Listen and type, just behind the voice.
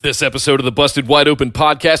This episode of the Busted Wide Open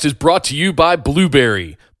podcast is brought to you by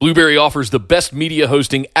Blueberry. Blueberry offers the best media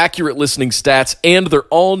hosting, accurate listening stats, and their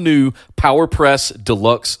all-new PowerPress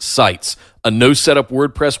Deluxe sites. A no-setup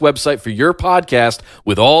WordPress website for your podcast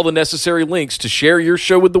with all the necessary links to share your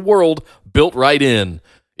show with the world built right in.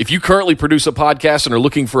 If you currently produce a podcast and are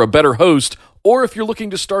looking for a better host, or if you're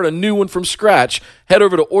looking to start a new one from scratch, head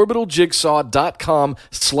over to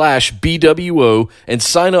orbitaljigsaw.com/BWO and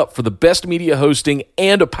sign up for the best media hosting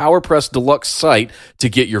and a PowerPress Deluxe site to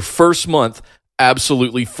get your first month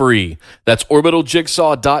absolutely free. That's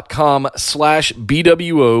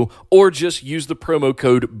orbitaljigsaw.com/BWO, or just use the promo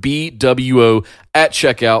code BWO at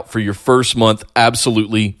checkout for your first month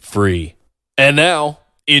absolutely free. And now,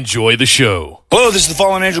 enjoy the show. Hello, this is the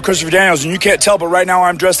Fallen Angel, Christopher Daniels, and you can't tell, but right now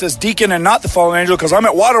I'm dressed as Deacon and not the Fallen Angel because I'm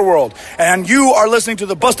at Waterworld, and you are listening to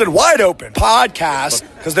the Busted Wide Open podcast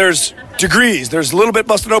because there's degrees. There's a little bit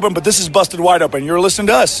busted open, but this is Busted Wide Open. You're listening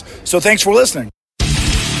to us, so thanks for listening.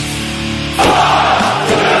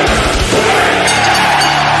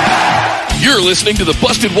 You're listening to the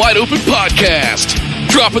Busted Wide Open podcast,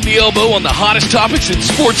 dropping the elbow on the hottest topics in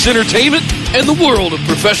sports entertainment and the world of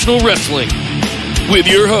professional wrestling. With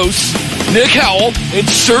your hosts, Nick Howell and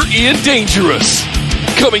Sir Ian Dangerous.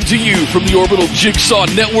 Coming to you from the Orbital Jigsaw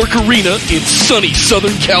Network Arena in sunny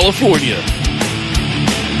Southern California.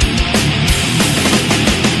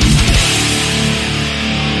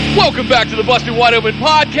 Welcome back to the Busted Wide Open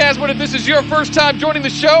podcast. But if this is your first time joining the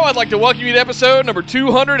show, I'd like to welcome you to episode number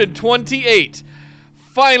 228.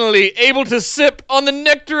 Finally able to sip on the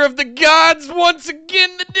nectar of the gods once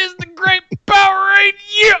again. That is the great Powerade.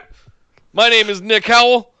 Yeah! My name is Nick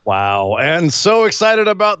Howell. Wow, and so excited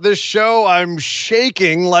about this show. I'm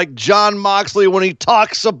shaking like John Moxley when he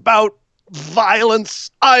talks about violence.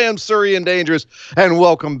 I am Sir Ian Dangerous, and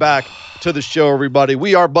welcome back to the show, everybody.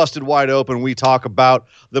 We are Busted Wide Open. We talk about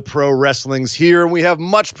the pro wrestlings here, and we have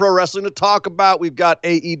much pro wrestling to talk about. We've got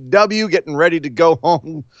AEW getting ready to go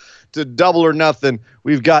home to Double or Nothing.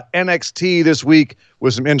 We've got NXT this week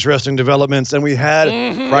with some interesting developments, and we had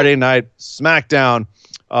Friday night SmackDown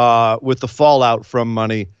with the fallout from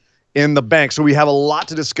Money in the Bank. So we have a lot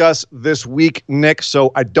to discuss this week, Nick,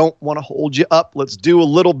 so I don't want to hold you up. Let's do a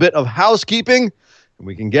little bit of housekeeping, and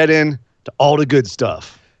we can get in to all the good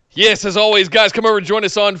stuff. Yes, as always, guys, come over and join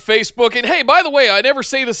us on Facebook. And hey, by the way, I never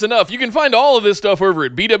say this enough. You can find all of this stuff over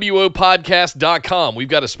at bwopodcast.com. We've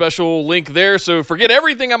got a special link there, so forget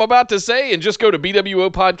everything I'm about to say and just go to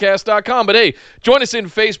bwopodcast.com. But hey, join us in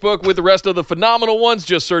Facebook with the rest of the phenomenal ones.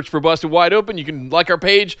 Just search for Busted Wide Open. You can like our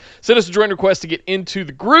page, send us a join request to get into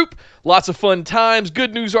the group. Lots of fun times,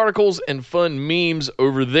 good news articles, and fun memes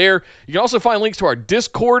over there. You can also find links to our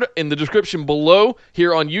Discord in the description below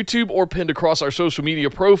here on YouTube or pinned across our social media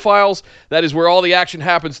profiles. That is where all the action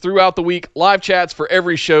happens throughout the week. Live chats for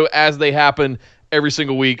every show as they happen every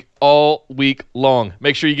single week, all week long.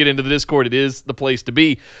 Make sure you get into the Discord. It is the place to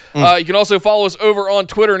be. You can also follow us over on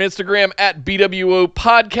Twitter and Instagram at BWO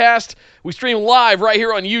Podcast. We stream live right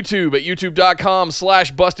here on YouTube at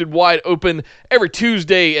youtube.com/bustedwideopen every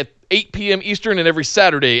Tuesday at 8 p.m. Eastern and every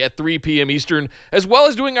Saturday at 3 p.m. Eastern, as well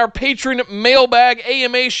as doing our patron mailbag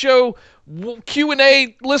AMA show,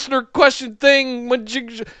 Q&A listener question thing.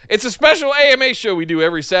 It's a special AMA show we do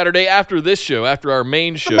every Saturday after this show, after our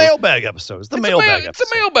main show. The mailbag episode. It's a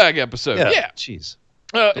mailbag episode. Yeah. Jeez.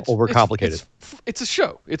 It's overcomplicated. It's a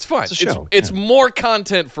show. It's fun. It's a show. It's more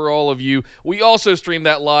content for all of you. We also stream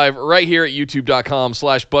that live right here at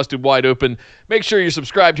youtube.com/bustedwideopen. Make sure you're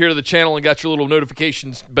subscribed here to the channel and got your little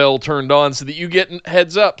notifications bell turned on so that you get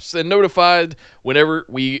heads ups and notified whenever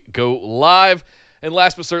we go live. And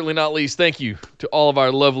last but certainly not least, thank you to all of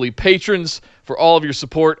our lovely patrons for all of your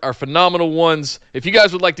support, our phenomenal ones. If you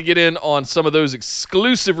guys would like to get in on some of those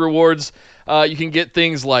exclusive rewards, you can get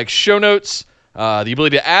things like show notes, the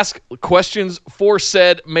ability to ask questions for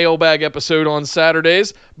said mailbag episode on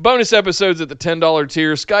Saturdays, bonus episodes at the $10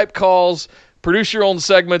 tier, Skype calls, produce your own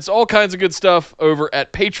segments, all kinds of good stuff over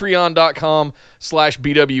at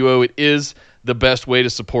patreon.com/BWO. It is the best way to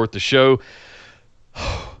support the show.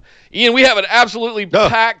 Ian, we have an absolutely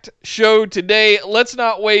packed show today. Let's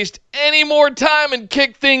not waste any more time and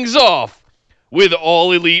kick things off with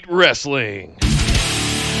All Elite Wrestling.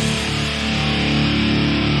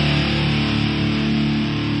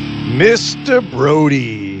 Mr.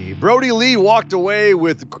 Brody. Brody Lee walked away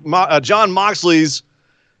with John Moxley's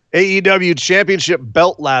AEW championship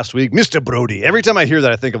belt last week. Mr. Brody. Every time I hear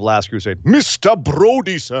that, I think of Last Crusade. Mr.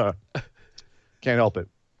 Brody, sir. Can't help it.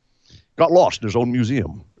 Got lost in his own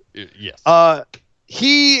museum. Yes.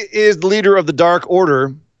 He is the leader of the Dark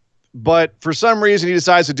Order, but for some reason he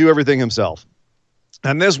decides to do everything himself.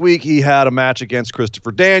 And this week he had a match against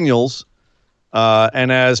Christopher Daniels.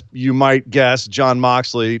 And as you might guess, Jon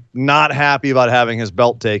Moxley not happy about having his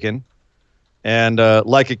belt taken. And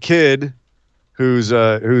like a kid whose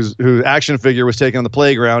action figure was taken on the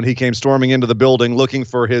playground, he came storming into the building looking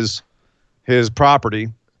for his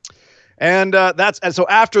property. And so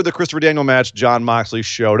after the Christopher Daniel match, Jon Moxley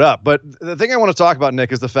showed up. But the thing I want to talk about,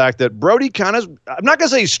 Nick, is the fact that Brody I'm not going to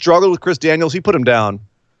say he struggled with Chris Daniels. He put him down.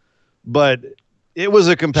 But it was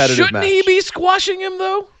a competitive match. Shouldn't he be squashing him,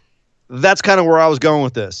 though? That's kind of where I was going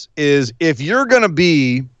with this, is if you're going to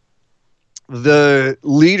be the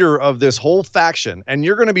leader of this whole faction and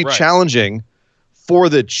you're going to be challenging for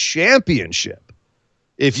the championship,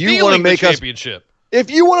 if you want to make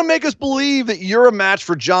us believe that you're a match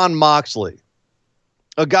for Jon Moxley,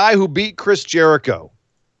 a guy who beat Chris Jericho,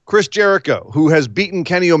 who has beaten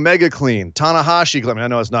Kenny Omega clean, Tanahashi, I mean, I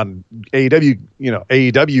know it's not an AEW,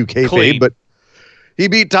 kayfabe, but he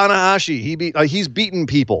beat Tanahashi. He's beaten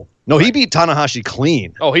people. No, he beat Tanahashi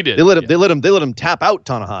clean. Oh, he did. They let him tap out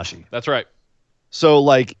Tanahashi. That's right. So,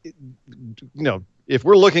 if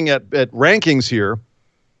we're looking at rankings here,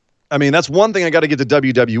 I mean, that's one thing I got to get to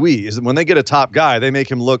WWE is that when they get a top guy, they make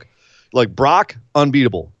him look like Brock,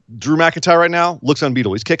 unbeatable. Drew McIntyre right now looks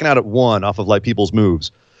unbeatable. He's kicking out at 1 off of people's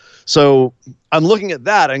moves. So I'm looking at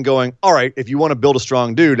that and going, all right, if you want to build a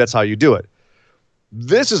strong dude, that's how you do it.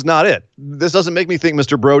 This is not it. This doesn't make me think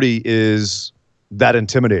Mr. Brody is that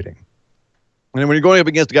intimidating. And when you're going up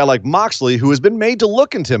against a guy like Moxley, who has been made to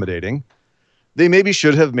look intimidating, they maybe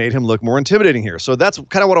should have made him look more intimidating here. So that's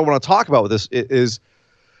kind of what I want to talk about with this is,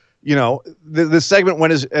 the segment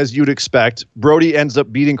went as you'd expect. Brody ends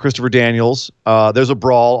up beating Christopher Daniels. There's a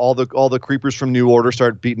brawl. All the creepers from New Order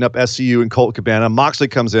start beating up SCU and Colt Cabana. Moxley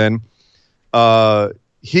comes in.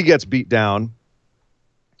 He gets beat down.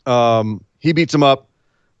 He beats him up.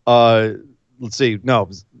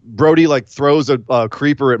 Brody throws a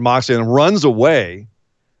creeper at Moxley and runs away,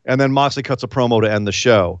 and then Moxley cuts a promo to end the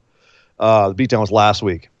show. The beatdown was last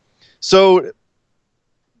week. So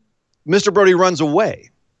Mr. Brody runs away.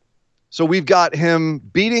 So we've got him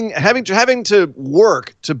having to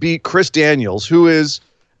work to beat Chris Daniels, who is,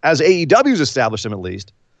 as AEW's established him at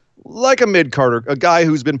least, like a mid-carder, a guy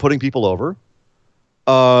who's been putting people over.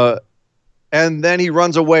 And then he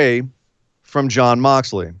runs away from Jon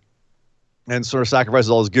Moxley and sort of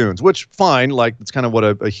sacrifices all his goons, which, fine, it's kind of what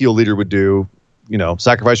a heel leader would do,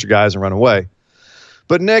 sacrifice your guys and run away.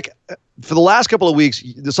 But, Nick, for the last couple of weeks,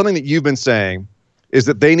 there's something that you've been saying is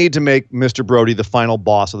that they need to make Mr. Brody the final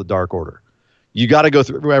boss of the Dark Order. You got to go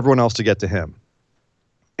through everyone else to get to him.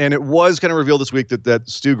 And it was kind of revealed this week that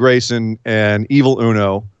Stu Grayson and Evil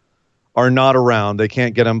Uno are not around. They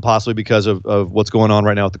can't get him possibly because of what's going on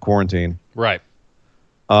right now with the quarantine. Right.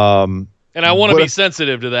 And I want to be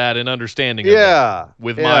sensitive to that and understanding of that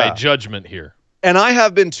with my judgment here. And I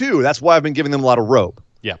have been too. That's why I've been giving them a lot of rope.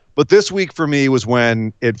 Yeah. But this week for me was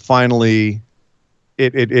when it finally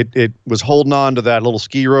it was holding on to that little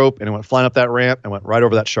ski rope and it went flying up that ramp and went right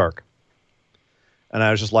over that shark. And I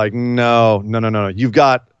was just like, no. You've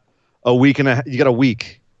got a week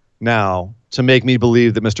now to make me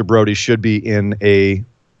believe that Mr. Brody should be in a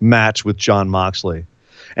match with Jon Moxley.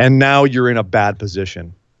 And now you're in a bad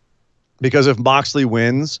position. Because if Moxley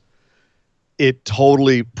wins, it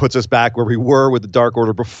totally puts us back where we were with the Dark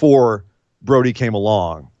Order before Brody came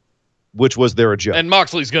along, which was their adjustment. And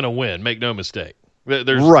Moxley's going to win, make no mistake.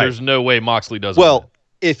 There's no way Moxley doesn't win.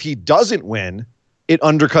 If he doesn't win, it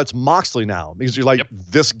undercuts Moxley now. Because you're like,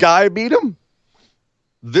 This guy beat him?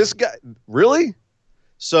 This guy? Really?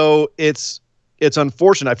 So it's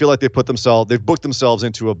unfortunate. I feel like they've booked themselves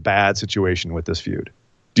into a bad situation with this feud.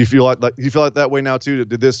 Do you feel like that way now too?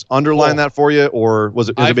 Did this underline that for you, or was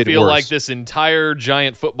it? I feel like this entire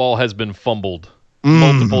giant football has been fumbled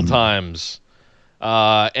multiple times.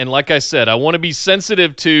 And like I said, I want to be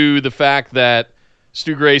sensitive to the fact that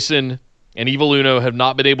Stu Grayson and Evil Uno have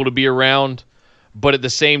not been able to be around, but at the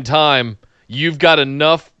same time, you've got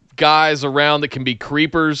enough guys around that can be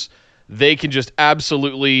creepers. They can just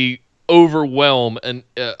absolutely overwhelm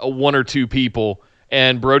a one or two people,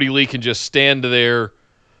 and Brody Lee can just stand there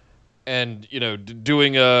and,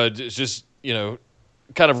 doing kind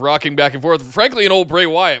of rocking back and forth. Frankly, an old Bray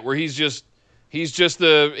Wyatt where he's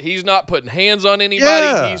not putting hands on anybody.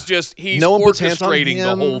 Yeah. He's no one orchestrating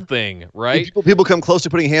the whole thing, right? People come close to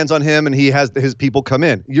putting hands on him, and he has his people come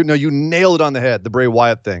in. You nailed it on the head, the Bray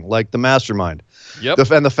Wyatt thing, like the mastermind. Yep.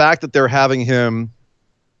 And the fact that they're having him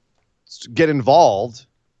get involved,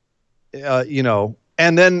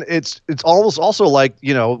 and then it's almost also like,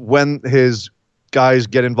 when his guys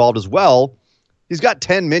get involved as well, he's got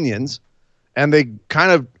 10 minions, and they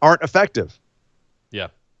kind of aren't effective.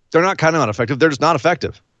 They're not kind of not effective. They're just not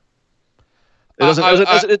effective.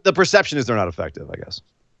 The perception is they're not effective, I guess.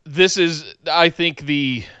 This is, I think,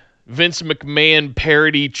 the Vince McMahon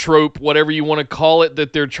parody trope, whatever you want to call it,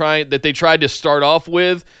 that they tried to start off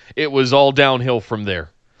with. It was all downhill from there.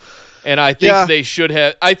 And I think they should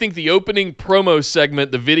have. I think the opening promo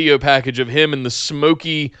segment, the video package of him in the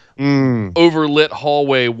smoky, overlit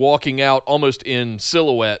hallway, walking out almost in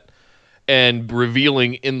silhouette and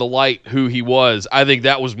revealing in the light who he was. I think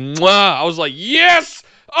that was mwah. I was like, yes.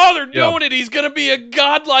 Oh, they're doing it. He's going to be a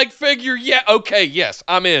godlike figure. Yeah. Okay. Yes,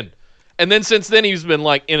 I'm in. And then since then, he's been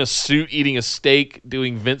like in a suit, eating a steak,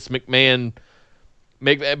 doing Vince McMahon.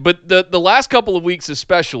 But the last couple of weeks,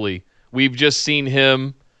 especially, we've just seen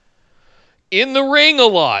him in the ring a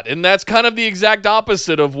lot, and that's kind of the exact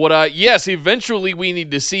opposite of what yes, eventually we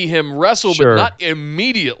need to see him wrestle, but not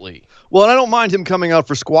immediately. Well, and I don't mind him coming out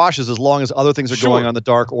for squashes as long as other things are going on the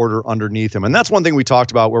Dark Order underneath him. And that's one thing we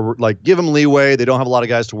talked about where we're like, give him leeway. They don't have a lot of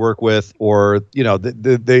guys to work with, or, you know,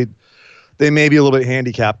 they may be a little bit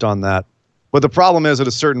handicapped on that. But the problem is at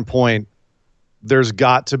a certain point, there's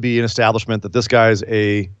got to be an establishment that this guy's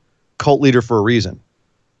a cult leader for a reason.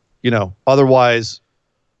 You know, otherwise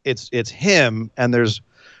it's him, and there's,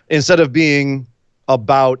 instead of being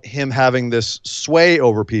about him having this sway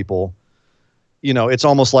over people, you know, it's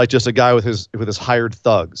almost like just a guy with his hired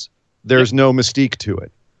thugs. There's no mystique to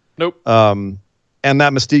it. Nope. And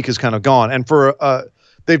that mystique is kind of gone. And for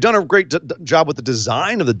they've done a great job with the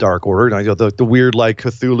design of the Dark Order. You know, the weird like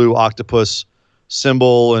Cthulhu octopus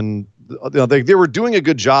symbol, and you know, they were doing a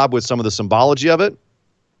good job with some of the symbology of it,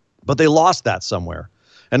 but they lost that somewhere.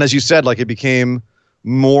 And as you said, like it became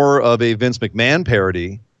more of a Vince McMahon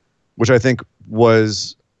parody, which I think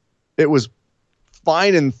was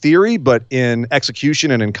fine in theory, but in execution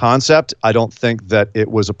and in concept, I don't think that it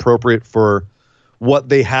was appropriate for what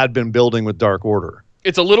they had been building with Dark Order.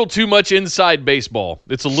 It's a little too much inside baseball.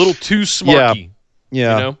 It's a little too smarky.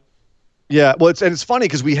 Yeah. You know? Yeah. Well, it's funny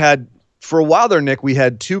because we had, for a while there, Nick, we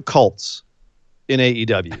had two cults in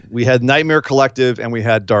AEW. We had Nightmare Collective and we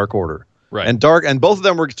had Dark Order. Right. And both of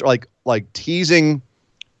them were like teasing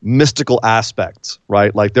mystical aspects,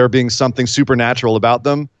 right? Like there being something supernatural about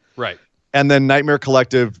them. Right. And then Nightmare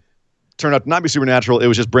Collective turned out to not be supernatural. It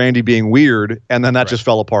was just Brandy being weird. And then that just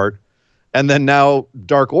fell apart. And then now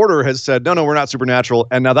Dark Order has said, no, we're not supernatural.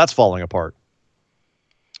 And now that's falling apart.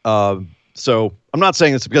 So I'm not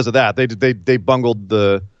saying it's because of that. They bungled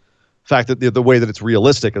the fact that the way that it's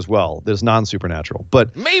realistic as well, that it's non-supernatural.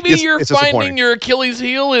 But maybe you're finding your Achilles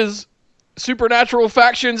heel is supernatural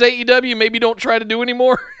factions AEW. Maybe don't try to do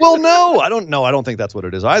anymore. Well, no, I don't know. I don't think that's what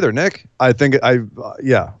it is either, Nick. I think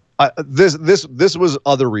this was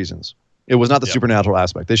other reasons. It was not the supernatural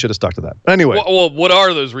aspect. They should have stuck to that. Anyway. Well, what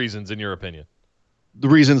are those reasons in your opinion? The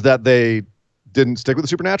reasons that they didn't stick with the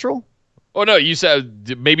supernatural? Oh no, you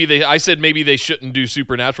said I said maybe they shouldn't do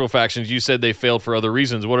supernatural factions. You said they failed for other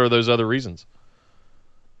reasons. What are those other reasons?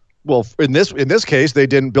 Well, in this case, they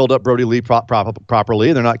didn't build up Brody Lee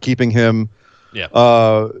properly. They're not keeping him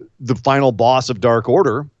the final boss of Dark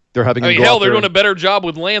Order. They're having they're doing a better job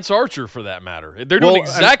with Lance Archer for that matter. They're doing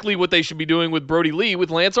exactly what they should be doing with Brody Lee with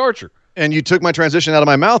Lance Archer. And you took my transition out of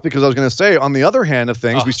my mouth because I was going to say, on the other hand of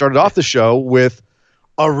things, we started off the show with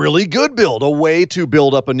a really good build, a way to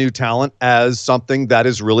build up a new talent as something that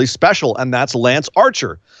is really special, and that's Lance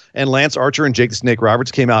Archer. And Lance Archer and Jake the Snake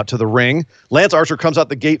Roberts came out to the ring. Lance Archer comes out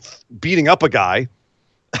the gate beating up a guy,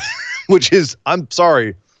 which is, I'm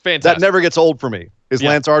sorry, fantastic. That never gets old for me, is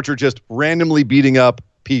Lance Archer just randomly beating up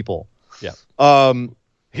people. Yeah.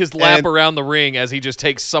 His lap around the ring as he just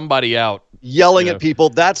takes somebody out. Yelling at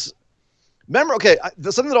people. Something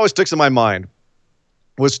that always sticks in my mind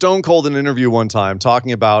was Stone Cold in an interview one time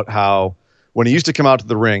talking about how when he used to come out to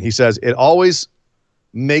the ring, he says, it always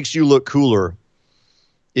makes you look cooler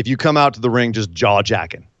if you come out to the ring just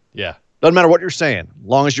jaw-jacking. Yeah. Doesn't matter what you're saying, as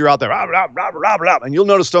long as you're out there, rah, rah, rah, rah, rah, and you'll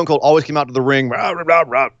notice Stone Cold always came out to the ring, rah, rah, rah,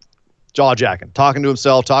 rah, jaw-jacking, talking to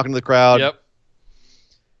himself, talking to the crowd. Yep.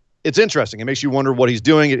 It's interesting. It makes you wonder what he's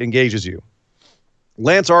doing. It engages you.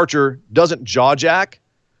 Lance Archer doesn't jaw-jack,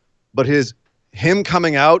 but him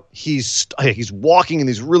coming out, he's walking in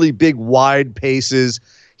these really big, wide paces.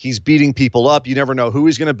 He's beating people up. You never know who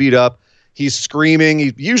he's going to beat up. He's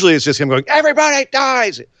screaming. Usually it's just him going, everybody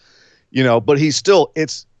dies. You know, but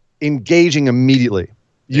it's engaging immediately.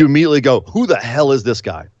 You immediately go, who the hell is this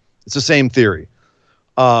guy? It's the same theory.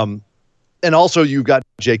 And also you've got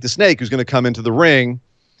Jake the Snake, who's going to come into the ring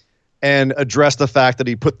and address the fact that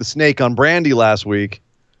he put the snake on Brandy last week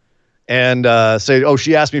and say,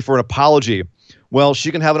 she asked me for an apology. Well,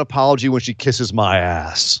 she can have an apology when she kisses my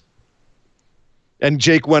ass. And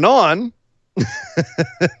Jake went on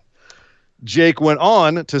Jake went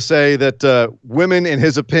on to say that women, in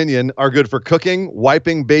his opinion, are good for cooking,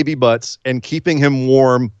 wiping baby butts, and keeping him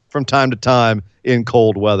warm from time to time in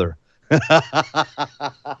cold weather.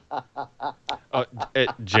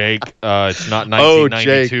 Jake, it's not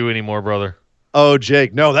 1992 anymore, brother. Oh,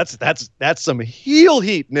 Jake, no, that's some heel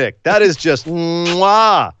heat, Nick. That is just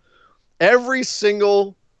mwah. Every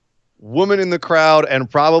single woman in the crowd, and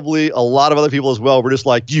probably a lot of other people as well, were just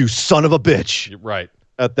like, "You son of a bitch!" Right.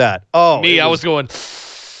 At that. Oh, I was going,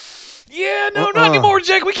 yeah, no, not anymore,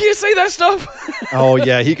 Jake. We can't say that stuff. Oh,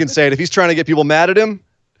 yeah, he can say it. If he's trying to get people mad at him.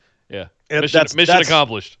 Yeah. Mission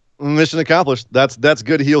accomplished. Mission accomplished. That's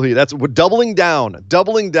good heel heat. That's doubling down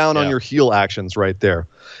on your heel actions right there.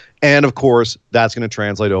 And, of course, that's going to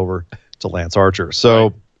translate over to Lance Archer. So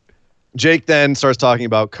right. Jake then starts talking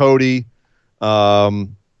about Cody. No,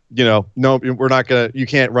 we're not going to – you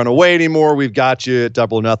can't run away anymore. We've got you at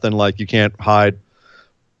Double or Nothing. Like, you can't hide.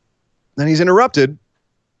 Then he's interrupted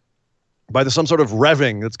by some sort of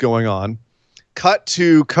revving that's going on. Cut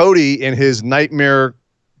to Cody in his nightmare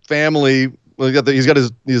family. He's got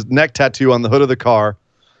his neck tattoo on the hood of the car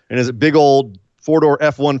and his big old four-door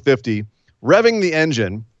F-150, revving the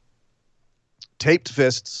engine, taped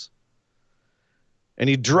fists, and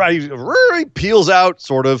he peels out,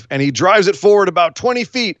 sort of, and he drives it forward about 20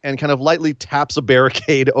 feet and kind of lightly taps a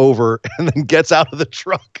barricade over and then gets out of the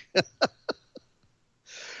truck.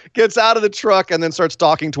 Gets out of the truck and then starts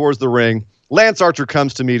stalking towards the ring. Lance Archer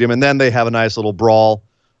comes to meet him, and then they have a nice little brawl.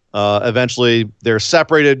 Eventually, they're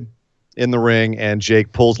separated in the ring, and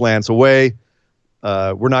Jake pulls Lance away.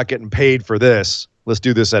 We're not getting paid for this. Let's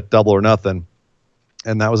do this at Double or Nothing.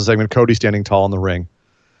 And that was a segment. Cody standing tall in the ring,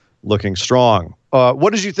 looking strong.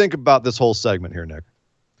 What did you think about this whole segment here, Nick?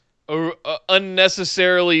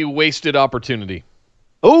 Unnecessarily wasted opportunity.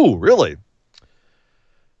 Oh, really?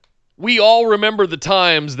 We all remember the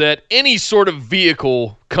times that any sort of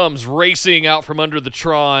vehicle comes racing out from under the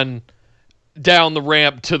Tron down the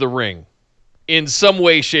ramp to the ring in some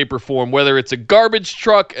way, shape, or form, whether it's a garbage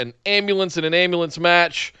truck, an ambulance in an ambulance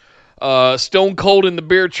match, Stone Cold in the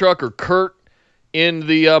beer truck, or Kurt in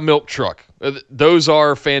the milk truck. Those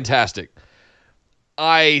are fantastic.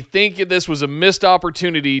 I think this was a missed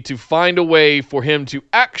opportunity to find a way for him to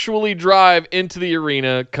actually drive into the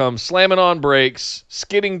arena, come slamming on brakes,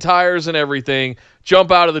 skidding tires and everything, jump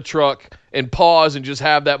out of the truck, and pause and just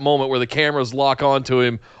have that moment where the cameras lock onto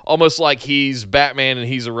him, almost like he's Batman and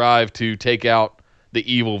he's arrived to take out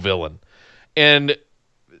the evil villain. And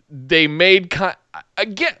they made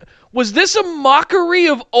again. Was this a mockery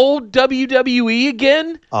of old WWE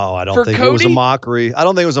again? Oh, I don't think Cody? It was a mockery. I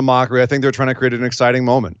don't think it was a mockery. I think they're trying to create an exciting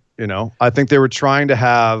moment. I think they were trying to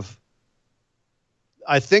have.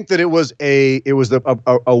 I think that it was a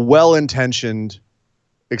well-intentioned,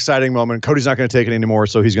 exciting moment. Cody's not going to take it anymore,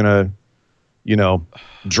 so he's going to,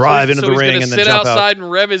 drive into the ring and then jump out. So he's going to sit outside and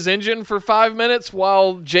rev his engine for 5 minutes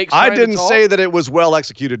while Jake's trying to talk? I didn't say that it was well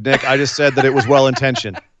executed, Nick. I just said that it was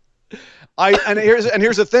well-intentioned.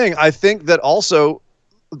 Here's the thing. I think that also,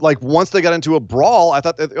 like, once they got into a brawl, I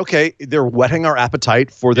thought that, okay, they're whetting our appetite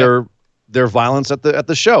for their violence at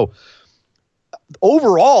the show.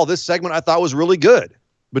 Overall, this segment I thought was really good.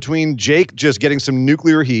 Between Jake just getting some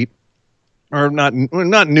nuclear heat, or not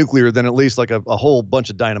nuclear, then at least like a whole bunch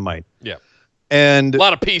of dynamite. Yeah, and a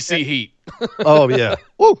lot of PC heat. Oh yeah,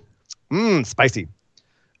 woo, spicy.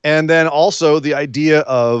 And then also the idea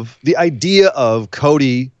of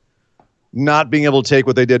Cody not being able to take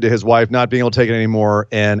what they did to his wife, not being able to take it anymore,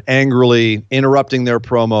 and angrily interrupting their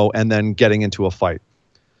promo and then getting into a fight.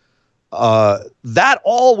 That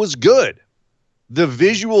all was good. The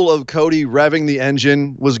visual of Cody revving the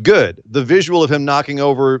engine was good. The visual of him knocking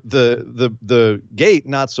over the gate,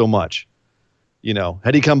 not so much.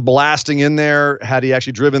 Had he come blasting in there, had he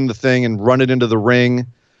actually driven the thing and run it into the ring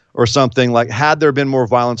or something, like, had there been more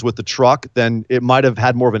violence with the truck, then it might have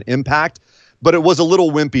had more of an impact. But it was a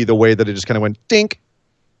little wimpy the way that it just kind of went dink,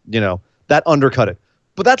 that undercut it.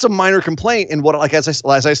 But that's a minor complaint. And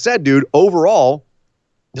as I said, dude, overall,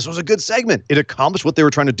 this was a good segment. It accomplished what they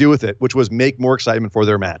were trying to do with it, which was make more excitement for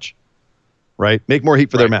their match, right? Make more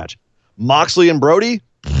heat for their match. Moxley and Brody,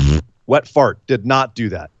 wet fart, did not do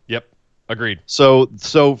that. Yep, agreed. So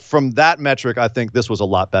from that metric, I think this was a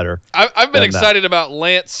lot better. I've been excited about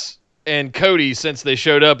Lance and Cody since they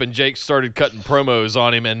showed up and Jake started cutting promos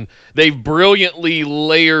on him, and they've brilliantly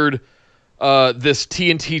layered this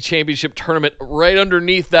TNT Championship tournament right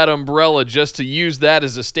underneath that umbrella just to use that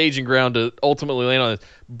as a staging ground to ultimately land on it.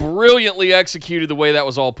 Brilliantly executed the way that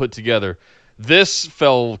was all put together. This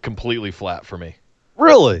fell completely flat for me.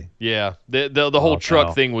 Really? Yeah. The whole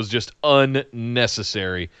truck thing was just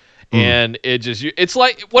unnecessary. And it's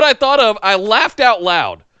like what I thought of. I laughed out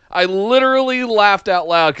loud. I literally laughed out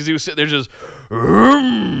loud because he was sitting there just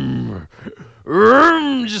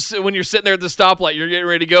when you're sitting there at the stoplight, you're getting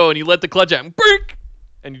ready to go, and you let the clutch out,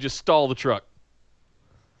 and you just stall the truck.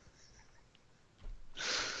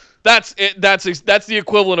 That's it. That's the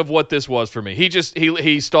equivalent of what this was for me.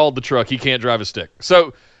 He stalled the truck. He can't drive a stick.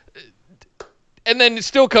 So, and then it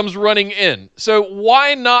still comes running in. So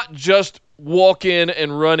why not just walk in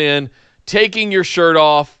and run in, taking your shirt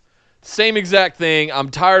off? Same exact thing. I'm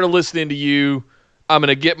tired of listening to you. I'm going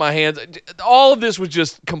to get my hands. All of this was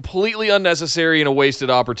just completely unnecessary and a wasted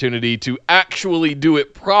opportunity to actually do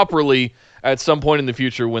it properly at some point in the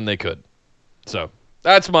future when they could. So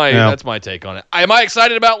that's my take on it. Am I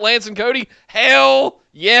excited about Lance and Cody? Hell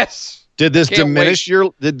yes. Did this diminish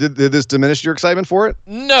your did this diminish your excitement for it?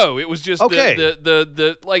 No, it was just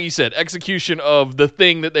the like you said, execution of the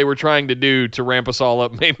thing that they were trying to do to ramp us all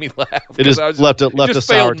up made me laugh. It just left a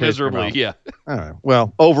sour taste miserably. Yeah. All right.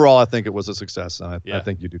 Well, overall, I think it was a success. I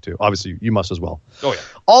think you do too. Obviously, you must as well. Oh yeah.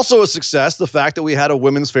 Also a success, the fact that we had a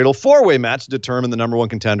women's fatal 4-way match to determine the number one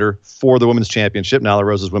contender for the women's championship, Nyla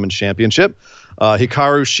Rose's women's championship.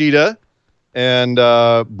 Hikaru Shida and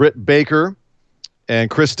Britt Baker and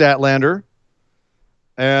Chris Statlander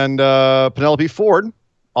and Penelope Ford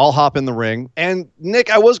all hop in the ring. And Nick,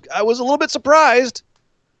 I was a little bit surprised,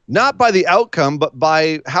 not by the outcome, but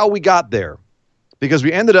by how we got there, because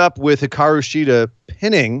we ended up with Hikaru Shida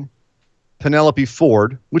pinning Penelope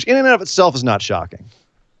Ford, which in and of itself is not shocking.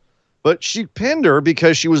 But she pinned her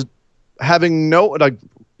because she was having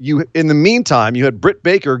in the meantime, you had Britt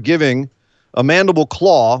Baker giving a mandible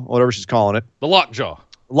claw, whatever she's calling it. The lockjaw.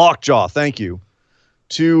 Lockjaw, thank you.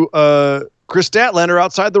 To Chris Statlander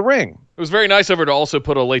outside the ring. It was very nice of her to also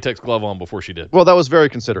put a latex glove on before she did. Well, that was very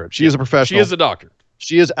considerate. She is a professional. She is a doctor.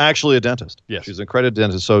 She is actually a dentist. Yes. She's an accredited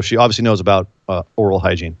dentist, so she obviously knows about oral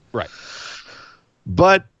hygiene. Right.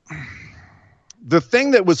 But the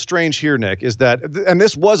thing that was strange here, Nick, is that, and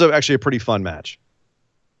this was actually a pretty fun match,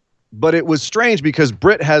 but it was strange because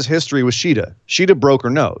Britt has history with Shida. Shida broke her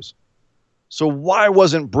nose. So why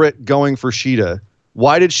wasn't Britt going for Shida?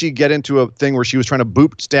 Why did she get into a thing where she was trying to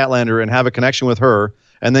boop Statlander and have a connection with her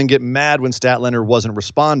and then get mad when Statlander wasn't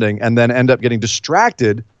responding and then end up getting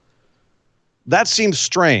distracted? That seems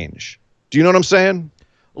strange. Do you know what I'm saying?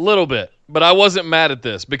 A little bit, but I wasn't mad at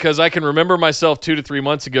this because I can remember myself 2 to 3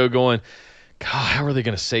 months ago going, God, how are they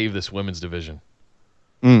going to save this women's division?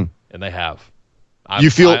 And they have. You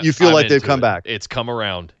feel like they've come back. It's come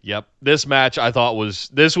around. Yep. This match I thought was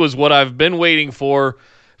what I've been waiting for.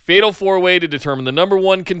 Fatal 4-way to determine the number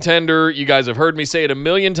one contender. You guys have heard me say it a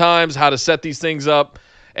million times, how to set these things up.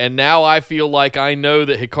 And now I feel like I know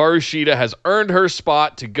that Hikaru Shida has earned her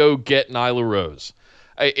spot to go get Nyla Rose.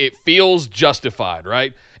 It feels justified,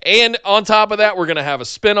 right? And on top of that, we're going to have a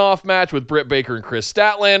spin-off match with Britt Baker and Chris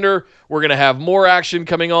Statlander. We're going to have more action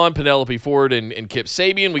coming on, Penelope Ford and Kip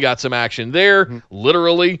Sabian. We got some action there,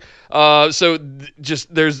 literally.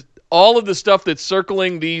 Just there's all of the stuff that's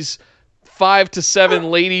circling these 5 to 7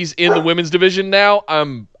 ladies in the women's division now.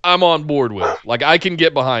 I'm on board with. Like, I can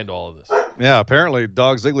get behind all of this. Yeah, apparently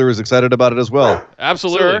Dog Ziggler is excited about it as well.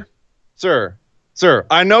 Absolutely. Sir,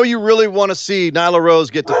 I know you really want to see Nyla Rose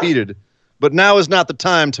get defeated, but now is not the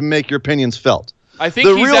time to make your opinions felt. I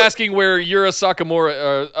think he's asking where Yura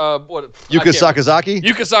Sakamura, Yuka Sakazaki?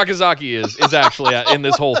 Yuka Sakazaki is actually in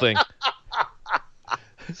this whole thing.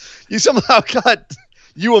 You somehow got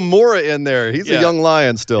Uemura in there. He's a young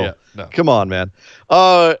lion still. Yeah, no. Come on, man.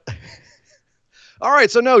 All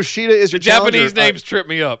right, so no, Shida is your challenger. Japanese names trip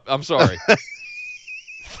me up. I'm sorry.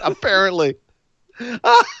 Apparently.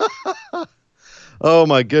 Oh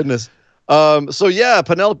my goodness.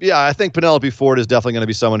 Penelope. Yeah, I think Penelope Ford is definitely going to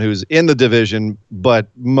be someone who's in the division, but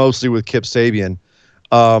mostly with Kip Sabian.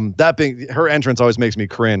 That being, her entrance always makes me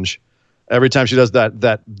cringe. Every time she does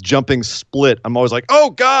that jumping split, I'm always like,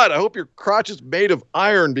 oh God, I hope your crotch is made of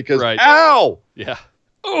iron because ow, yeah,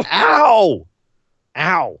 ooh.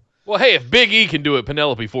 Ow. Well, hey, if Big E can do it,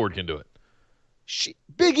 Penelope Ford can do it.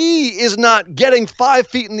 Big E is not getting 5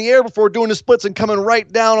 feet in the air before doing the splits and coming right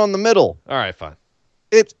down on the middle. All right, fine.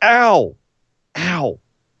 It's ow.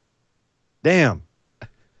 Damn.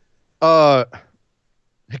 Hikaru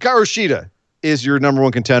Shida is your number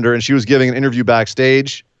one contender, and she was giving an interview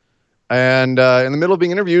backstage. And in the middle of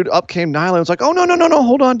being interviewed, up came Nyla and was like, oh, no,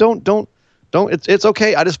 hold on, don't. It's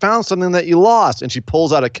okay. I just found something that you lost. And she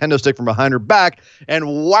pulls out a kendo stick from behind her back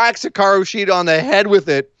and whacks Hikaru Shida on the head with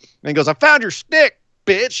it and goes, I found your stick,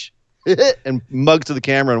 bitch. And mugs to the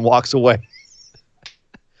camera and walks away.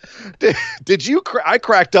 Did you? I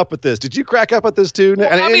cracked up at this. Did you crack up at this too?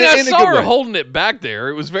 Well, And I saw her holding it back there.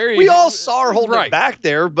 It was very. We all saw her holding it back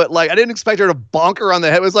there, but like I didn't expect her to bonk her on the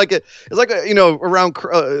head. It was like around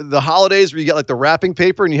the holidays where you get like the wrapping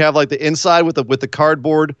paper and you have like the inside with the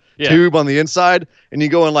cardboard tube on the inside, and you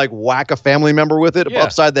go and like whack a family member with it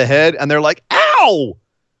upside the head, and they're like, "Ow!"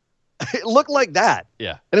 It looked like that.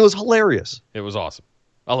 Yeah, and it was hilarious. It was awesome.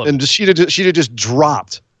 I love it. And she'd just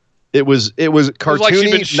dropped. It was cartoony. It was like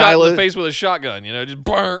she'd been shot in the face with a shotgun, just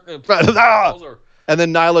burn. And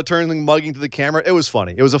then Nyla turning mugging to the camera. It was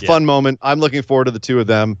funny. It was a fun moment. I'm looking forward to the two of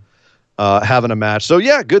them having a match. So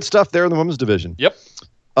yeah, good stuff there in the women's division. Yep.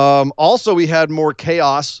 Also, we had more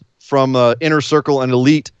chaos from Inner Circle and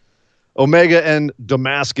Elite. Omega and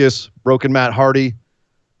Damascus, Broken Matt Hardy,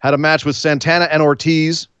 had a match with Santana and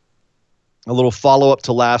Ortiz. A little follow-up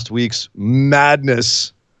to last week's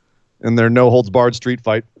madness in their no-holds-barred street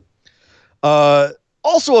fight.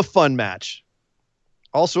 Also a fun match.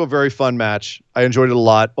 Also a very fun match. I enjoyed it a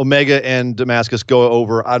lot. Omega and Damascus go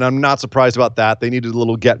over, and I'm not surprised about that. They needed a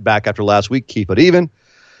little get back after last week. Keep it even.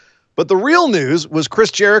 But the real news was Chris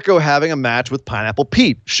Jericho having a match with Pineapple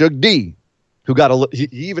Pete, Shug D, who he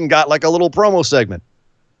even got like a little promo segment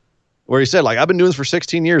where he said, like, I've been doing this for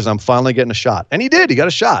 16 years, and I'm finally getting a shot. And he did. He got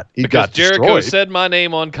a shot. Because Jericho destroyed. said my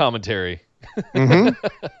name on commentary. Mm-hmm.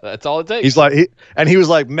 That's all it takes. He's like, he was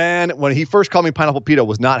like, man, when he first called me Pineapple Pete, I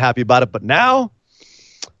was not happy about it, but now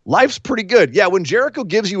life's pretty good. Yeah, when Jericho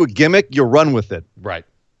gives you a gimmick, you run with it. Right.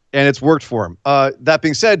 And it's worked for him. That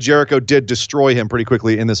being said, Jericho did destroy him pretty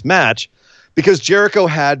quickly in this match because Jericho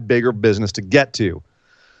had bigger business to get to.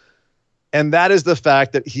 And that is the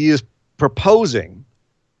fact that he is proposing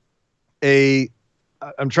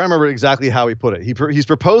I'm trying to remember exactly how he put it. He's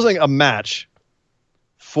proposing a match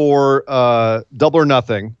for Double or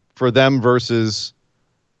Nothing for them versus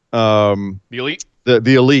the Elite.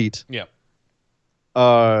 The Elite. Yeah.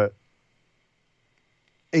 A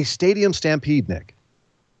stadium stampede, Nick.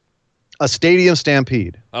 A stadium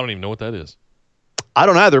stampede. I don't even know what that is. I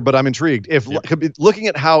don't either, but I'm intrigued. Looking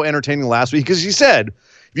at how entertaining last week, because you said,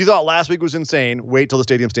 if you thought last week was insane, wait till the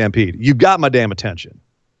stadium stampede. You got my damn attention.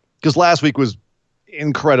 Because last week was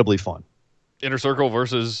incredibly fun. Inner Circle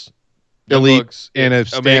versus Elite Bucks, in a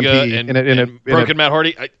stampede. and Broken Matt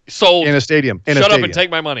Hardy. Sold. In a stadium. Shut up and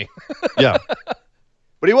take my money. Yeah.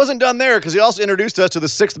 But he wasn't done there because he also introduced us to the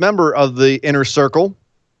sixth member of the Inner Circle.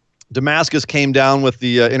 Damascus came down with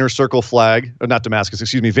the Inner Circle flag. Not Damascus,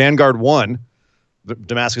 excuse me. Vanguard 1,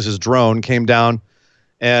 Damascus's drone, came down.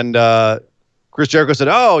 And Chris Jericho said,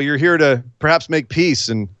 oh, you're here to perhaps make peace.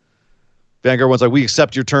 And Vanguard 1's like, we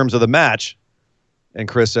accept your terms of the match. And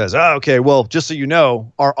Chris says, oh, okay, well, just so you know,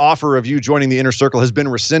 our offer of you joining the Inner Circle has been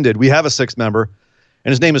rescinded. We have a sixth member,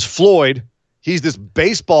 and his name is Floyd. He's this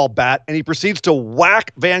baseball bat, and he proceeds to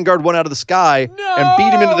whack Vanguard 1 out of the sky and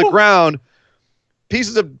beat him into the ground.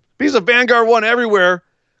 Pieces of Vanguard 1 everywhere.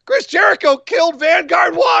 Chris Jericho killed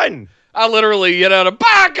Vanguard 1. I literally get out of,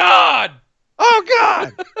 by God! Oh,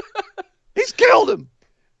 God! He's killed him.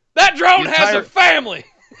 That drone has a family.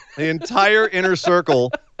 The entire Inner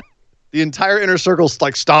Circle... The entire Inner Circle's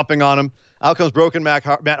like stomping on him. Out comes Broken Matt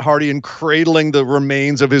Hardy and cradling the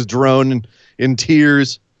remains of his drone in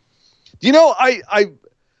tears. You know,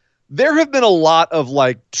 there have been a lot of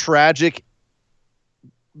like tragic,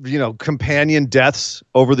 companion deaths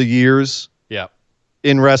over the years. Yeah.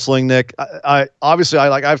 In wrestling, Nick,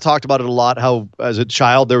 I've talked about it a lot. How as a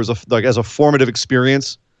child there was as a formative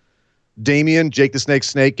experience. Damien, Jake the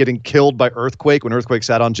Snake, getting killed by Earthquake when Earthquake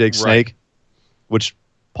sat on Jake Snake, which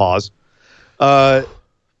pause. That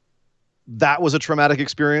was a traumatic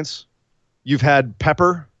experience. You've had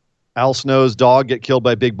Pepper, Al Snow's dog, get killed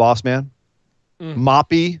by Big Boss Man.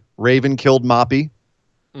 Moppy, Raven killed Moppy.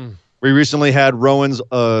 We recently had Rowan's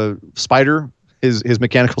spider, his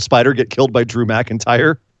mechanical spider, get killed by Drew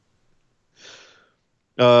McIntyre.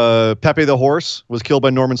 Pepe the horse was killed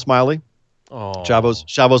by Norman Smiley. Oh. Chavo's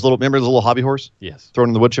remember the little hobby horse? Yes. Thrown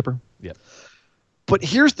in the wood chipper? Yeah. But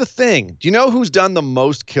here's the thing. Do you know who's done the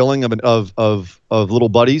most killing of little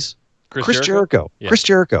buddies? Chris Jericho. Yeah. Chris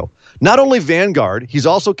Jericho. Not only Vanguard, he's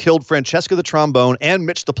also killed Francesca the Trombone and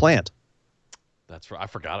Mitch the Plant. That's right. I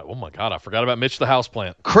forgot it. Oh my God. I forgot about Mitch the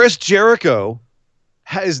Houseplant. Chris Jericho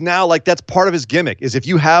is now like, that's part of his gimmick, is if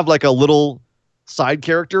you have like a little side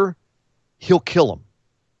character, he'll kill him.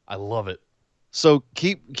 I love it. So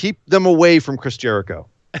keep them away from Chris Jericho.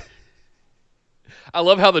 I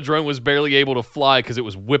love how the drone was barely able to fly because it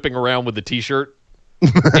was whipping around with the T-shirt.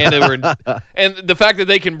 and the fact that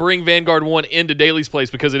they can bring Vanguard 1 into Daly's place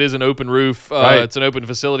because it is an open roof, it's an open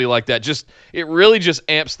facility like that. It really just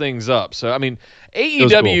amps things up. So I mean,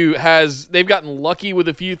 AEW they've gotten lucky with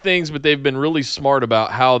a few things, but they've been really smart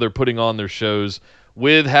about how they're putting on their shows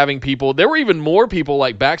with having people. There were even more people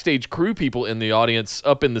like backstage crew people in the audience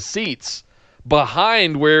up in the seats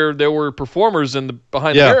behind where there were performers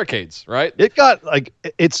behind the barricades. Right? It got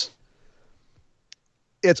it's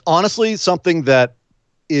honestly something that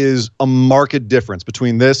is a marked difference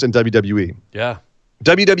between this and WWE. Yeah.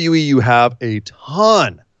 WWE, you have a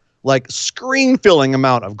ton, screen-filling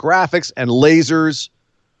amount of graphics and lasers,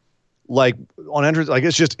 on entrance.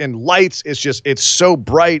 It's just in lights. It's so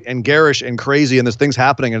bright and garish and crazy, and there's things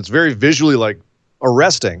happening, and it's very visually,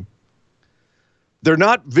 arresting. They're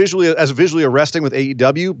not visually arresting with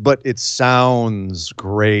AEW, but it sounds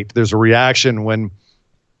great. There's a reaction when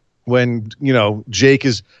Jake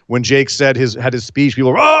had his speech,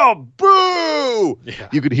 people were, oh, boo! Yeah.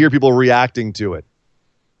 You could hear people reacting to it.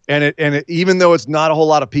 And it even though it's not a whole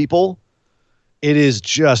lot of people, it is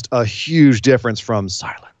just a huge difference from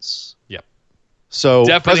silence. Yep. So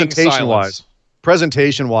presentation wise,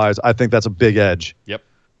 I think that's a big edge. Yep.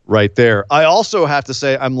 Right there. I also have to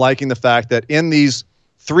say I'm liking the fact that in these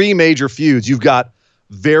 3 major feuds, you've got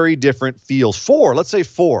very different feels. 4, let's say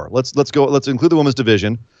 4. Let's include the women's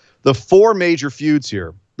division. The 4 major feuds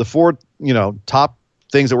here, the 4, top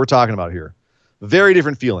things that we're talking about here, very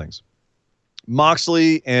different feelings.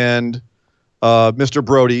 Moxley and Mr.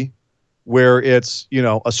 Brody, where it's,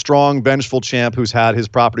 a strong, vengeful champ who's had his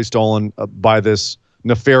property stolen by this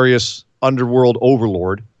nefarious underworld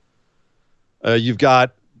overlord. You've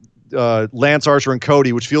got Lance Archer and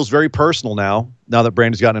Cody, which feels very personal now that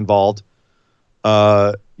Brandy's gotten involved.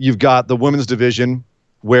 You've got the women's division,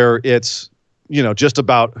 where it's, just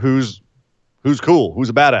about who's cool, who's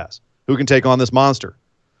a badass, who can take on this monster.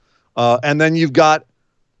 And then you've got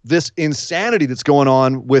this insanity that's going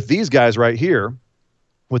on with these guys right here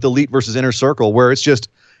with Elite versus Inner Circle, where it's just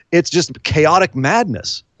chaotic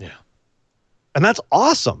madness. Yeah. And that's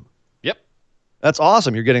awesome. Yep. That's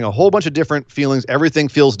awesome. You're getting a whole bunch of different feelings. Everything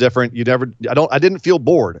feels different. I didn't feel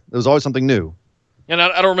bored. There was always something new. And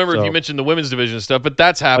I don't remember if you mentioned the women's division stuff, but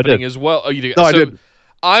that's happening as well. Oh, you did. No, I did.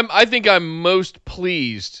 I think I'm most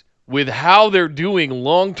pleased with how they're doing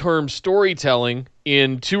long-term storytelling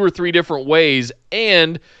in 2 or 3 different ways,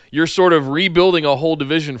 and you're sort of rebuilding a whole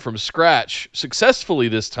division from scratch successfully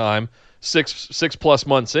this time, 6+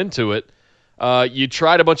 months into it. You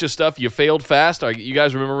tried a bunch of stuff. You failed fast. You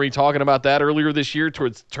guys remember me talking about that earlier this year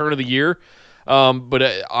towards the turn of the year. But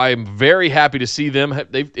I'm very happy to see them.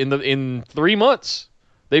 In 3 months,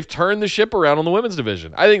 they've turned the ship around on the women's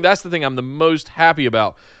division. I think that's the thing I'm the most happy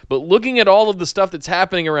about. But looking at all of the stuff that's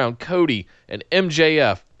happening around Cody and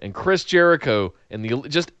MJF and Chris Jericho and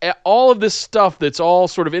just all of this stuff that's all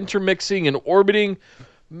sort of intermixing and orbiting,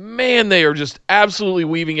 man, they are just absolutely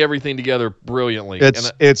weaving everything together brilliantly.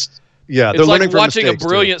 It's like watching a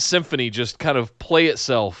brilliant symphony just kind of play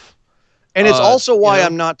itself. And it's also why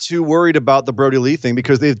I'm not too worried about the Brody Lee thing,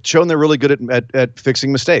 because they've shown they're really good at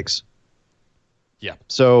fixing mistakes. Yeah.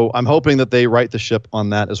 So I'm hoping that they right the ship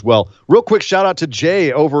on that as well. Real quick shout out to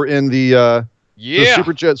Jay over in the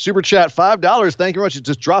super chat $5. Thank you very much.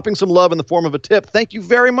 Just dropping some love in the form of a tip. Thank you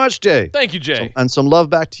very much, Jay. Thank you, Jay. And some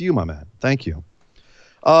love back to you, my man. Thank you.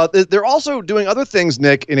 They're also doing other things,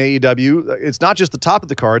 Nick, in AEW. It's not just the top of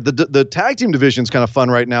the card. The tag team division is kind of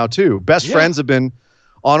fun right now too. Best Friends have been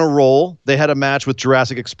on a roll. They had a match with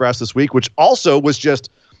Jurassic Express this week, which also was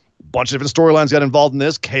just a bunch of different storylines got involved in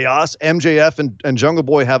this. Chaos. MJF and Jungle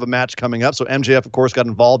Boy have a match coming up. So MJF, of course, got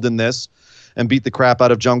involved in this and beat the crap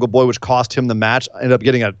out of Jungle Boy, which cost him the match. Ended up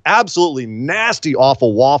getting an absolutely nasty,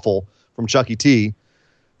 awful waffle from Chucky T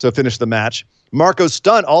to finish the match. Marco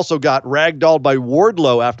Stunt also got ragdolled by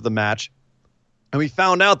Wardlow after the match. And we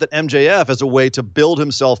found out that MJF, as a way to build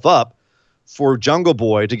himself up for Jungle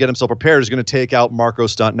Boy to get himself prepared, is going to take out Marco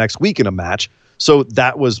Stunt next week in a match. So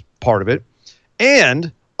that was part of it.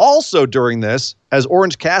 And also during this, as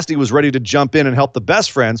Orange Cassidy was ready to jump in and help the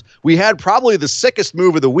Best Friends, we had probably the sickest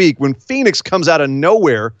move of the week when Phoenix comes out of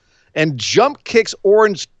nowhere and jump kicks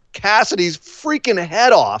Orange Cassidy's freaking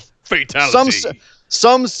head off. Fatality.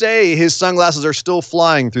 Some say his sunglasses are still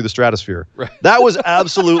flying through the stratosphere. Right. That was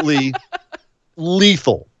absolutely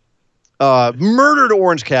lethal. Murdered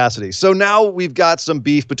Orange Cassidy. So now we've got some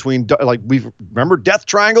beef between, remember Death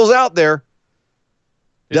Triangle's out there.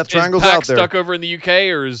 Death Triangle's out there. Stuck over in the UK,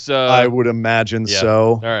 or is? I would imagine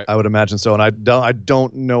so. All right. I would imagine so, and I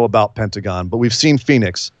don't know about Pentagon, but we've seen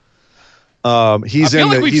Phoenix. We've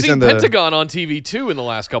seen Pentagon on TV too in the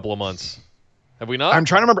last couple of months. Have we not?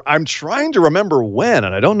 I'm trying to remember when,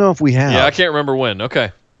 and I don't know if we have. Yeah, I can't remember when.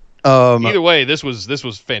 Okay. Either way, this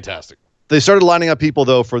was fantastic. They started lining up people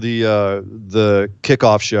though for the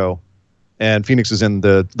kickoff show, and Phoenix is in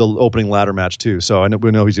the opening ladder match too. So we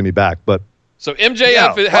know he's gonna be back. But so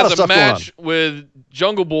MJF has a match with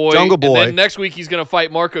Jungle Boy. And then next week he's gonna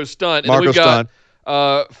fight Marco Stunt. And then we've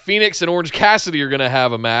got Phoenix and Orange Cassidy are gonna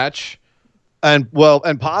have a match. And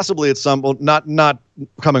possibly it's not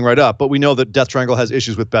coming right up, but we know that Death Triangle has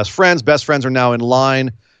issues with Best Friends. Best Friends are now in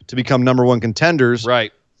line to become number one contenders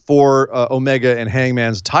for Omega and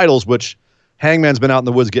Hangman's titles, which Hangman's been out in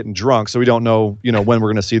the woods getting drunk, so we don't know, when we're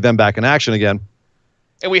going to see them back in action again.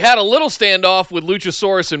 And we had a little standoff with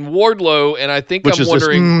Luchasaurus and Wardlow, and I think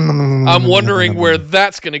I'm wondering where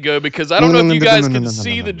that's going to go, because I don't know if you guys can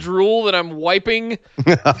see the drool that I'm wiping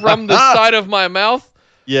from the side of my mouth.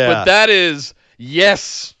 Yeah. But that is,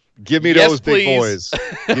 yes. Give me those big boys.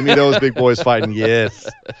 Give me those big boys fighting. Yes.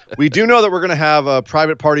 We do know that we're going to have a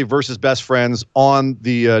Private Party versus Best Friends on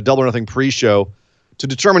the Double or Nothing pre-show to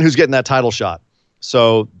determine who's getting that title shot.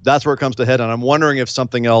 So that's where it comes to head. And I'm wondering if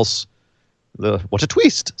something else, what's a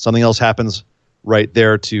twist? Something else happens right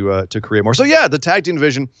there to create more. So yeah, the tag team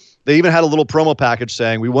division, they even had a little promo package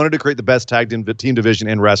saying we wanted to create the best tag team division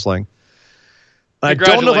in wrestling.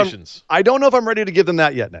 Congratulations. I don't know if I'm ready to give them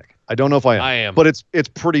that yet, Nick. I don't know if I am. I am. But it's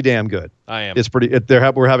pretty damn good. I am. It's pretty.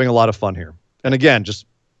 We're having a lot of fun here. And again, just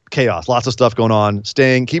chaos. Lots of stuff going on.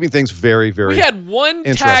 Keeping things very, very. We had one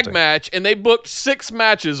tag match, and they booked 6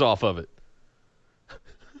 matches off of it.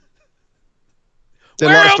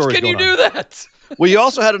 Where else can you do that? Well, you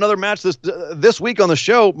also had another match this week on the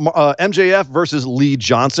show. MJF versus Lee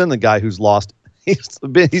Johnson, the guy who's lost. He's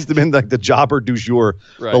been like the jobber du jour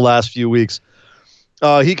the last few weeks.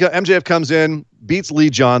 MJF comes in, beats Lee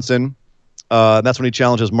Johnson. That's when he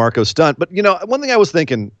challenges Marco Stunt. But, one thing I was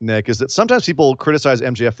thinking, Nick, is that sometimes people criticize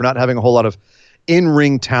MJF for not having a whole lot of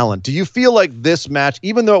in-ring talent. Do you feel like this match,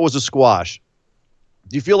 even though it was a squash,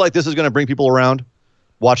 do you feel like this is going to bring people around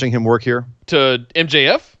watching him work here? To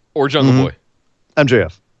MJF or Jungle Boy?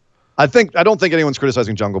 MJF. I don't think anyone's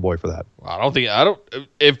criticizing Jungle Boy for that.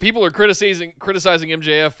 If people are criticizing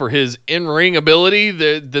MJF for his in-ring ability,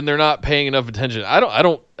 then they're not paying enough attention. I'm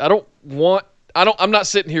not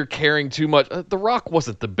sitting here caring too much. The Rock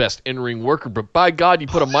wasn't the best in-ring worker, but by God, you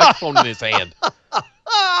put a microphone in his hand.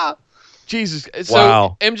 Jesus.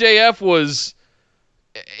 So MJF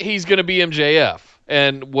he's going to be MJF.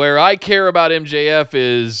 And where I care about MJF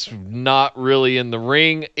is not really in the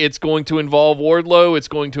ring. It's going to involve Wardlow. It's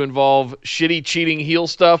going to involve shitty, cheating heel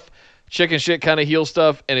stuff, chicken shit kind of heel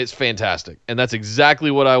stuff, and it's fantastic. And that's exactly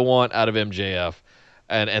what I want out of MJF.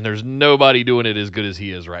 And there's nobody doing it as good as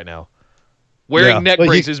he is right now. Wearing neck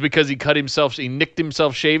braces because he nicked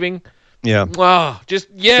himself shaving. Yeah. Wow. Just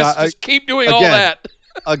keep doing all that.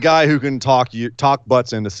 A guy who can talk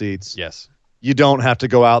butts into seats. Yes. You don't have to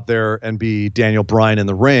go out there and be Daniel Bryan in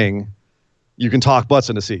the ring. You can talk butts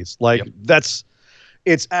into seats. It's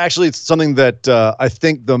something that I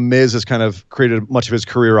think The Miz has kind of created much of his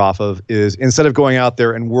career off of, is instead of going out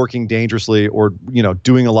there and working dangerously or,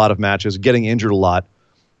 doing a lot of matches, getting injured a lot,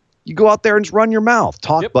 you go out there and just run your mouth,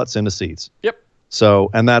 talk butts into seats. Yep.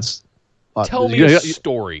 So, and that's... Tell me a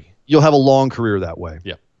story. You'll have a long career that way.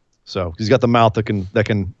 Yep. So, he's got the mouth that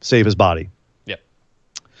can save his body.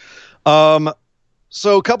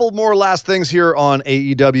 So a couple more last things here on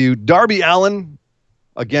AEW. Darby Allin,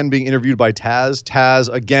 again, being interviewed by Taz. Taz,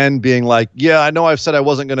 again, being like, yeah, I know I've said I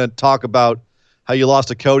wasn't going to talk about how you lost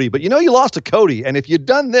to Cody, but you lost to Cody. And if you'd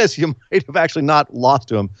done this, you might have actually not lost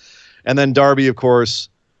to him. And then Darby, of course,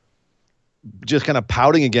 just kind of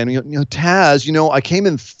pouting again. Taz, I came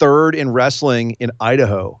in 3rd in wrestling in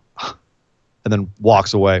Idaho. And then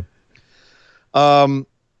walks away.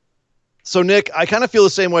 So, Nick, I kind of feel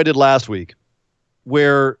the same way I did last week,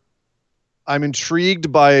 where I'm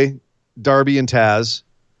intrigued by Darby and Taz,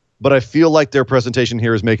 but I feel like their presentation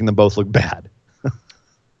here is making them both look bad.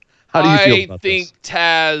 How do you feel about this? I think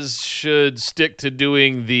Taz should stick to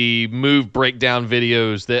doing the move breakdown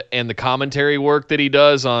videos and the commentary work that he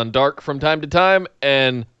does on Dark from time to time.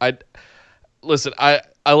 And I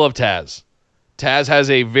love Taz. Taz has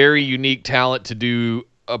a very unique talent to do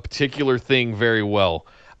a particular thing very well.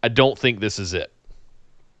 I don't think this is it.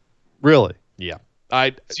 Really? Yeah.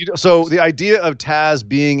 So the idea of Taz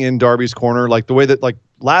being in Darby's corner, like the way that, like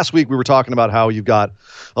last week we were talking about how you've got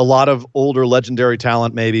a lot of older legendary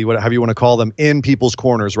talent, maybe whatever you want to call them, in people's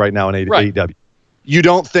corners right now in AEW. You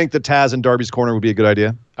don't think that Taz in Darby's corner would be a good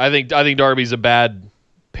idea? I think Darby's a bad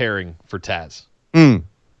pairing for Taz.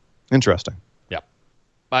 Interesting. Yeah.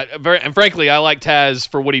 And frankly, I like Taz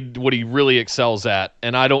for what he really excels at,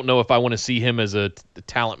 and I don't know if I want to see him as a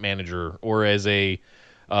talent manager or as a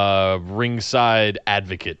ringside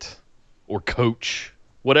advocate or coach,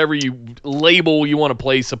 whatever label you want to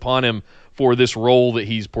place upon him for this role that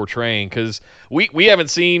he's portraying. Because we haven't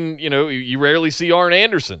seen, you rarely see Arn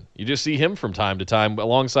Anderson. You just see him from time to time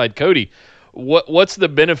alongside Cody. What's the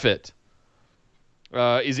benefit?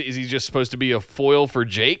 Is he just supposed to be a foil for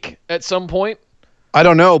Jake at some point? I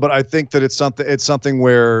don't know, but I think that it's something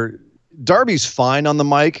where Darby's fine on the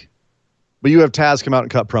mic, but you have Taz come out and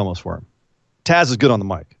cut promos for him. Taz is good on the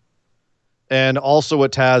mic. And also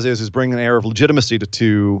what Taz is bringing an air of legitimacy to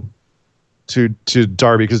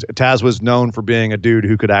Darby, because Taz was known for being a dude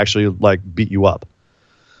who could actually beat you up.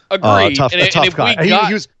 Agreed. Tough guy.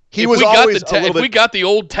 If we got the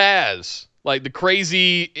old Taz, like the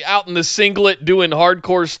crazy out in the singlet doing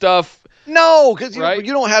hardcore stuff. No, because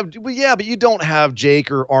you don't have. Well, yeah, but you don't have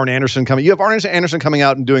Jake or Arn Anderson coming. You have Arn Anderson coming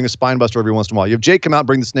out and doing a spine buster every once in a while. You have Jake come out and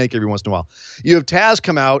bring the snake every once in a while. You have Taz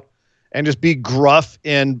come out and just be gruff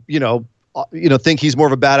and think he's more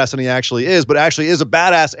of a badass than he actually is, but actually is a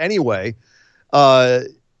badass anyway.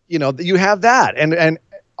 You have that, and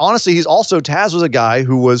honestly, Taz was a guy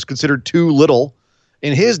who was considered too little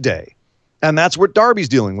in his day, and that's what Darby's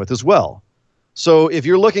dealing with as well. So if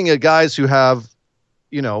you're looking at guys who have,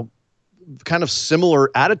 kind of similar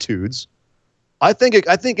attitudes, I think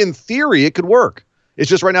in theory it could work. It's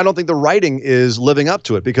just right now I don't think the writing is living up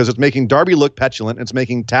to it, because it's making Darby look petulant. And it's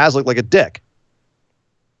making Taz look like a dick.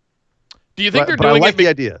 Do you think they're doing the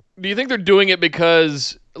idea? Do you think they're doing it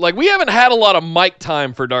because we haven't had a lot of mic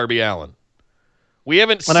time for Darby Allin? We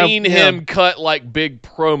haven't seen him cut big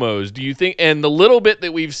promos. Do you think? And the little bit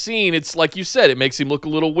that we've seen, it's like you said, it makes him look a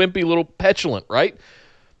little wimpy, a little petulant, right?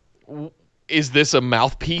 Is this a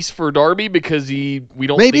mouthpiece for Darby because we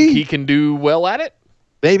don't think he can do well at it?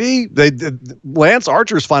 Maybe. Lance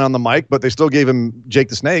Archer's fine on the mic, but they still gave him Jake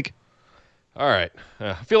the Snake. All right.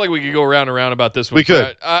 I feel like we could go round and round about this one. We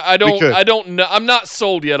could. I don't know. I'm not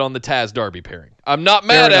sold yet on the Taz Darby pairing. I'm not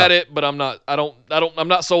mad at it, but I'm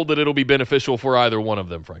not sold that it'll be beneficial for either one of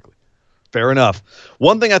them, frankly. Fair enough.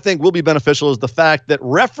 One thing I think will be beneficial is the fact that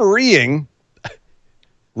refereeing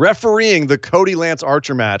the Cody Lance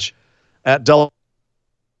Archer match at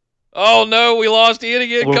Oh no, we lost Ian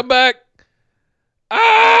again. Come back.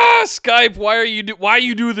 Skype, why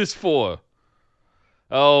you do this for?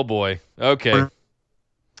 Oh boy. Okay.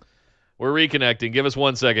 We're reconnecting. Give us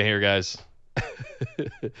 1 second here, guys.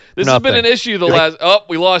 This has been an issue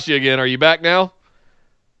we lost you again. Are you back now?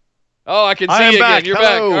 Oh, I can see you again. You're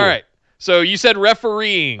back. All right. So you said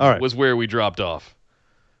refereeing was where we dropped off.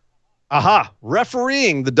 Aha.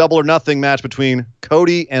 Refereeing the Double or Nothing match between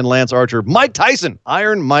Cody and Lance Archer. Mike Tyson.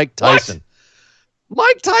 Iron Mike Tyson. What?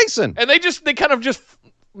 Mike Tyson. And they kind of just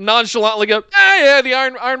nonchalantly go, the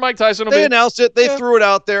Iron Mike Tyson will They announced it. They threw it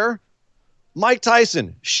out there. Mike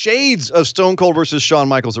Tyson. Shades of Stone Cold versus Shawn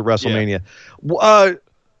Michaels at WrestleMania. Yeah.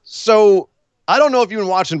 So I don't know if you've been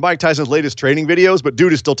watching Mike Tyson's latest training videos, but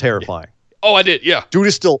dude is still terrifying. Oh, I did. Yeah. Dude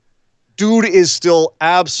is still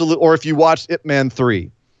absolute. Or if you watched Ip Man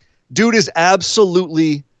 3. Dude is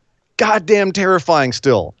absolutely goddamn terrifying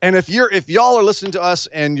still. And if y'all are listening to us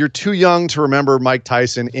and you're too young to remember Mike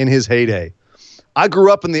Tyson in his heyday, I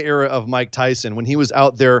grew up in the era of Mike Tyson when he was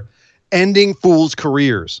out there ending fools'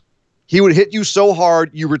 careers. He would hit you so hard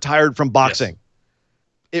you retired from boxing.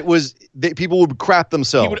 Yes. People would crap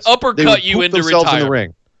themselves. He would uppercut you into retirement. In the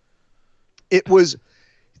ring. It was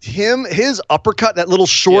his uppercut, that little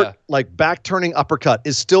short, back turning uppercut,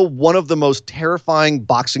 is still one of the most terrifying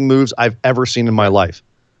boxing moves I've ever seen in my life.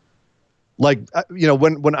 When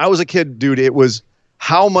I was a kid, dude, it was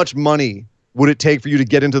how much money would it take for you to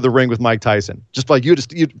get into the ring with Mike Tyson? Just you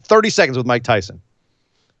 30 seconds with Mike Tyson.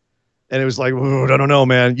 And it was like, I don't know,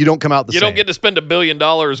 man. You don't come out the same. You don't get to spend $1 billion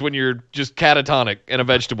when you're just catatonic and a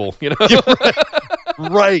vegetable,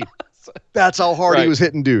 Right. That's how hard he was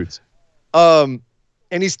hitting dudes. And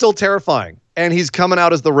he's still terrifying. And he's coming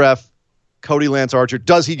out as the ref, Cody Lance Archer.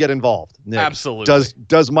 Does he get involved, Nick? Absolutely.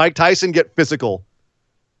 Does Mike Tyson get physical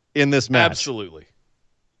in this match? Absolutely.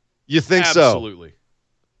 You think so? Absolutely.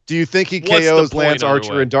 Do you think he KOs Lance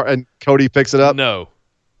Archer and Cody picks it up? No.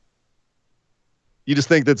 You just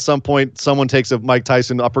think that at some point someone takes a Mike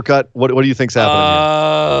Tyson uppercut? What do you think's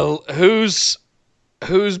happening here?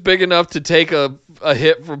 Who's big enough to take a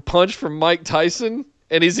hit from punch from Mike Tyson?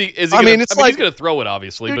 And is he? He's going to throw it,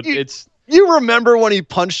 obviously, but it's. You remember when he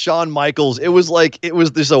punched Shawn Michaels? It was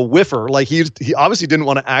just a whiffer. He obviously didn't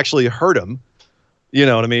want to actually hurt him, You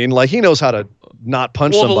know what I mean? Like, he knows how to not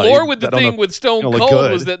punch well, somebody. The lore with the thing with Stone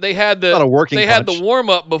Cold was that they had the warm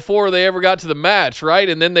up before they ever got to the match, right?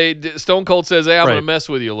 And then Stone Cold says, "Hey, I'm going to mess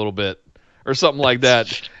with you a little bit," or something like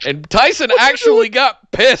that. And Tyson actually got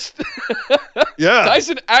pissed. Yeah,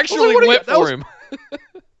 Tyson actually went for him.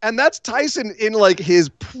 And that's Tyson in like his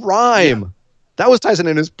prime. Yeah. That was Tyson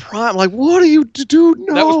in his prime. Like, what do you do?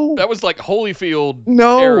 No, that was like Holyfield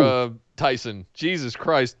era Tyson. Jesus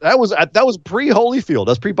Christ. That was pre-Holyfield.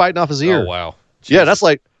 That's pre-biting off his ear. Oh, wow. Jesus. Yeah, that's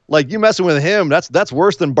like you messing with him. That's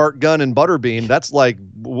worse than Bart Gunn and Butterbean. That's like,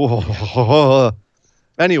 whoa.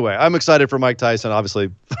 Anyway, I'm excited for Mike Tyson, obviously.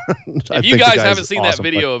 If you guys haven't seen that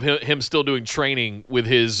video of him still doing training with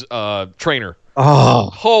his trainer. Oh.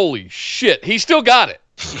 Holy shit. He still got it.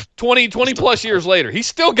 20 plus years later. He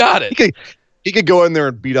still got it. He could go in there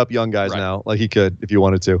and beat up young guys now. Like, he could if you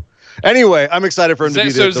wanted to. Anyway, I'm excited for him to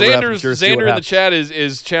be the ref. Xander in the chat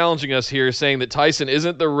is challenging us here, saying that Tyson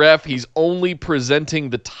isn't the ref. He's only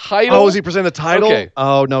presenting the title. Oh, is he presenting the title? Okay.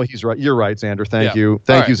 Oh, no, he's right. You're right, Xander. Thank you.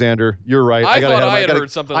 Thank you, Xander. You're right. I thought I had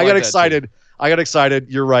heard something like that. I got excited. I got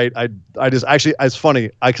excited. You're right. I just actually, it's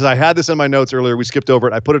funny because I had this in my notes earlier. We skipped over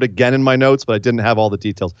it. I put it again in my notes, but I didn't have all the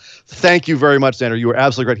details. Thank you very much, Xander. You were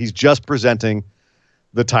absolutely right. He's just presenting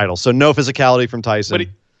the title. So no physicality from Tyson.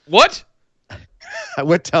 What? I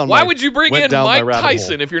went down. Why would you bring in Mike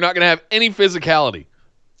Tyson if you're not going to have any physicality?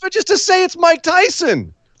 But just to say it's Mike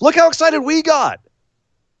Tyson. Look how excited we got.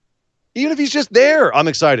 Even if he's just there, I'm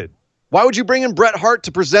excited. Why would you bring in Bret Hart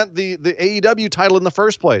to present the AEW title in the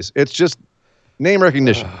first place? It's just name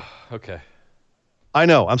recognition. Okay. I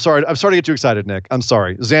know. I'm sorry. I'm sorry to get you excited, Nick. I'm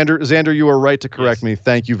sorry. Xander, you are right to correct me.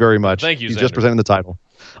 Thank you very much. Thank you, He's Xander. just presenting the title.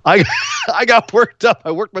 I got worked up.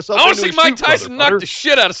 I worked myself. I want to see Mike Tyson knock the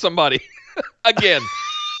shit out of somebody again.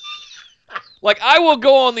 Like, I will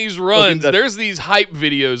go on these runs. There's these hype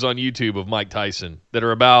videos on YouTube of Mike Tyson that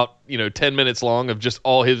are about 10 minutes long of just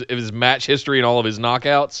all his match history and all of his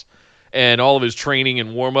knockouts and all of his training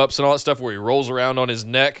and warm ups and all that stuff where he rolls around on his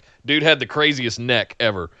neck. Dude had the craziest neck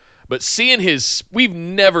ever. But we've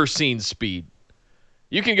never seen speed.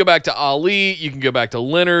 You can go back to Ali, you can go back to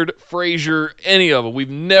Leonard, Frazier, any of them. We've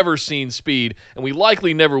never seen speed, and we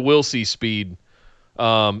likely never will see speed.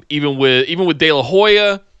 Even with De La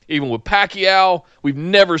Hoya, even with Pacquiao, we've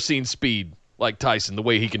never seen speed like Tyson, the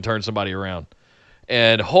way he can turn somebody around.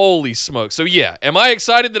 And holy smoke. So yeah, am I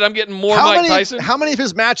excited that I'm getting more Mike Tyson? How many of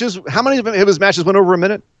his matches went over a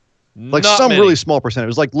minute? Like Not some many. Really small percentage. It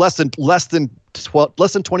was like less than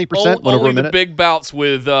 20% went over a minute. The big bouts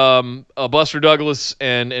with Buster Douglas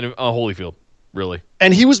and Holyfield, really.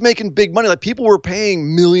 And he was making big money. Like, people were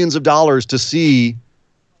paying millions of dollars to see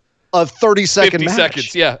a 30-second match. 50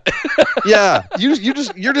 seconds, yeah. Yeah,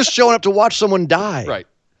 you're just showing up to watch someone die. Right.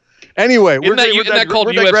 Isn't that called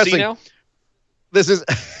UFC now? This is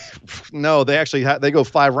no. They actually they go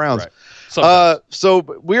 5 rounds. Right.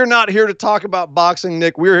 So we're not here to talk about boxing,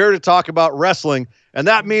 Nick. We're here to talk about wrestling, and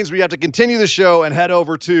that means we have to continue the show and head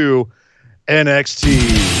over to NXT.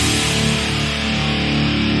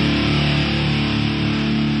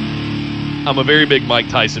 I'm a very big Mike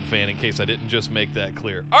Tyson fan, in case I didn't just make that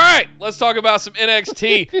clear. All right, let's talk about some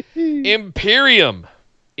NXT.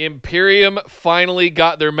 Imperium finally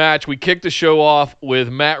got their match. We kicked the show off with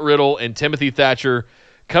Matt Riddle and Timothy Thatcher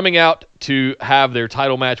coming out to have their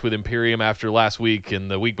title match with Imperium after last week and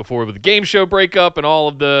the week before with the game show breakup and all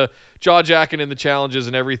of the jaw-jacking and the challenges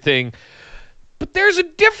and everything. But there's a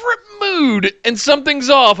different mood and something's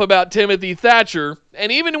off about Timothy Thatcher. And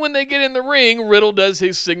even when they get in the ring, Riddle does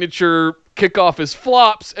his signature kick off his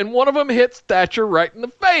flops, and one of them hits Thatcher right in the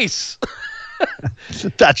face.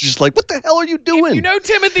 That's just like, what the hell are you doing? If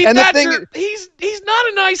Timothy Thatcher, he's not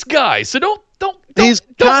a nice guy. So don't he's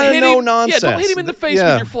kind of no him. nonsense. Yeah, don't hit him in the face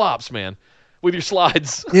with your flops, man. With your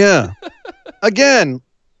slides. Yeah. Again,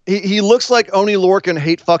 he looks like Oni Lorcan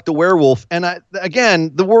hate fucked a werewolf. And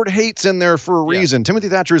again, the word hate's in there for a reason. Timothy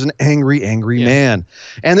Thatcher is an angry man.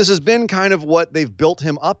 And this has been kind of what they've built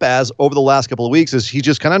him up as over the last couple of weeks, is he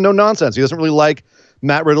just kind of no nonsense. He doesn't really like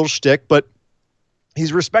Matt Riddle's shtick, but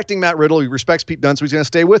he's respecting Matt Riddle. He respects Pete Dunne, so he's going to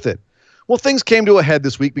stay with it. Well, things came to a head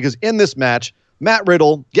this week because in this match, Matt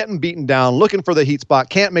Riddle getting beaten down, looking for the heat spot,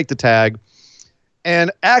 can't make the tag,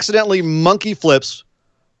 and accidentally monkey flips,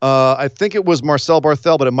 I think it was Marcel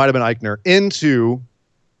Barthel, but it might have been Eichner, into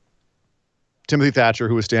Timothy Thatcher,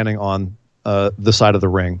 who was standing on the side of the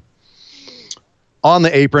ring. On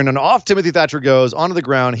the apron, and off Timothy Thatcher goes, onto the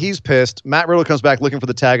ground. He's pissed. Matt Riddle comes back looking for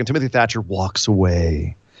the tag, and Timothy Thatcher walks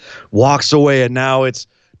away, and now it's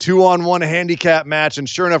 2-on-1 handicap match, and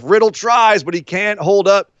sure enough, Riddle tries, but he can't hold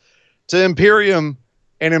up to Imperium,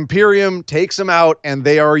 And Imperium takes them out, and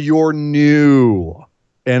they are your new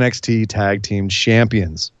NXT Tag Team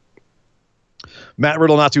Champions. Matt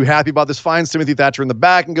Riddle not too happy about this, finds Timothy Thatcher in the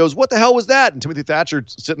back and goes, "What the hell was that?" And Timothy Thatcher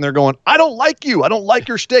sitting there going, "I don't like you. I don't like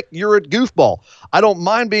your shtick. You're a goofball. I don't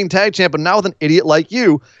mind being tag champ, but not with an idiot like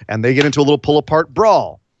you." And they get into a little pull-apart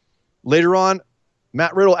brawl. Later on,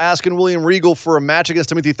 Matt Riddle asking William Regal for a match against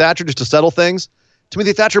Timothy Thatcher just to settle things.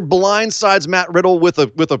 Timothy Thatcher blindsides Matt Riddle with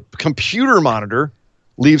a computer monitor,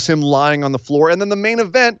 leaves him lying on the floor. And then the main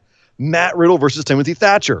event, Matt Riddle versus Timothy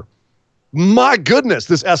Thatcher. My goodness,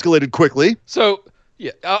 this escalated quickly. So,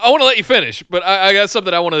 yeah, I want to let you finish, but I got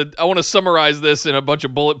something I want to summarize this in a bunch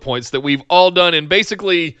of bullet points that we've all done in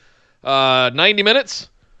basically 90 minutes.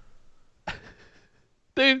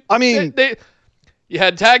 You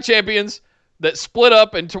had tag champions that split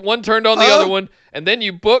up and one turned on the other one, and then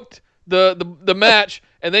you booked the match,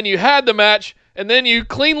 and then you had the match, and then you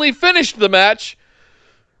cleanly finished the match.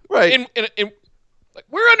 Right.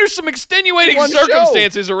 We're under some extenuating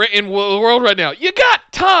circumstances in the world right now. You got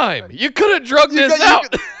time. You could have drugged this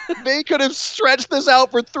out. They could have stretched this out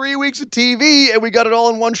for 3 weeks of TV, and we got it all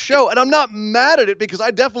in one show. And I'm not mad at it because I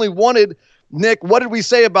definitely wanted, Nick, what did we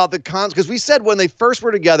say about the cons? Because we said when they first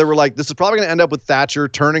were together, we're like, this is probably going to end up with Thatcher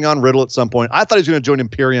turning on Riddle at some point. I thought he was going to join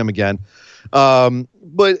Imperium again.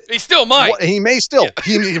 But he still might. He may still.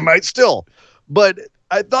 Yeah. He might still. But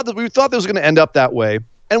I thought that we thought this was going to end up that way.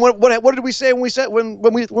 And what did we say when we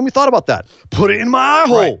thought about that? Put it in my eye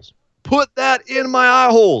holes. Right. Put that in my eye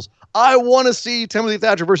holes. I want to see Timothy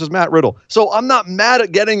Thatcher versus Matt Riddle. So I'm not mad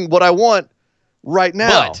at getting what I want right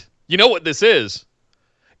now. But you know what this is?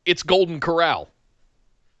 It's Golden Corral.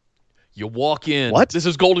 You walk in. What? This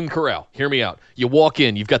is Golden Corral. Hear me out. You walk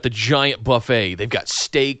in. You've got the giant buffet. They've got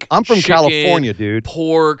steak. I'm from chicken, California, dude.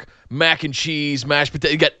 Pork, mac and cheese, mashed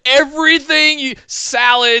potatoes. You got everything.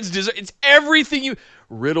 Salads, dessert. It's everything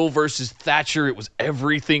Riddle versus Thatcher. It was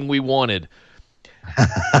everything we wanted.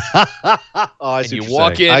 I see and you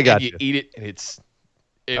walk in and you eat it,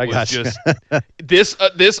 and this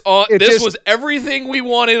was everything we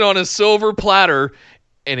wanted on a silver platter,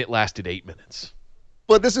 and it lasted 8 minutes.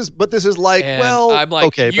 But this is like, and well, I'm like,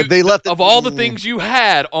 okay, but they left it, of all the things you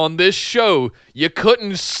had on this show, you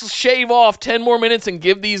couldn't shave off 10 more minutes and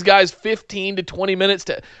give these guys 15 to 20 minutes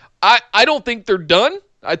to. I don't think they're done.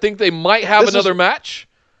 I think they might have another match.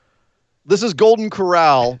 This is Golden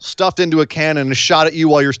Corral stuffed into a cannon and shot at you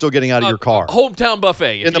while you're still getting out of your car. Hometown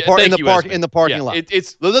buffet in the parking lot.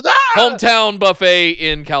 It's hometown buffet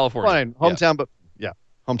in California. Fine, hometown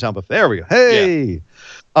buffet. There we go. Hey,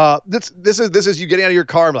 this is you getting out of your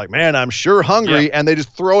car and like, man, I'm sure hungry, and they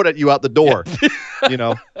just throw it at you out the door.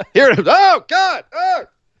 Here it is. Oh God! Oh.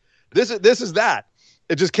 This is that.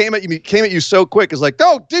 It just came at you so quick. It's like,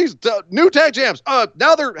 oh, these new tag champs.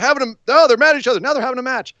 Now they're having them. Oh, they're mad at each other. Now they're having a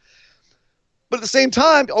match. But at the same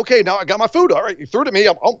time, okay, now I got my food. All right, you threw it at me.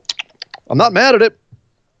 I'm not mad at it.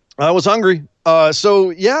 I was hungry.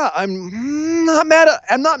 So yeah, I'm not mad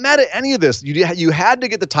at any of this. You had to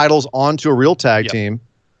get the titles onto a real tag team.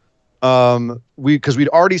 Because we'd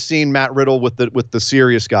already seen Matt Riddle with the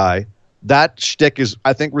serious guy. That shtick is,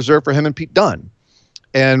 I think, reserved for him and Pete Dunne.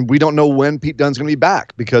 And we don't know when Pete Dunne's going to be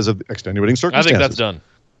back because of extenuating circumstances. I think that's done.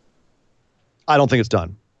 I don't think it's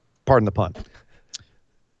done. Pardon the pun.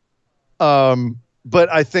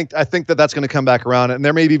 But I think that's going to come back around, and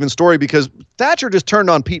there may be even story because Thatcher just turned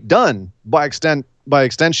on Pete Dunne by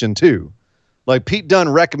extension too. Like Pete Dunne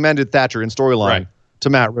recommended Thatcher in storyline to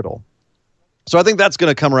Matt Riddle. So I think that's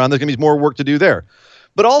going to come around. There's going to be more work to do there.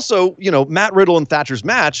 But also, Matt Riddle and Thatcher's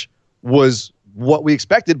match was what we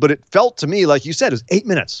expected, but it felt to me, like you said, it was 8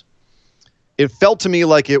 minutes. It felt to me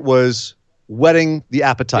like it was whetting the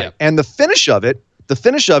appetite. Yeah. And the finish of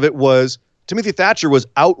it was Timothy Thatcher was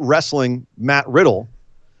out wrestling Matt Riddle,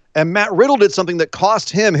 and Matt Riddle did something that cost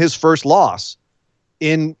him his first loss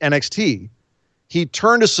in NXT. He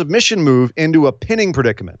turned a submission move into a pinning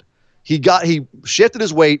predicament. He shifted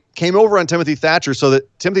his weight, came over on Timothy Thatcher so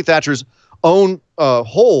that Timothy Thatcher's own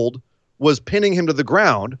hold was pinning him to the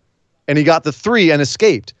ground, and he got the 3 and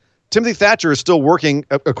escaped. Timothy Thatcher is still working,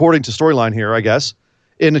 according to storyline here, I guess,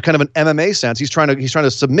 in kind of an MMA sense. He's trying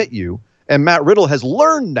to submit you, and Matt Riddle has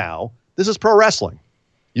learned now this is pro wrestling.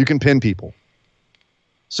 You can pin people.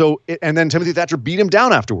 And then Timothy Thatcher beat him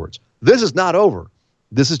down afterwards. This is not over.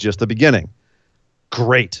 This is just the beginning.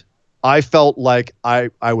 Great. I felt like I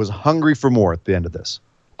was hungry for more at the end of this.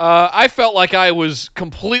 I felt like I was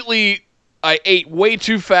I ate way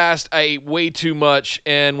too fast. I ate way too much.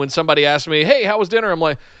 And when somebody asked me, hey, how was dinner? I'm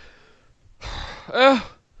like, I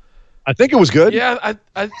think it was good. Yeah,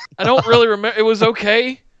 I don't really remember. It was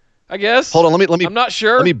okay. I guess. Hold on, let me. I'm not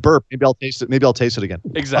sure. Let me burp. Maybe I'll taste it. Maybe I'll taste it again.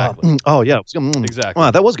 Exactly. Oh yeah. Exactly.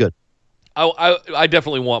 Wow, that was good. I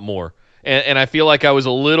definitely want more, and I feel like I was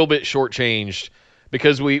a little bit shortchanged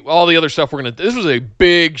because all the other stuff we're gonna. This was a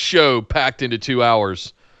big show packed into 2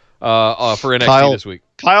 hours for NXT this week.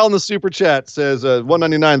 Kyle in the super chat says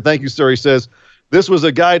 $1.99. Thank you, sir. He says this was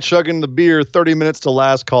a guy chugging the beer 30 minutes to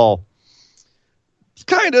last call. It's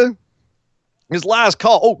kind of his last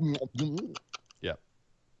call. Oh, yeah, a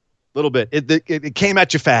little bit. It came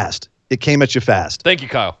at you fast. It came at you fast. Thank you,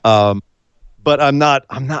 Kyle. But I'm not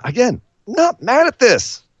mad at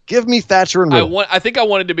this. Give me Thatcher and Riddle. I think I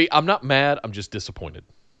wanted to be. I'm not mad. I'm just disappointed.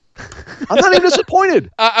 I'm not even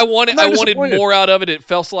disappointed. I wanted more out of it. It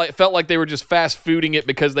felt like they were just fast fooding it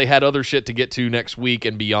because they had other shit to get to next week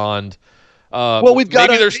and beyond. Well, we've got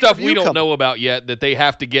maybe there's stuff we don't know about yet that they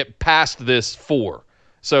have to get past this for.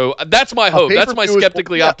 So that's my hope. That's my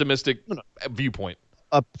skeptically optimistic viewpoint.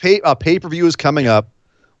 A pay-per-view is coming up.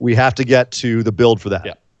 We have to get to the build for that.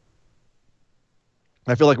 Yeah.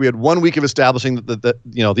 I feel like we had 1 week of establishing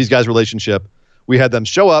these guys' relationship. We had them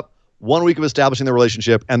show up, 1 week of establishing the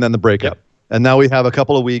relationship, and then the breakup. Yep. And now we have a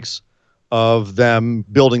couple of weeks of them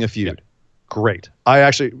building a feud. Yep. Great. I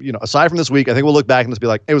actually, aside from this week, I think we'll look back and just be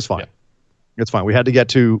like, it was fine. Yep. It's fine. We had to get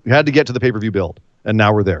to the pay-per-view build, and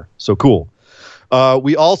now we're there. So cool.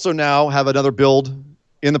 We also now have another build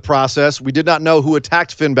in the process. We did not know who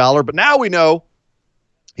attacked Finn Balor, but now we know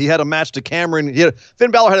he had a match to Cameron.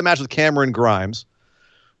 Finn Balor had a match with Cameron Grimes,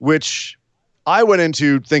 which I went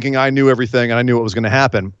into thinking I knew everything and I knew what was going to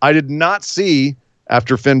happen. I did not see,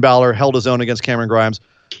 after Finn Balor held his own against Cameron Grimes,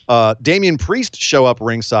 Damian Priest show up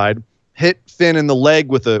ringside, hit Finn in the leg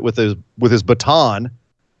with his baton,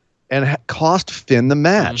 and cost Finn the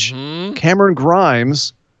match. Mm-hmm. Cameron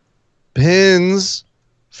Grimes pins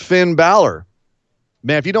Finn Balor.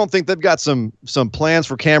 Man, if you don't think they've got some plans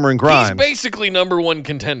for Cameron Grimes, he's basically number one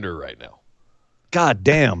contender right now. God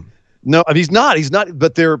damn. No, he's not. He's not.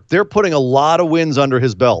 But they're putting a lot of wins under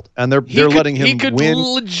his belt, and they're letting him win. He could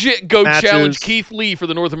legit go matches. challenge Keith Lee for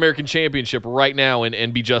the North American Championship right now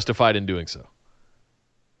and be justified in doing so.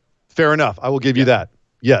 Fair enough. I will give you that.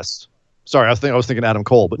 Yes. Sorry, I was thinking Adam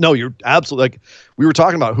Cole, but no, you're absolutely we were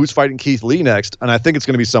talking about who's fighting Keith Lee next, and I think it's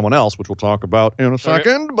going to be someone else, which we'll talk about in a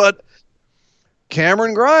second. Okay. But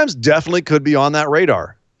Cameron Grimes definitely could be on that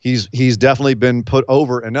radar. He's definitely been put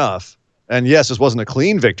over enough. And yes, this wasn't a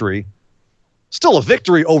clean victory. Still a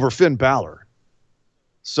victory over Finn Balor.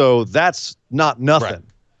 So that's not nothing. Right.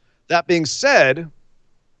 That being said,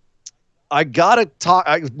 we got to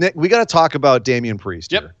talk about Damian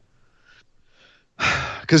Priest. Yep. Here.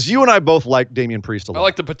 Because you and I both like Damian Priest a lot. I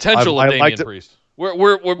like the potential of Damian Priest. We're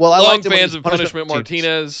long fans of Punishment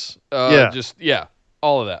Martinez.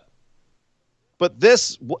 All of that. But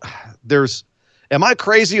am I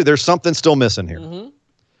crazy? There's something still missing here. Mm-hmm.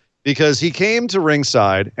 Because he came to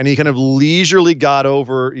ringside and he kind of leisurely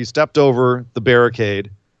he stepped over the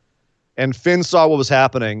barricade, and Finn saw what was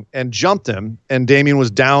happening and jumped him, and Damian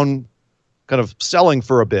was down kind of selling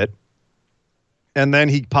for a bit. And then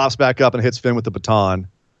he pops back up and hits Finn with the baton.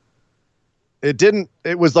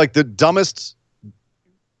 It was like the dumbest.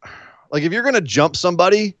 Like, if you're going to jump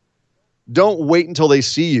somebody, don't wait until they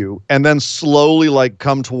see you and then slowly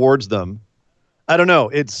come towards them. I don't know.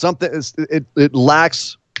 It's something, it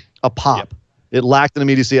lacks a pop. Yep. It lacked an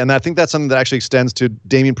immediacy. And I think that's something that actually extends to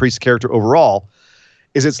Damian Priest's character overall,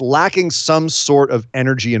 is it's lacking some sort of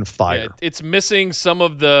energy and fire. Yeah, it's missing some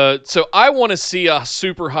of so I want to see a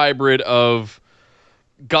super hybrid of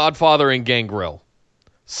Godfather and Gangrel.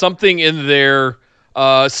 Something in there,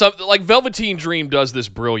 like Velveteen Dream does this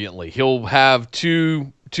brilliantly. He'll have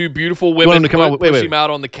two beautiful women push him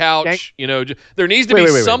out on the couch. There needs to be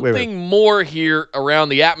something more here around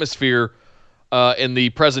the atmosphere in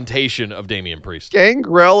the presentation of Damian Priest.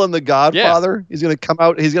 Gangrel and the Godfather. Yeah. He's going to come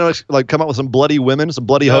out. He's going to come out with some bloody women, some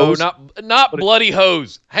bloody hoes. Not bloody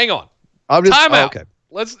hoes. Hang on. Time out. Okay.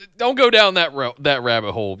 Don't go down that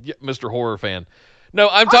rabbit hole, Mr. Horror fan. No,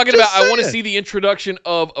 I'm talking about. I want to see the introduction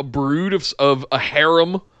of a brood of a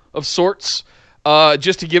harem of sorts,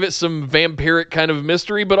 just to give it some vampiric kind of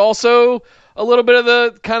mystery, but also a little bit of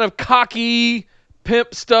the kind of cocky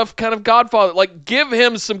pimp stuff, kind of Godfather. Like, give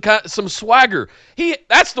him some swagger.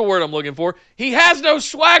 That's the word I'm looking for. He has no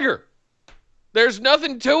swagger. There's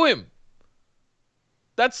nothing to him.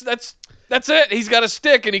 That's it. He's got a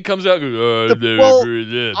stick and he comes out.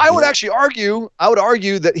 I would actually argue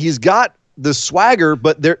that he's got the swagger,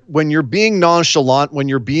 but when you're being nonchalant, when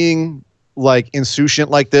you're being insouciant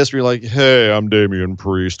like this, where you're like, hey, I'm Damian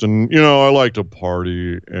Priest, and I like to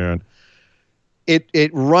party, and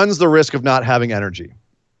it runs the risk of not having energy,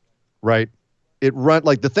 right?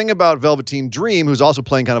 like the thing about Velveteen Dream, who's also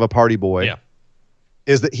playing kind of a party boy,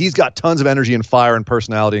 is that he's got tons of energy and fire and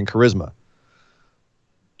personality and charisma.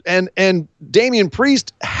 And Damian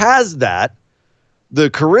Priest has that, the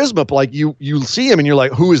charisma, like you see him and you're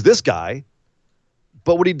like, who is this guy?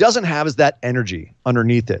 But what he doesn't have is that energy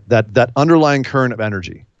underneath it, that underlying current of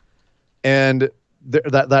energy. And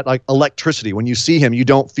that like electricity. When you see him, you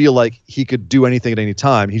don't feel like he could do anything at any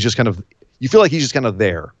time. He's just you feel like he's just kind of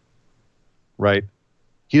there. Right?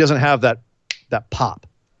 He doesn't have that pop.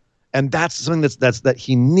 And that's something that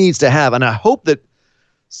he needs to have. And I hope that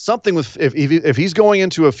something with if he's going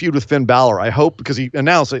into a feud with Finn Balor, I hope, because he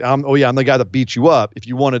announced, I'm the guy that beat you up. If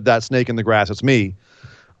you wanted that snake in the grass, it's me.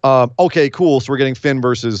 Okay, cool. So we're getting Finn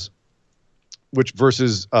versus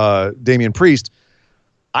Damian Priest.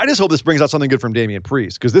 I just hope this brings out something good from Damian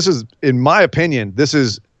Priest, because this is, in my opinion,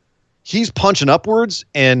 he's punching upwards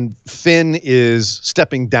and Finn is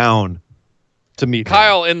stepping down to meet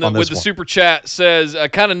Kyle him with the super chat says,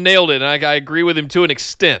 kind of nailed it, and I agree with him to an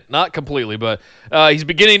extent, not completely, but he's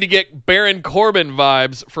beginning to get Baron Corbin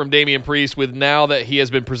vibes from Damian Priest with now that he has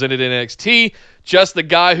been presented in NXT, just the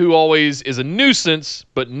guy who always is a nuisance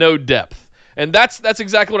but no depth. And that's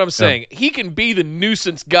exactly what I'm saying. Yeah. He can be the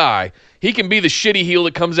nuisance guy. He can be the shitty heel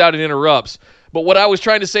that comes out and interrupts. But what I was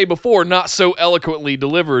trying to say before, not so eloquently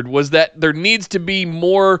delivered, was that there needs to be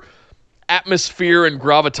more atmosphere and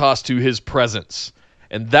gravitas to his presence.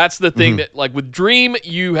 And that's the thing that, like with Dream,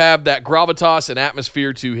 you have that gravitas and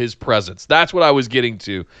atmosphere to his presence. That's what I was getting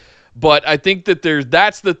to. But I think that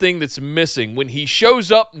that's the thing that's missing. When he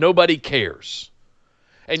shows up, nobody cares.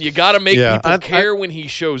 And you got to make people care when he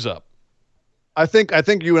shows up. I think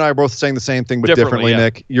you and I are both saying the same thing, but differently,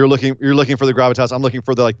 Nick. You're looking for the gravitas. I'm looking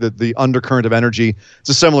for the undercurrent of energy. It's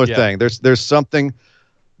a similar thing. There's something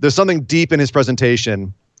deep in his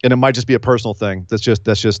presentation, and it might just be a personal thing. That's just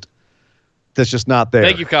not there.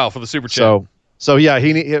 Thank you, Kyle, for the super chat. So yeah,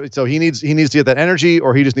 he needs to get that energy,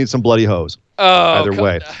 or he just needs some bloody hose. Either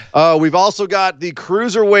way. We've also got the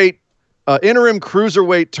cruiserweight interim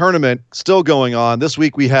cruiserweight tournament still going on. This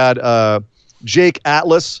week we had Jake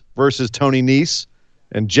Atlas versus Tony Nese,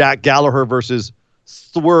 and Jack Gallagher versus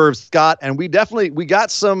Swerve Scott. And we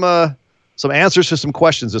got some answers to some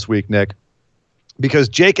questions this week, Nick, because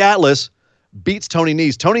Jake Atlas beats Tony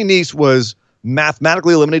Nese. Tony Nese was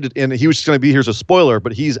mathematically eliminated, and he was just going to be here as a spoiler,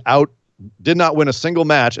 but he's out, did not win a single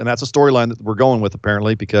match, and that's a storyline that we're going with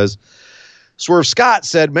apparently, because Swerve Scott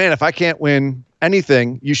said, man, if I can't win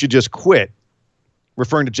anything, you should just quit,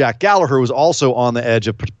 referring to Jack Gallagher, who was also on the edge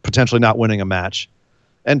of potentially not winning a match.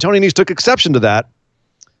 And Tony Nese took exception to that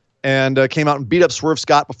and came out and beat up Swerve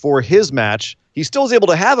Scott before his match. He still was able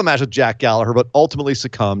to have a match with Jack Gallagher, but ultimately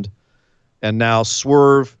succumbed. And now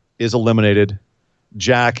Swerve is eliminated.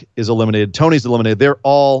 Jack is eliminated. Tony's eliminated. They're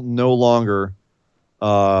all no longer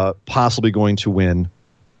possibly going to win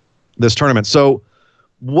this tournament. So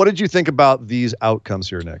what did you think about these outcomes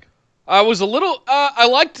here, Nick? I was a little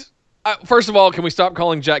first of all, can we stop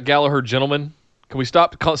calling Jack Gallagher gentleman? Can we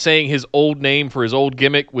stop saying his old name for his old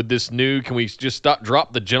gimmick with this new? Can we just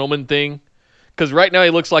drop the gentleman thing? Because right now he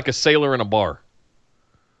looks like a sailor in a bar.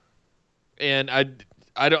 And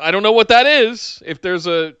I don't know what that is. If there's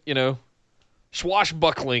a,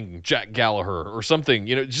 swashbuckling Jack Gallagher or something,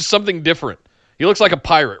 just something different. He looks like a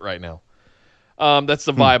pirate right now. That's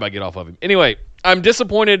the vibe I get off of him. Anyway, I'm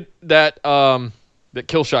disappointed that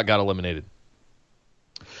Killshot got eliminated.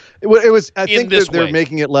 It was. I think they're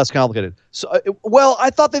making it less complicated. So,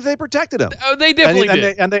 I thought that they protected him. They definitely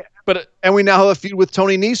did. And we now have a feud with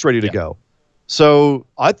Tony Nese ready to go. So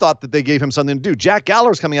I thought that they gave him something to do. Jack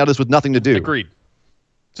Gallagher's coming out of this with nothing to do. Agreed.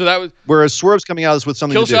 So that was, whereas Swerve's coming out of this with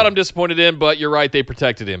something to do. Killshot I'm disappointed in, but you're right, they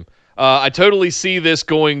protected him. I totally see this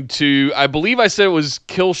going to, I believe I said it was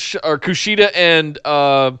Kushida and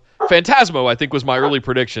Phantasmo, I think was my early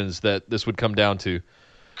predictions that this would come down to.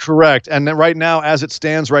 Correct. And then right now, as it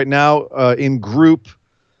stands right now, in Group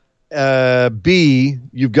B,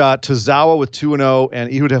 you've got Tozawa with 2-0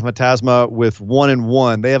 and Ehud Phantasma with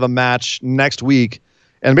 1-1. They have a match next week,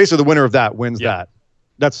 and basically the winner of that wins that.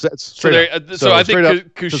 That's straight up. So I think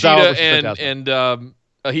Kushida and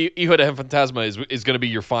Ehud Phantasma is going to be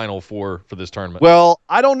your final for this tournament. Well,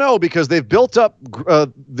 I don't know, because they've built up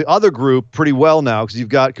the other group pretty well now, because you've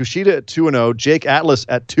got Kushida at 2-0, Jake Atlas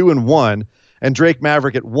at 2-1, and Drake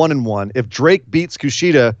Maverick at 1-1. If Drake beats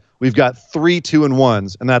Kushida, we've got 3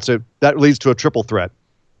 2-1s, and that leads to a triple threat.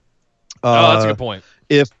 That's a good point.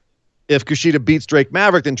 If Kushida beats Drake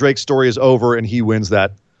Maverick, then Drake's story is over, and he wins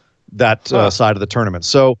that side of the tournament.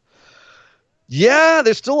 So, yeah,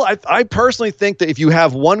 there's still. I personally think that if you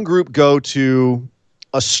have one group go to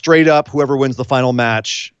a straight up whoever wins the final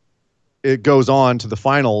match it goes on to the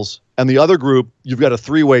finals, and the other group, you've got a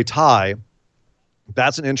 3-way tie.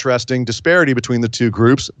 That's an interesting disparity between the two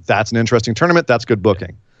groups. That's an interesting tournament. That's good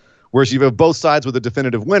booking. Whereas you have both sides with a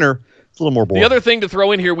definitive winner, it's a little more boring. The other thing to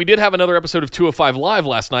throw in here, we did have another episode of 205 Live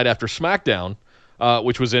last night after SmackDown,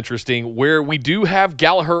 which was interesting, where we do have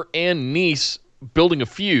Gallagher and Nice building a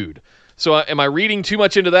feud. So am I reading too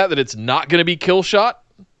much into that it's not going to be Killshot?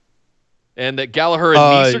 And that Gallagher and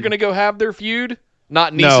Nice are going to go have their feud?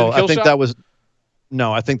 Not Nice and Killshot? I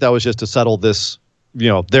think that was just to settle this,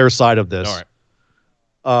 their side of this. All right.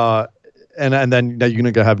 And then you're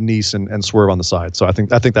going to have Nice and Swerve on the side. So I think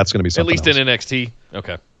that's going to be something. At least in NXT.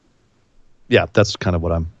 Okay. Yeah, that's kind of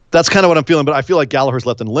what I'm feeling. But I feel like Gallagher's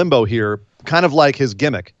left in limbo here, kind of like his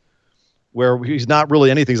gimmick, where he's not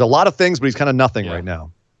really anything. He's a lot of things, but he's kind of nothing right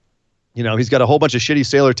now. He's got a whole bunch of shitty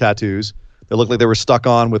sailor tattoos that look like they were stuck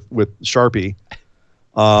on with Sharpie.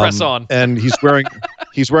 Press on. And he's wearing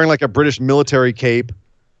like a British military cape.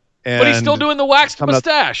 But he's still doing the waxed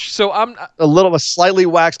mustache. So I'm a slightly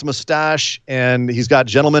waxed mustache, and he's got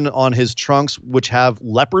gentlemen on his trunks which have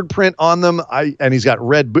leopard print on them. And he's got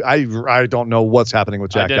red. I don't know what's happening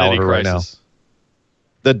with Jack Gallagher right now.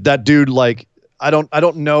 That dude, like, I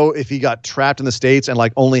don't know if he got trapped in the States and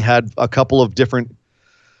like only had a couple of different.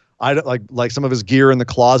 I don't like some of his gear in the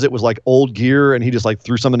closet was like old gear, and he just like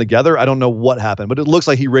threw something together. I don't know what happened, but it looks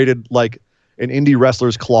like he raided like an indie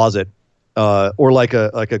wrestler's closet. Or like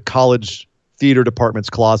a college theater department's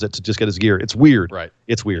closet to just get his gear. It's weird. Right.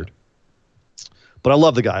 It's weird. But I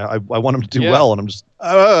love the guy. I want him to do well, and I'm just.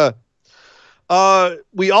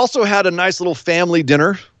 We also had a nice little family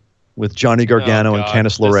dinner with Johnny Gargano and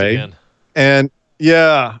Candice LeRae. And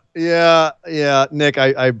yeah, Nick,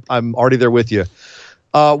 I'm already there with you.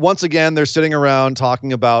 Once again, they're sitting around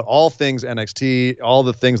talking about all things NXT, all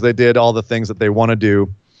the things they did, all the things that they want to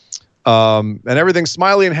do. And everything's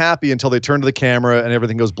smiley and happy until they turn to the camera and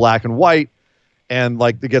everything goes black and white, and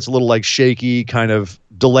like it gets a little like shaky kind of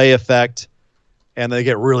delay effect, and they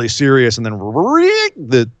get really serious, and then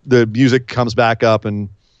the music comes back up and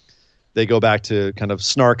they go back to kind of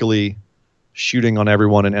snarkily shooting on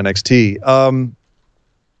everyone in NXT.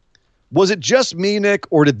 Was it just me, Nick,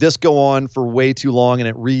 or did this go on for way too long and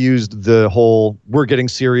it reused the whole "we're getting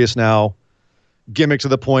serious now" gimmick to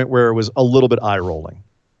the point where it was a little bit eye-rolling?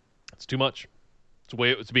 It's too much.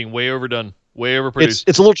 It's being way overdone, way overproduced.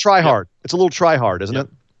 It's a little try hard. It's a little try hard, isn't it?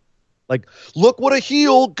 Like, look what a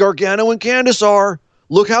heel Gargano and Candice are.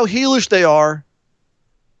 Look how heelish they are.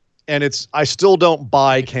 And I still don't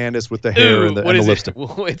buy Candice with the hair and the lipstick.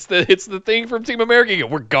 Well, it's the thing from Team America. You go,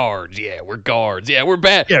 we're guards. Yeah, we're guards. Yeah, we're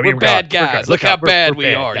bad. Yeah, we're bad guys. Look how bad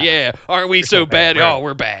we are. Guys. Yeah, aren't we so bad? Right. Oh,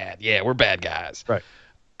 we're bad. Yeah, we're bad guys. Right.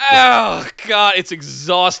 Oh God, it's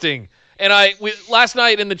exhausting. And last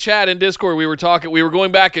night in the chat in Discord, we were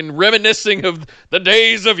going back and reminiscing of the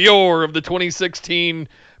days of yore of the 2016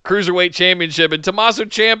 Cruiserweight Championship, and Tommaso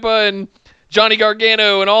Ciampa and Johnny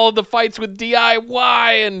Gargano and all of the fights with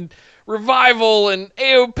DIY and Revival and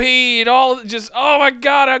AOP and all, just, oh my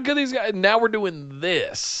God, how good these guys. And now we're doing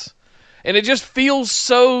this. And it just feels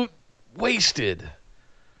so wasted.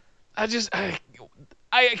 I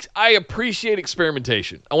appreciate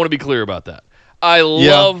experimentation. I want to be clear about that. I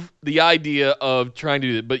love the idea of trying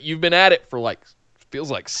to do it, but you've been at it for feels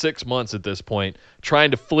like 6 months at this point, trying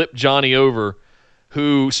to flip Johnny over,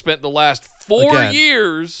 who spent the last 4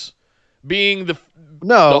 years being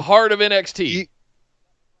the heart of NXT.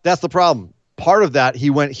 That's the problem. Part of that, he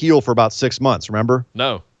went heel for about 6 months, remember?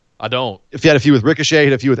 No, I don't. If he had a feud with Ricochet, he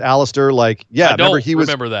had a feud with Alistair,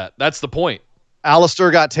 remember that. That's the point. Alistair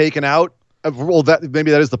got taken out. Well, maybe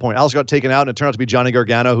that is the point. Alistair got taken out, and it turned out to be Johnny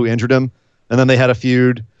Gargano who injured him. And then they had a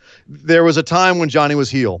feud. There was a time when Johnny was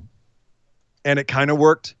heel, and it kind of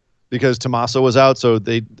worked because Tommaso was out. So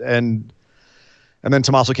and then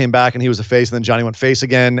Tommaso came back and he was a face, and then Johnny went face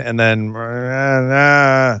again, and then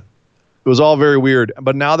it was all very weird.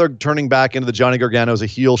 But now they're turning back into the Johnny Gargano as a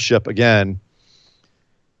heel ship again,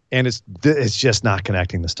 and it's just not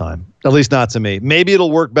connecting this time. At least not to me. Maybe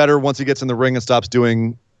it'll work better once he gets in the ring and stops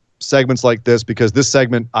doing segments like this, because this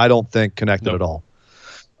segment I don't think connected at all.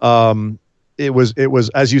 It was,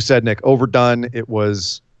 as you said, Nick, overdone. It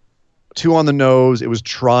was too on the nose. It was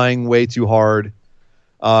trying way too hard.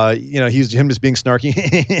 He's him just being snarky.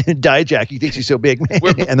 Dijak, he thinks he's so big. And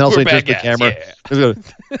then also he turns to the camera. Yeah.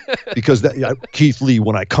 Because Keith Lee,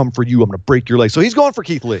 when I come for you, I'm going to break your leg. So he's going for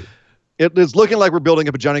Keith Lee. It's looking like we're building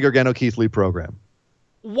up a Johnny Gargano Keith Lee program.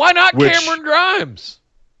 Why not Cameron Grimes?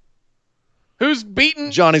 Who's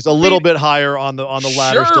beaten? Johnny's a little bit higher on the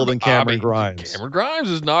ladder still than Cameron Grimes. Cameron Grimes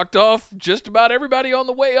has knocked off just about everybody on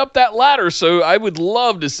the way up that ladder. So I'd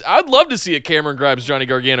love to see a Cameron Grimes Johnny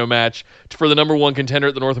Gargano match for the number one contender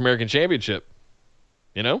at the North American Championship.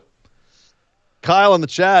 You know? Kyle in the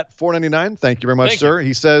chat, $4.99. Thank you very much, sir.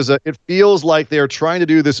 He says it feels like they are trying to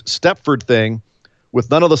do this Stepford thing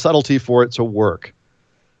with none of the subtlety for it to work.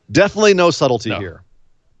 Definitely no subtlety here.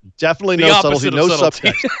 Definitely no subtlety. No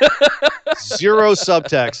subtext. Zero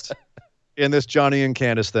subtext in this Johnny and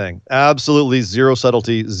Candice thing. Absolutely zero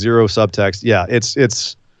subtlety, zero subtext. Yeah,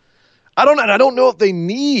 it's. I don't know if they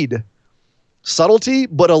need subtlety,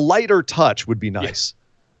 but a lighter touch would be nice.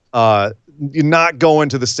 Yeah. You're not going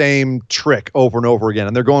to the same trick over and over again,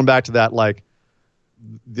 and they're going back to that like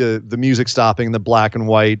the music stopping, the black and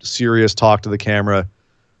white serious talk to the camera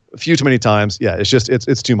a few too many times. Yeah, it's just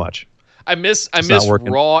it's too much. I miss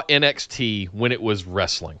Raw NXT when it was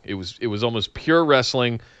wrestling. It was almost pure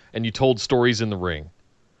wrestling, and you told stories in the ring.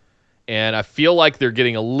 And I feel like they're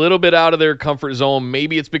getting a little bit out of their comfort zone.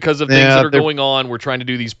 Maybe it's because of things that are going on. We're trying to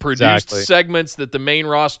do these produced segments that the main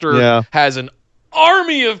roster has an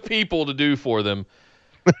army of people to do for them.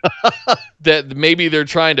 That maybe they're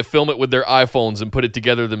trying to film it with their iPhones and put it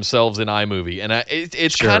together themselves in iMovie. And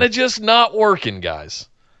it's kind of just not working, guys.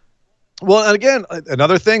 Well, and again,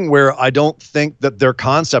 another thing where I don't think that their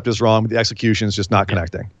concept is wrong, but the execution is just not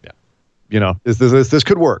connecting. Yeah. You know, this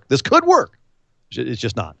could work. This could work. It's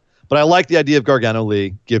just not. But I like the idea of Gargano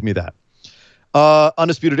Lee. Give me that.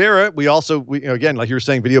 Undisputed Era, we again, like you were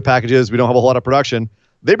saying, video packages, we don't have a whole lot of production.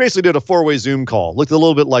 They basically did a 4-way Zoom call. Looked a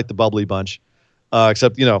little bit like the Bubbly Bunch,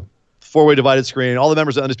 except, 4-way divided screen. All the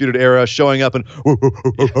members of Undisputed Era showing up and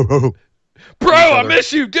bro, I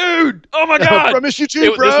miss you, dude. Oh my God. I miss you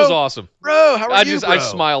too, bro. This was awesome. Bro, how are you, bro? I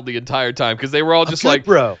smiled the entire time because they were all just like,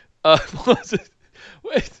 bro.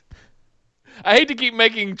 Wait. I hate to keep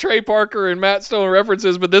making Trey Parker and Matt Stone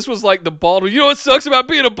references, but this was like the Baldwin. You know what sucks about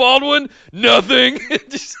being a Baldwin? Nothing.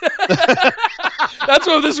 That's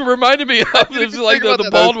what this reminded me of. It was like the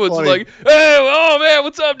Baldwins. Like, hey, oh man,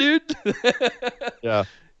 what's up, dude? Yeah.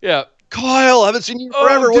 Kyle, I haven't seen you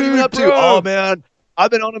forever. What have you been up to? Oh man,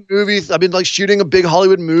 I've been on a movie. I've been like shooting a big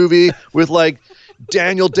Hollywood movie with like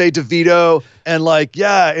Daniel Day DeVito, and like,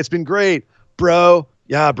 yeah, it's been great, bro.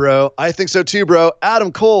 Yeah, bro. I think so too, bro.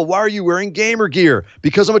 Adam Cole, why are you wearing gamer gear?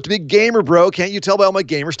 Because I'm a big gamer, bro. Can't you tell by all my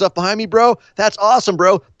gamer stuff behind me, bro? That's awesome,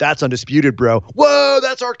 bro. That's Undisputed, bro. Whoa,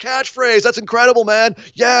 that's our catchphrase. That's incredible, man.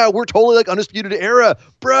 Yeah, we're totally like Undisputed Era.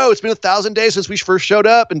 Bro, it's been 1,000 days since we first showed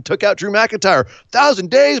up and took out Drew McIntyre.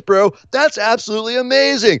 1,000 days, bro. That's absolutely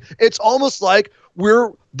amazing. It's almost like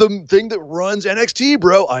we're the thing that runs NXT,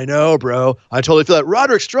 bro. I know, bro. I totally feel that.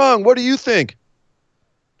 Roderick Strong, what do you think?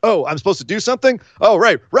 Oh, I'm supposed to do something? Oh,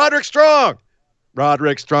 right. Roderick Strong.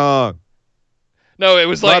 Roderick Strong. No, it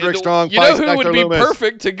was like, Roderick Strong. You know who would be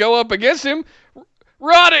perfect to go up against him?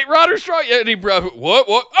 Roderick Strong. Yeah, and he, bro, what?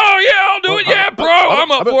 Oh, yeah, I'll do it. Yeah, bro, I'm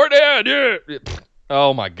up for it. Yeah.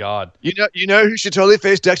 Oh, my God. You know who should totally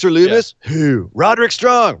face Dexter Lumis? Yeah. Who? Roderick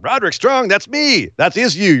Strong. Roderick Strong, that's me. That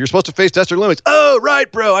is you. You're supposed to face Dexter Lumis. Oh,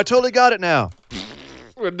 right, bro. I totally got it now.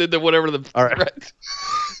 All right.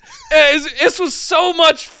 This was so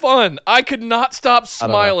much fun. I could not stop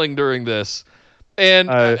smiling during this. And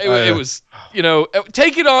it was,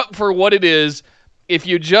 take it on for what it is. If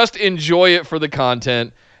you just enjoy it for the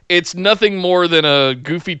content, it's nothing more than a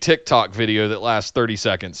goofy TikTok video that lasts 30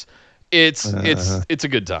 seconds. It's a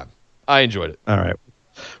good time. I enjoyed it. All right.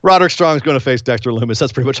 Roderick Strong is going to face Dexter Lumis.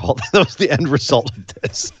 That's pretty much all. That was the end result of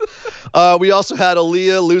this. We also had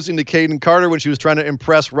Aaliyah losing to Kaden Carter when she was trying to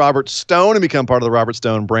impress Robert Stone and become part of the Robert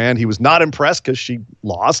Stone brand. He was not impressed because she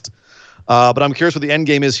lost. But I'm curious what the end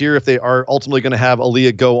game is here if they are ultimately going to have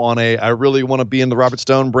Aaliyah go on I really want to be in the Robert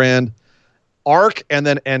Stone brand arc and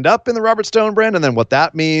then end up in the Robert Stone brand. And then what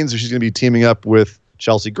that means, if she's going to be teaming up with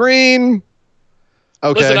Chelsea Green.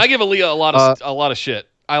 Okay. Listen, I give Aaliyah a lot of shit.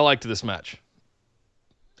 I liked this match.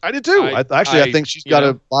 I did too. I think she's got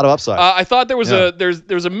a lot of upside. I thought there was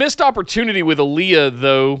a missed opportunity with Aaliyah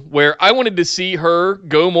though, where I wanted to see her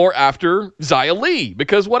go more after Xia Li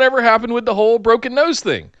because whatever happened with the whole broken nose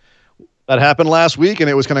thing. That happened last week, and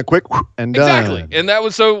it was kind of quick and done. Exactly, and that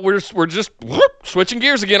was so we're just switching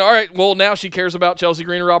gears again. All right, well now she cares about Chelsea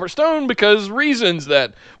Green and Robert Stone because reasons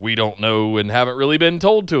that we don't know and haven't really been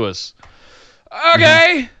told to us.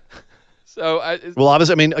 Okay. So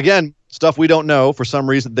obviously, I mean, again, stuff we don't know. For some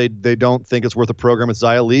reason, they don't think it's worth a program with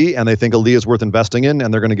Xia Li, and they think Aaliyah is worth investing in,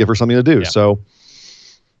 and they're going to give her something to do. Yeah. So,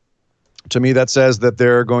 to me, that says that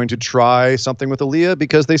they're going to try something with Aaliyah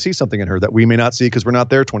because they see something in her that we may not see because we're not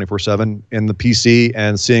there 24/7 in the PC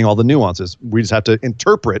and seeing all the nuances. We just have to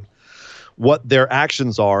interpret what their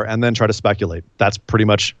actions are and then try to speculate. That's pretty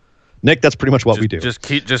much, Nick, that's pretty much what we do. Just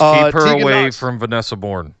keep her Tegan away Knox. from Vanessa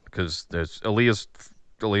Bourne, because Aaliyah's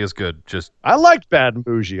good. I liked Bad and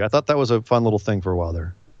Bougie. I thought that was a fun little thing for a while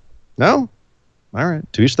there. No? All right.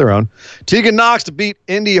 To each their own. Tegan Knox to beat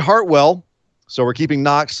Indy Hartwell. So we're keeping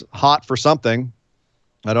Knox hot for something.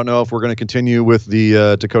 I don't know if we're going to continue with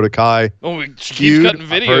the Dakota Kai. Well, she keeps feud. cutting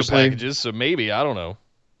video Personally, packages, so maybe. I don't know.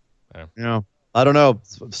 I don't know.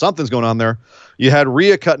 Something's going on there. You had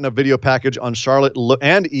Rhea cutting a video package on Charlotte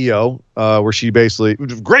and Io, where she basically,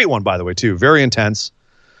 great one, by the way, too. Very intense,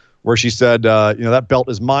 where she said, that belt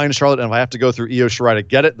is mine, Charlotte, and if I have to go through Io Shirai to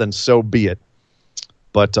get it, then so be it.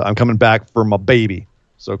 But I'm coming back for my baby.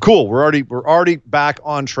 So cool. We're already back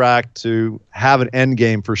on track to have an end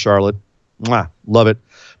game for Charlotte. Mwah, love it.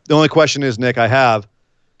 The only question is, Nick, I have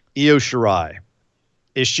Io Shirai.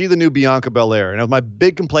 Is she the new Bianca Belair? And my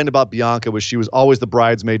big complaint about Bianca was she was always the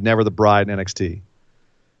bridesmaid, never the bride in NXT.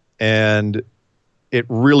 And it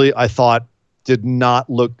really, I thought, did not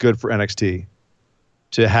look good for NXT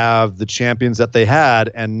to have the champions that they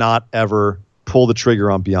had and not ever pull the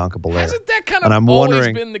trigger on Bianca Belair. Hasn't that kind And of I'm always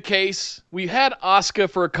wondering- been the case? We had Asuka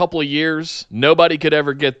for a couple of years. Nobody could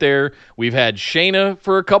ever get there. We've had Shayna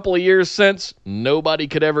for a couple of years since. Nobody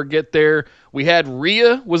could ever get there. We had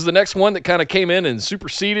Rhea was the next one that kind of came in and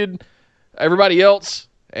superseded everybody else.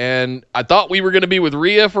 And I thought we were going to be with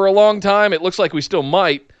Rhea for a long time. It looks like we still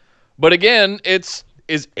might. But again, is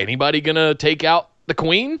anybody going to take out the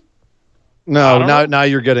Queen? No, don't know. now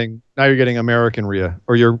you're getting American Rhea,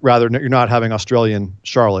 or you're not having Australian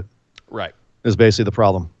Charlotte. Right. Is basically the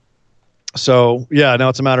problem. So yeah, now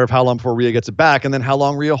it's a matter of how long before Rhea gets it back, and then how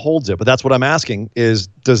long Rhea holds it. But that's what I'm asking: is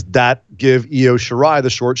does that give Io Shirai the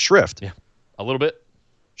short shrift? Yeah, a little bit.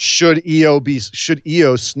 Should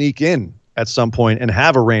Io sneak in at some point and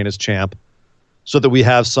have a reign as champ, so that we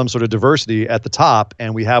have some sort of diversity at the top,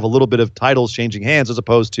 and we have a little bit of titles changing hands, as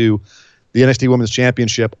opposed to the NXT Women's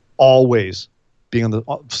Championship always being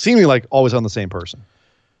seemingly like always on the same person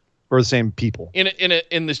or the same people. In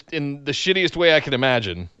the shittiest way I can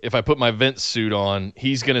imagine, if I put my Vince suit on,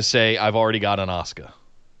 he's gonna say, "I've already got an Asuka.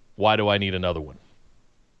 Why do I need another one?"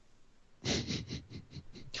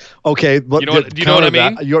 Okay, but Do you know what I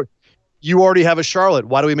mean? You already have a Charlotte.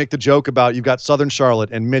 Why do we make the joke about you've got Southern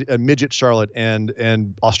Charlotte and midget Charlotte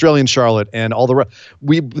and Australian Charlotte and all the rest?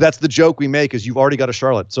 That's the joke we make, is you've already got a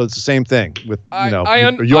Charlotte. So it's the same thing with you already got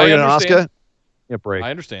an understand. Asuka. Yeah, break.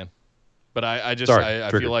 I understand, but I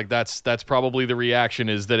Sorry, feel like that's probably the reaction,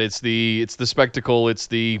 is that it's the spectacle, it's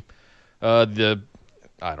the I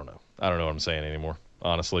don't know what I'm saying anymore,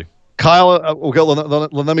 honestly. Kyle, okay,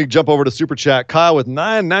 let me jump over to Super Chat. Kyle with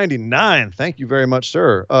 $9.99. Thank you very much,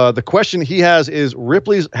 sir. The question he has is,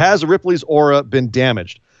 has Ripley's aura been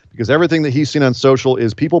damaged? Because everything that he's seen on social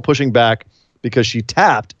is people pushing back because she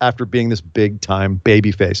tapped after being this big-time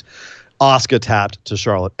babyface. Asuka tapped to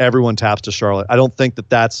Charlotte. Everyone taps to Charlotte. I don't think if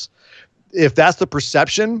that's the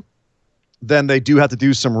perception, then they do have to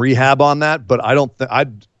do some rehab on that. But I don't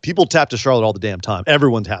people tap to Charlotte all the damn time.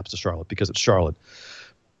 Everyone taps to Charlotte because it's Charlotte.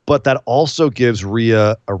 But that also gives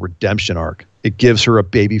Rhea a redemption arc. It gives her a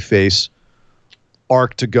babyface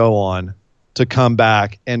arc to go on, to come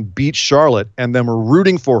back and beat Charlotte. And then we're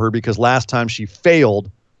rooting for her because last time she failed.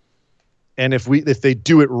 And if they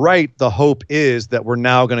do it right, the hope is that we're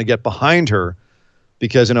now going to get behind her,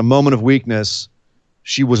 because in a moment of weakness,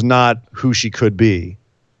 she was not who she could be.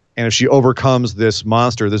 And if she overcomes this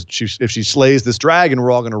monster, if she slays this dragon, we're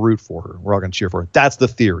all going to root for her. We're all going to cheer for her. That's the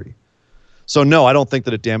theory. So no, I don't think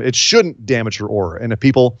that it shouldn't damage her aura. And if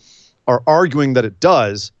people are arguing that it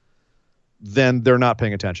does, then they're not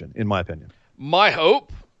paying attention, in my opinion. My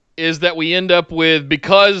hope is that we end up with,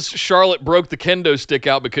 because Charlotte broke the kendo stick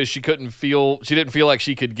out because she didn't feel like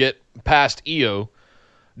she could get past Io.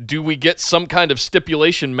 Do we get some kind of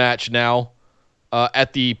stipulation match now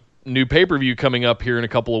at the new pay-per-view coming up here in a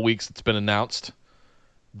couple of weeks that's been announced?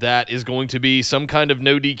 That is going to be some kind of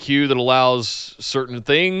no DQ that allows certain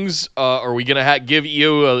things. Are we going to give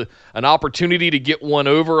Io an opportunity to get one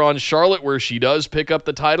over on Charlotte where she does pick up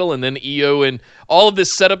the title, and then Io and all of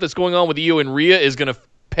this setup that's going on with Io and Rhea is going to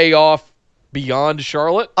pay off beyond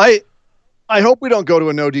Charlotte? I hope we don't go to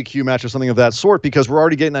a no DQ match or something of that sort, because we're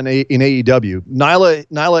already getting that in AEW.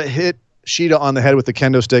 Nyla hit Shida on the head with the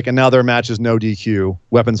kendo stick, and now their match is no DQ,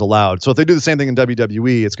 weapons allowed. So if they do the same thing in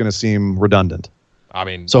WWE, it's going to seem redundant. I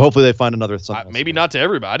mean, so hopefully they find another something. Maybe not to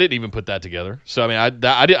everybody. I didn't even put that together. So I mean,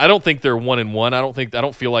 I don't think they're 1-1. I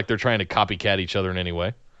don't feel like they're trying to copycat each other in any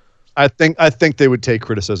way. I think they would take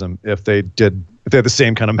criticism if they had the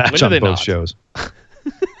same kind of match on both shows.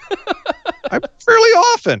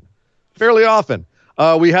 Fairly often.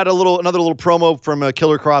 We had another little promo from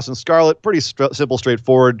Killer Cross and Scarlett. Pretty simple,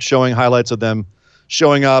 straightforward, showing highlights of them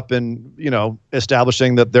showing up and,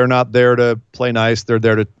 establishing that they're not there to play nice. They're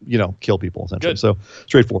there to, kill people, essentially. Good. So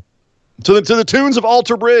straightforward. To the tunes of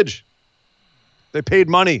Alter Bridge. They paid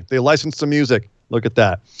money. They licensed some music. Look at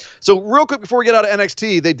that. So real quick before we get out of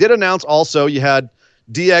NXT, they did announce also you had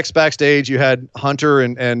DX backstage. You had Hunter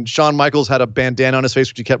and Shawn Michaels had a bandana on his face,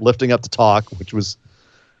 which he kept lifting up to talk, which was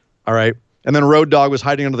all right. And then Road Dogg was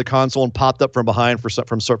hiding under the console and popped up from behind for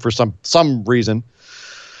some reason.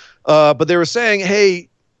 But they were saying, hey,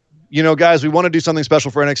 guys, we want to do something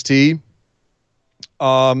special for NXT.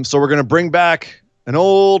 So we're going to bring back an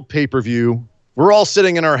old pay-per-view. We're all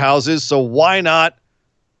sitting in our houses, so why not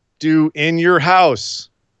do In Your House?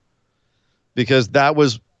 Because that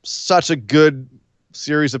was such a good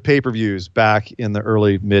series of pay-per-views back in the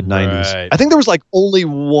early mid-90s. Right. I think there was like only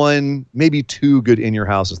one, maybe two good In Your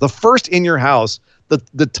Houses. The first In Your House,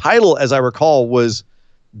 the title, as I recall, was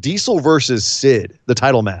Diesel versus Sid, the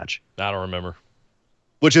title match. I don't remember.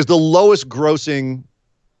 Which is the lowest grossing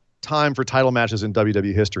time for title matches in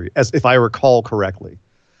WWE history, as if I recall correctly.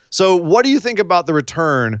 So what do you think about the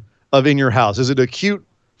return of In Your House? Is it a cute,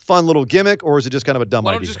 fun little gimmick, or is it just kind of a dumb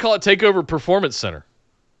Why idea? don't you just call it TakeOver Performance Center?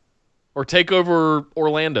 Or TakeOver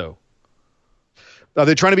Orlando? Are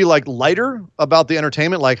they trying to be like lighter about the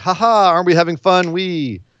entertainment? Like, haha, aren't we having fun? Do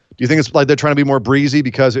you think it's like they're trying to be more breezy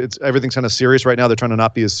because everything's kind of serious right now? They're trying to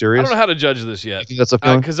not be as serious? I don't know how to judge this yet. You think that's a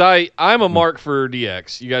feeling? Because I'm a mark for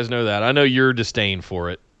DX. You guys know that. I know your disdain for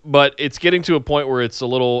it. But it's getting to a point where it's a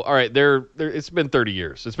little, all right, it's been 30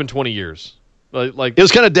 years. It's been 20 years. Like it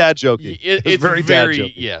was kind of dad jokey. It's very dad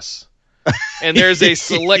jokey. Yes. And there's a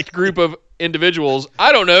select group of individuals,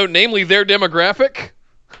 I don't know, namely their demographic,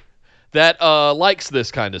 that likes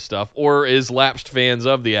this kind of stuff or is lapsed fans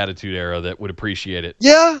of the Attitude Era that would appreciate it.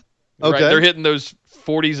 Yeah. Okay. Right? They're hitting those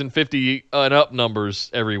 40s and 50 and up numbers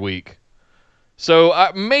every week. So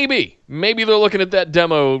maybe they're looking at that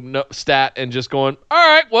demo stat and just going, all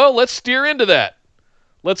right, well, let's steer into that.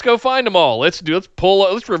 Let's go find them all. Let's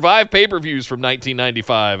revive pay-per-views from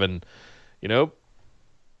 1995, and I don't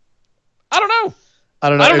know. I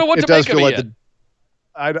don't know what to make of it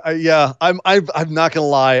yet. I'm not gonna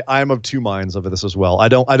lie. I'm of two minds of this as well.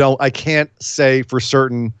 I can't say for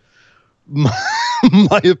certain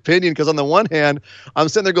my opinion, because on the one hand, I'm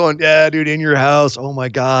sitting there going, yeah, dude, In Your House. Oh my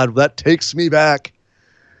God, that takes me back.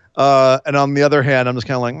 And on the other hand, I'm just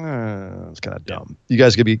kind of like, it's kind of dumb. You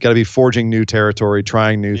guys got to be forging new territory,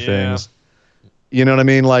 trying new things. You know what I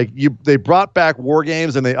mean? Like they brought back War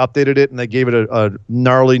Games and they updated it and they gave it a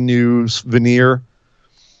gnarly new veneer.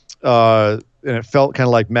 And it felt kind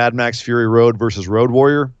of like Mad Max Fury Road versus Road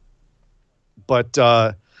Warrior. But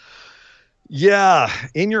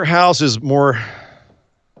In Your House is more.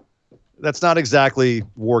 That's not exactly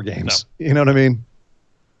War Games. No. You know what I mean?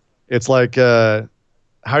 It's like, how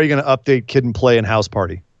are you going to update Kid and Play and House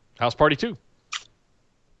Party? House Party 2.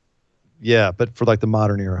 Yeah, but for like the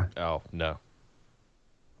modern era. Oh, no.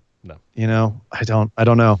 I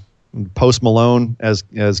don't know. Post Malone as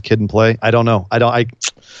Kid and Play. I don't know.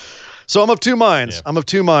 So I'm of two minds.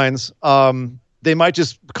 They might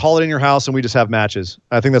just call it In Your House and we just have matches.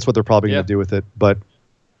 I think that's what they're probably going to do with it. But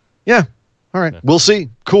yeah. All right. We'll see.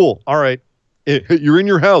 Cool. All right. You're in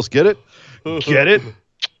your house. Get it? Get it?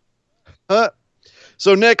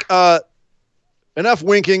 So Nick, enough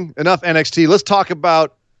winking, enough NXT. Let's talk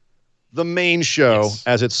about the main show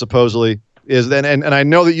as it supposedly is. Then, and I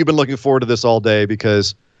know that you've been looking forward to this all day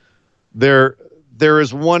because there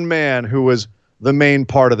is one man who was the main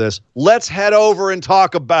part of this. Let's head over and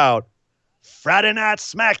talk about Friday Night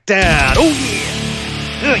SmackDown. Oh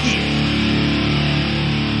yeah. Oh yeah.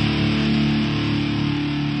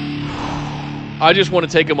 I just want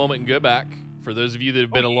to take a moment and go back for those of you that have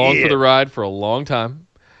been along for the ride for a long time.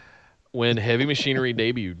 When Heavy Machinery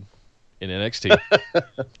debuted in NXT,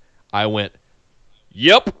 I went,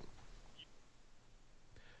 yep.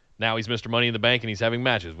 Now he's Mr. Money in the Bank and he's having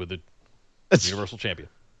matches with the Universal Champion.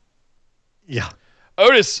 Yeah.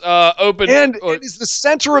 Otis opened. And he's the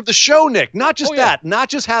center of the show, Nick. Not just that. Not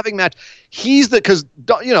just having match. He's because,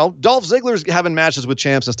 Dolph Ziggler's having matches with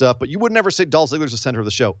champs and stuff, but you would never say Dolph Ziggler's the center of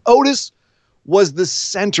the show. Otis was the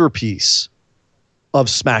centerpiece of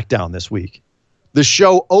SmackDown this week. The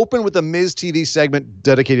show opened with a Miz TV segment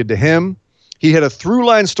dedicated to him. He had a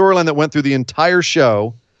through-line storyline that went through the entire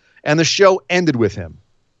show, and the show ended with him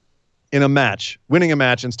in a match, winning a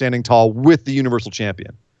match and standing tall with the Universal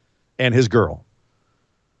Champion and his girl.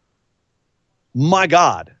 My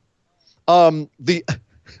God. So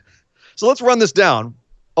let's run this down.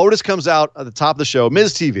 Otis comes out at the top of the show.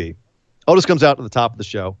 Miz TV. Otis comes out at the top of the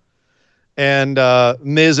show. And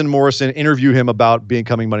Miz and Morrison interview him about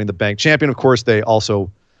becoming Money in the Bank champion. Of course, they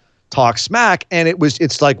also talk smack, and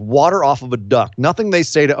it's like water off of a duck. Nothing they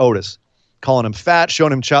say to Otis, calling him fat,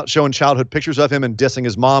 showing childhood pictures of him and dissing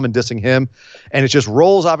his mom and dissing him, and it just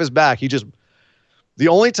rolls off his back. The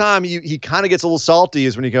only time he kind of gets a little salty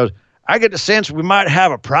is when he goes, I get the sense we might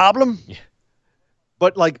have a problem. Yeah.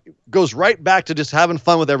 But like goes right back to just having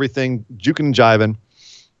fun with everything, juking and jiving.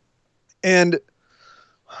 And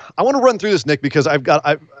I want to run through this, Nick, because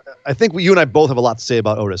I think you and I both have a lot to say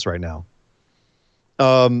about Otis right now.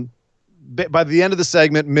 By the end of the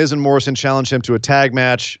segment, Miz and Morrison challenge him to a tag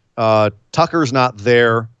match. Tucker's not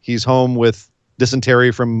there. He's home with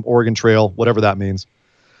dysentery from Oregon Trail, whatever that means.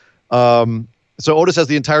 So Otis has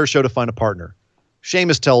the entire show to find a partner.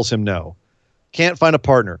 Sheamus tells him no. Can't find a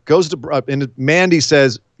partner. Goes to and Mandy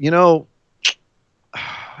says, Braun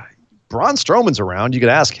Strowman's around. You could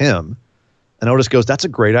ask him. And Otis goes, that's a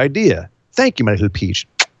great idea. Thank you, my little peach.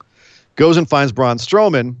 Goes and finds Braun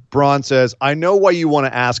Strowman. Braun says, I know why you want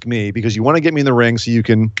to ask me, because you want to get me in the ring so you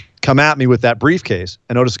can come at me with that briefcase.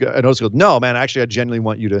 And Otis goes, no, man, actually, I genuinely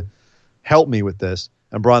want you to help me with this.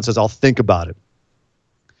 And Braun says, I'll think about it.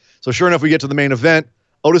 So sure enough, we get to the main event.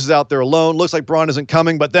 Otis is out there alone. Looks like Braun isn't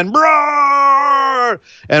coming, but then Braun!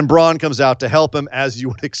 And Braun comes out to help him, as you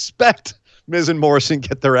would expect. Miz and Morrison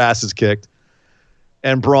get their asses kicked.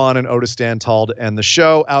 And Braun and Otis stand tall to end the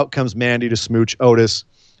show. Out comes Mandy to smooch Otis.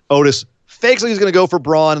 Otis fakes like he's going to go for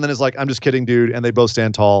Braun and then is like, I'm just kidding, dude. And they both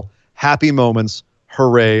stand tall. Happy moments.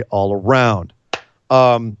 Hooray all around.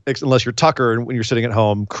 Unless you're Tucker and when you're sitting at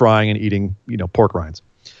home crying and eating, pork rinds.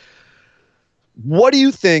 What do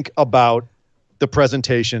you think about the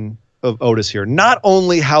presentation of Otis here? Not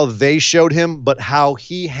only how they showed him, but how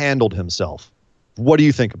he handled himself. What do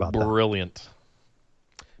you think about that? Brilliant.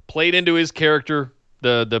 Played into his character.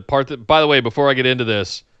 The part that, by the way, before I get into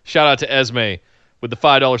this, shout out to Esme with the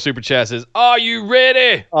 $5 super chat says, are you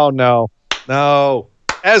ready? Oh, no.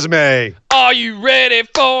 Esme. Are you ready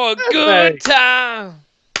for a good time?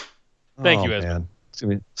 Thank you, Esme. Man. It's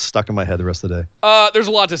going to be stuck in my head the rest of the day. There's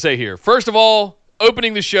a lot to say here. First of all,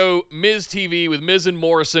 opening the show, Miz TV with Miz and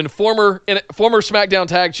Morrison, former SmackDown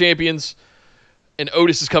Tag Champions, and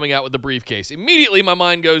Otis is coming out with the briefcase. Immediately, my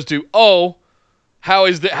mind goes to, how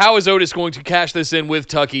is Otis going to cash this in with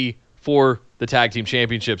Tucky for the Tag Team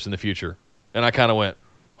Championships in the future? And I kind of went,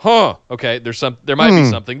 okay, there might be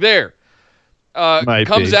something there.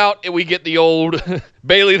 Comes out, and we get the old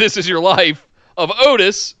Bailey, this is your life of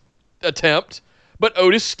Otis attempt. But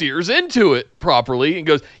Otis steers into it properly and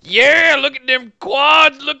goes, yeah, look at them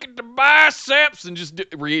quads, look at the biceps, and just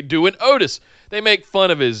doing Otis. They make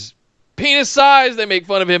fun of his penis size. They make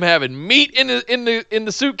fun of him having meat in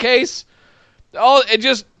the suitcase. It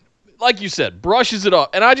just, like you said, brushes it off.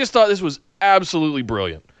 And I just thought this was absolutely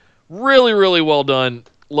brilliant. Really, really well done.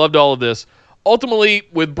 Loved all of this. Ultimately,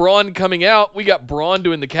 with Braun coming out, we got Braun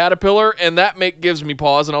doing the caterpillar, and that gives me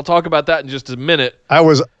pause, and I'll talk about that in just a minute.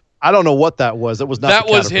 I don't know what that was. That was not. That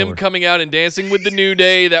was him coming out and dancing with the New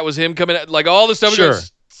Day. That was him coming out, like all the stuff. Sure.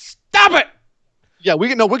 Goes, stop it. Yeah, we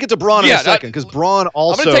get to Braun in a second because Braun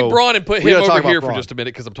also. I'm going to take Braun and put him over here for just a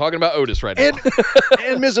minute because I'm talking about Otis right now.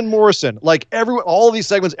 And Miz and Morrison, like all of these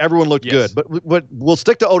segments, everyone looked good. But we'll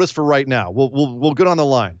stick to Otis for right now. We'll get on the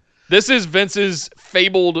line. This is Vince's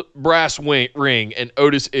fabled brass ring, and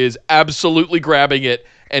Otis is absolutely grabbing it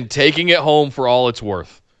and taking it home for all it's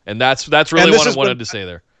worth. And that's really what I wanted to say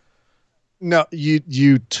there. No,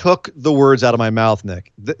 you took the words out of my mouth,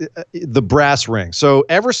 Nick. The brass ring. So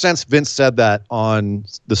ever since Vince said that on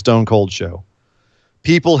the Stone Cold show,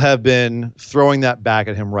 people have been throwing that back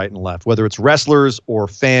at him right and left, whether it's wrestlers or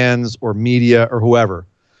fans or media or whoever.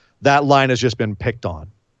 That line has just been picked on.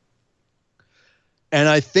 And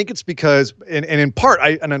I think it's because, and in part,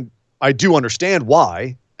 I do understand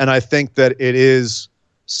why, and I think that it is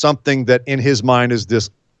something that in his mind is this,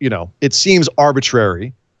 it seems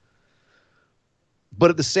arbitrary. But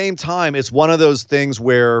at the same time, it's one of those things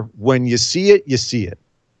where when you see it, you see it.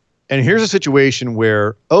 And here's a situation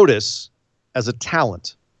where Otis, as a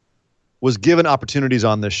talent, was given opportunities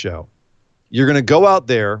on this show. You're going to go out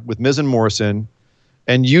there with Miz and Morrison,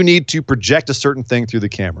 and you need to project a certain thing through the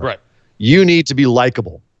camera. Right. You need to be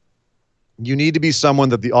likable. You need to be someone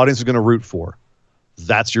that the audience is going to root for.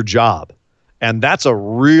 That's your job. And that's a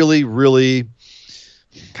really, really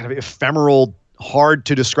kind of ephemeral, hard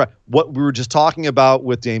to describe. What we were just talking about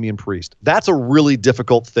with Damian Priest. That's a really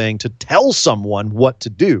difficult thing to tell someone what to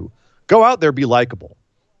do. Go out there, be likable.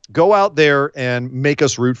 Go out there and make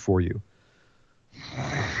us root for you.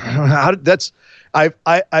 I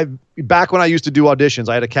back when I used to do auditions,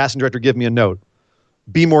 I had a casting director give me a note.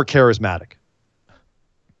 Be more charismatic.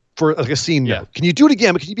 for like a scene Yeah. note. Can you do it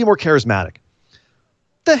again? But can you be more charismatic?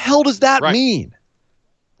 The hell does that mean?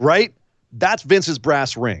 Right? That's Vince's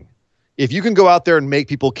brass ring. If you can go out there and make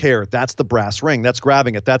people care, that's the brass ring. That's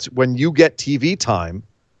grabbing it. That's when you get TV time,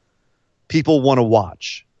 people want to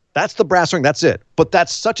watch. That's the brass ring. That's it. But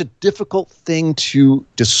that's such a difficult thing to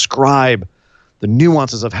describe the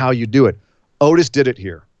nuances of how you do it. Otis did it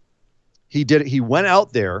here. He did it. He went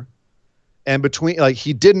out there and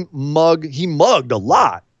he mugged a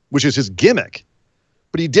lot, which is his gimmick.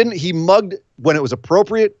 But he mugged when it was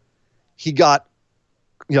appropriate. He got,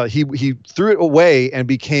 he threw it away and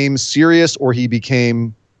became serious, or he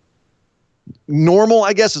became normal,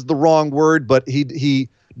 I guess is the wrong word, but he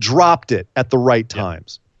dropped it at the right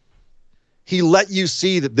times. He let you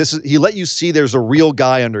see there's a real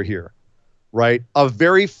guy under here, right? A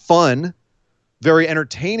very fun, very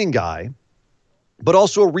entertaining guy, but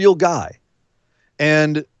also a real guy.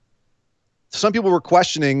 And some people were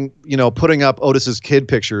questioning, putting up Otis's kid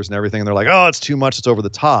pictures and everything. And they're like, oh, it's too much. It's over the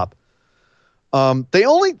top. They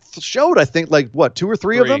only showed, I think, 2 or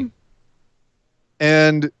 3 of them.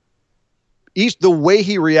 And the way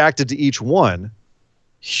he reacted to each one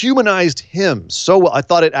humanized him so well. I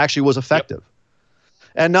thought it actually was effective.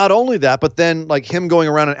 Yep. And not only that, but then him going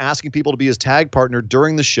around and asking people to be his tag partner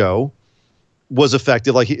during the show was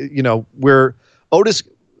effective. Where Otis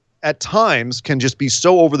at times can just be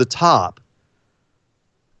so over the top.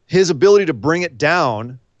 His ability to bring it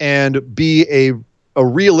down and be a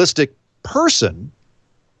realistic person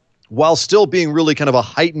while still being really kind of a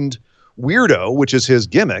heightened weirdo, which is his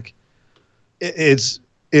gimmick,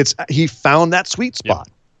 he found that sweet spot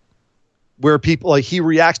where people he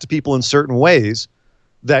reacts to people in certain ways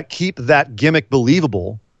that keep that gimmick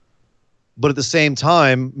believable, but at the same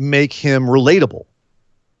time make him relatable.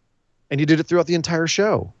 And he did it throughout the entire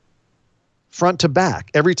show, front to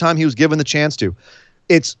back, every time he was given the chance to.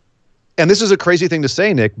 And this is a crazy thing to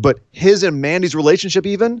say, Nick, but his and Mandy's relationship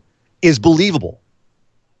even is believable.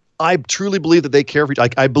 I truly believe that they care for each other.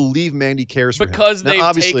 I believe Mandy cares for him. Because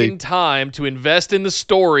they've taken time to invest in the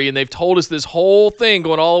story, and they've told us this whole thing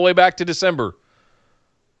going all the way back to December.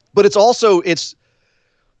 But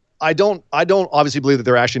I don't obviously believe that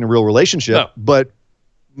they're actually in a real relationship, but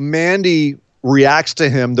Mandy reacts to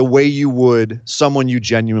him the way you would someone you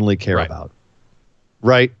genuinely care about.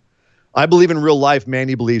 Right? I believe in real life,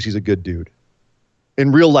 Mandy believes he's a good dude.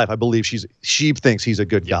 In real life, I believe she thinks he's a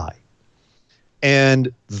good guy.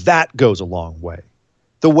 And that goes a long way.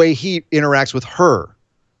 The way he interacts with her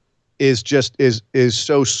is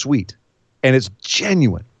so sweet, and it's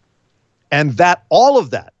genuine. And all of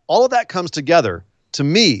that comes together to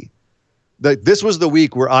me. This was the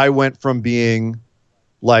week where I went from being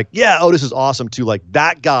Otis is awesome to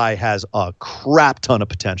that guy has a crap ton of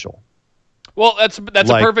potential. Well, that's a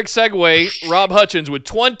perfect segue. Rob Hutchins with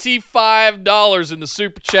 $25 in the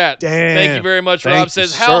super chat. Damn. Thank you very much. Rob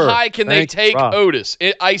says, how high can they take Otis?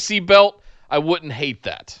 IC belt? I wouldn't hate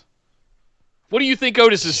that. What do you think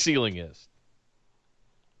Otis's ceiling is?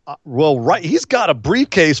 He's got a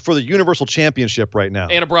briefcase for the Universal Championship right now,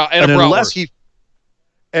 and a bratwurst.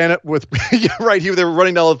 They were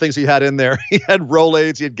running down all the things he had in there. He had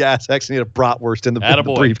Rolaids, he had Gas X, and he had a bratwurst in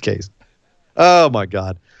the briefcase. Oh my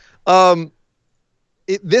God.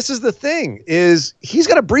 This is the thing: is he's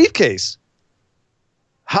got a briefcase.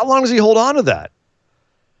 How long does he hold on to that?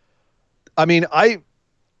 I mean, I'm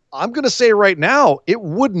going to say right now, it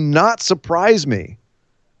would not surprise me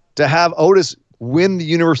to have Otis win the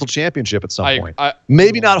Universal Championship at some point.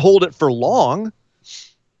 Maybe not hold it for long.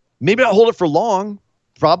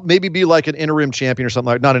 Maybe be like an interim champion or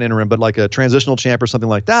something not an interim, but like a transitional champ or something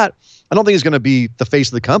like that. I don't think he's going to be the face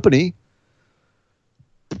of the company.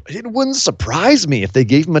 It wouldn't surprise me if they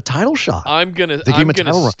gave him a title shot. I'm gonna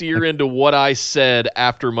steer into what I said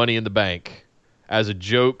after Money in the Bank as a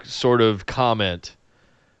joke sort of comment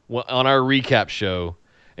on our recap show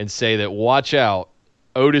and say that watch out,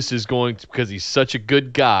 Otis is going to, because he's such a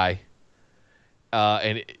good guy,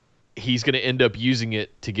 and he's going to end up using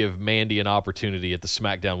it to give Mandy an opportunity at the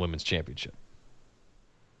SmackDown Women's Championship.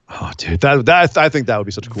 Oh, dude, I think that would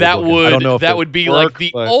be such a cool. That would be like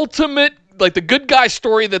the ultimate. Like the good guy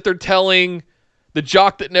story that they're telling, the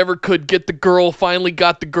jock that never could get the girl finally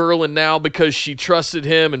got the girl, and now because she trusted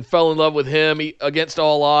him and fell in love with him against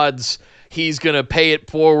all odds, he's going to pay it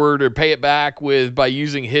forward or pay it back by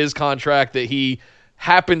using his contract that he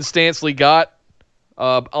happenstancely got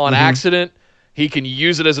on accident. He can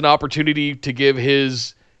use it as an opportunity to give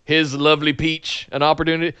his lovely peach an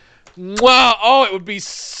opportunity. Wow! Oh, it would be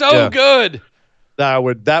so good.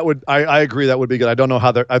 I agree. That would be good. I don't know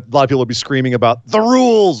how a lot of people would be screaming about the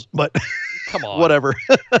rules, but Come on. Whatever.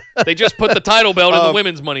 They just put the title belt in the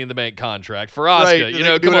women's Money in the Bank contract for Asuka. Right, You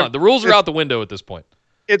know, come on. The rules are out the window at this point.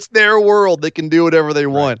 It's their world. They can do whatever they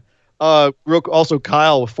want. Also,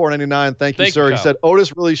 Kyle with $4.99. Thank you, sir. Kyle. He said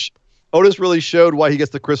Otis really showed why he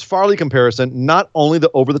gets the Chris Farley comparison. Not only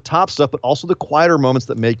the over-the-top stuff, but also the quieter moments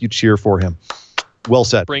that make you cheer for him. Well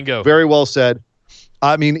said. Bringo. Very well said.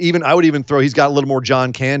 I mean, I would even throw. He's got a little more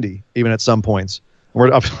John Candy, even at some points. I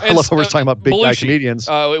love how we're talking about big guy comedians.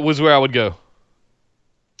 It was where I would go.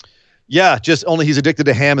 Yeah, just only he's addicted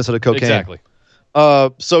to ham instead of cocaine. Exactly.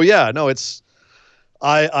 So yeah, no, it's.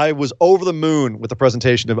 I was over the moon with the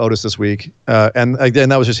presentation of Otis this week, and again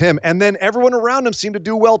that was just him. And then everyone around him seemed to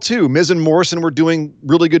do well too. Miz and Morrison were doing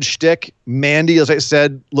really good shtick. Mandy, as I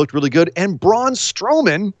said, looked really good, and Braun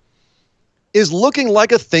Strowman is looking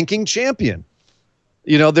like a thinking champion.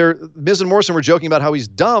 You know, Miz and Morrison were joking about how he's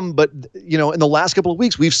dumb, but you know, in the last couple of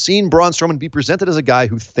weeks, we've seen Braun Strowman be presented as a guy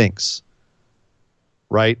who thinks,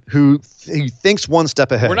 right? He thinks one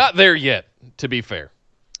step ahead. We're not there yet, to be fair.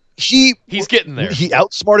 He's getting there. He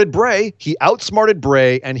outsmarted Bray,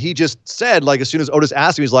 and he just said, like, as soon as Otis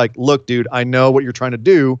asked him, he's like, "Look, dude, I know what you're trying to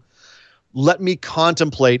do. Let me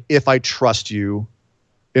contemplate if I trust you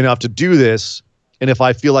enough to do this, and if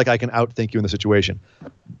I feel like I can outthink you in the situation."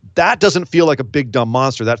 That doesn't feel like a big dumb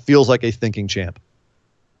monster. That feels like a thinking champ.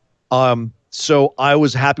 So I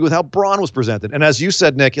was happy with how Braun was presented. And as you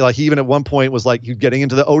said, Nick, like he even at one point was like getting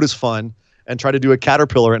into the Otis fun and tried to do a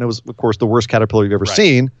caterpillar, and it was, of course, the worst caterpillar you've ever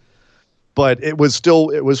seen. But it was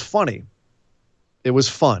funny. It was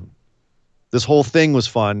fun. This whole thing was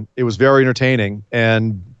fun. It was very entertaining,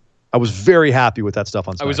 and I was very happy with that stuff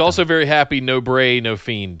on SmackDown. I was also very happy. No Bray, no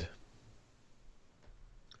Fiend.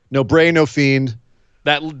 No Bray, no Fiend.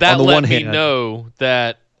 That let me know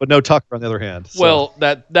that. But no Tucker on the other hand. So. Well,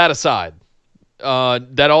 that aside,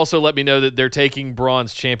 that also let me know that they're taking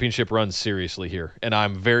Braun's championship run seriously here, and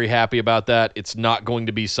I'm very happy about that. It's not going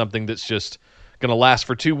to be something that's just going to last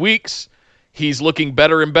for 2 weeks. He's looking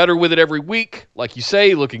better and better with it every week, like you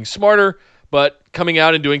say, looking smarter, but coming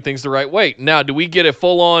out and doing things the right way. Now, do we get a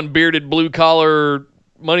full-on bearded blue-collar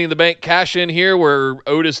Money in the Bank cash-in here where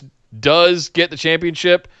Otis does get the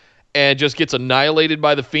championship and just gets annihilated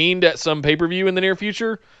by The Fiend at some pay-per-view in the near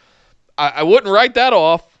future? I wouldn't write that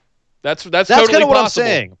off. That's totally kind of what possible. I'm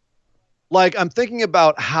saying. Like, I'm thinking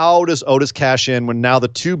about how does Otis cash in when now the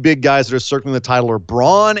two big guys that are circling the title are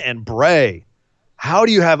Braun and Bray. How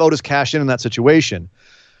do you have Otis cash in that situation?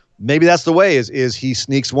 Maybe that's the way is he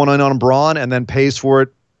sneaks one in on Braun and then pays for it.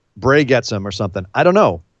 Bray gets him or something. I don't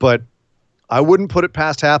know, but I wouldn't put it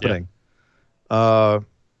past happening. Yeah.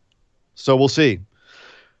 So we'll see.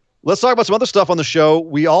 Let's talk about some other stuff on the show.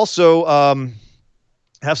 We also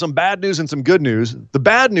have some bad news and some good news. The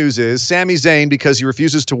bad news is Sami Zayn, because he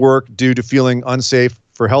refuses to work due to feeling unsafe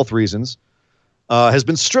for health reasons, has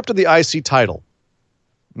been stripped of the IC title.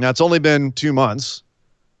 Now, it's only been 2 months,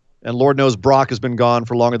 and Lord knows Brock has been gone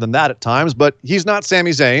for longer than that at times, but he's not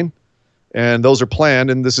Sami Zayn, and those are planned,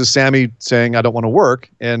 and this is Sami saying, I don't want to work.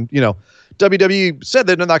 And, you know, WWE said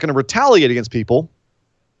that they're not going to retaliate against people,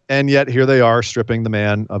 and yet here they are stripping the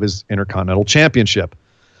man of his Intercontinental Championship.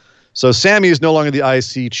 So Sami is no longer the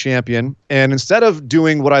IC champion, and instead of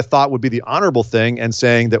doing what I thought would be the honorable thing and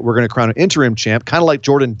saying that we're going to crown an interim champ, kind of like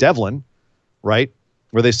Jordan Devlin, right,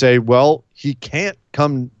 where they say, well, he can't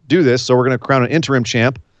come do this, so we're going to crown an interim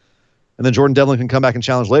champ, and then Jordan Devlin can come back and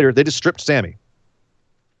challenge later. They just stripped Sami.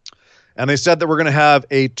 And they said that we're going to have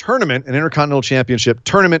a tournament, an Intercontinental Championship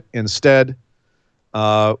tournament instead.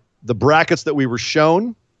 The brackets that we were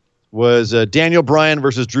shown was Daniel Bryan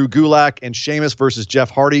versus Drew Gulak and Sheamus versus Jeff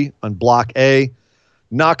Hardy on Block A,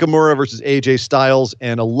 Nakamura versus AJ Styles,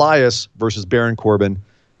 and Elias versus Baron Corbin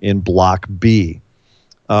in Block B.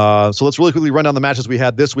 So let's really quickly run down the matches we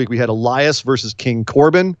had this week. We had Elias versus King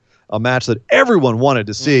Corbin, a match that everyone wanted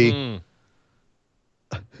to see. Mm-hmm.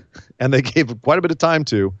 And they gave quite a bit of time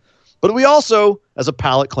to. But we also, as a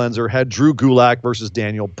palate cleanser, had Drew Gulak versus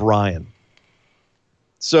Daniel Bryan.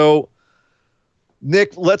 So,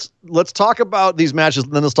 Nick, let's talk about these matches,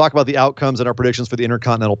 and then let's talk about the outcomes and our predictions for the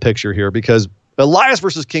Intercontinental picture here, because Elias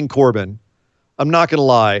versus King Corbin, I'm not going to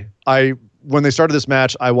lie, when they started this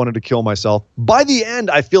match, I wanted to kill myself. By the end,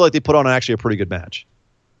 I feel like they put on actually a pretty good match.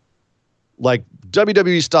 Like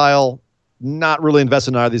WWE style, not really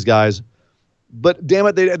invested in either of these guys, but damn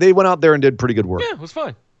it, they went out there and did pretty good work. Yeah, it was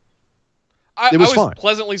fine. I was fine.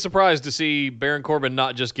 Pleasantly surprised to see Baron Corbin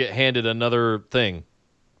not just get handed another thing.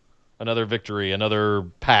 Another victory, another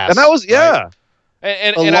pass. And that was, yeah. Right?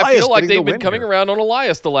 And I feel like they've been coming around on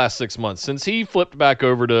Elias the last 6 months since he flipped back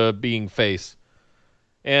over to being face.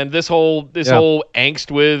 And this whole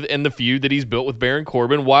angst with and the feud that he's built with Baron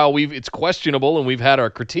Corbin, while it's questionable and we've had our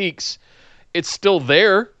critiques, it's still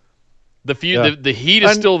there. The feud, the heat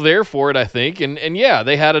is still there for it, I think. And yeah,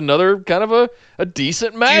 they had another kind of a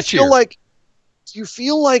decent match here. Do you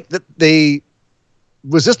feel like that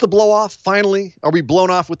was this the blow off finally? Are we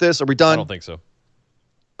blown off with this? Are we done? I don't think so.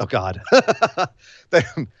 Oh God.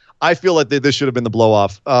 I feel like this should have been the blow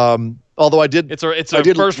off. Although I did. It's a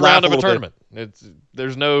first round of a tournament.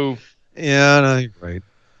 There's no. Yeah, no, you're right.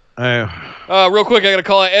 Real quick, I got to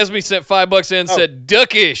call out. Esme sent $5 in, said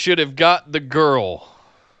Ducky should have got the girl.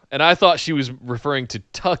 And I thought she was referring to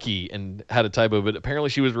Tucky and had a typo, but apparently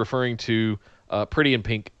she was referring to Pretty in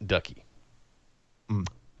Pink Ducky. Mm.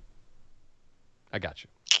 I got you.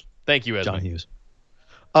 Thank you, Esme. John Hughes.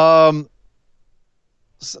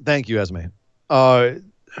 Thank you, Esme. The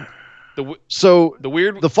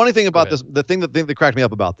funny thing about this, the thing that cracked me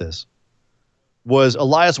up about this was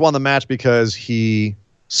Elias won the match because he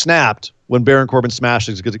snapped when Baron Corbin smashed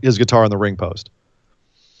his guitar on the ring post.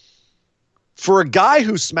 For a guy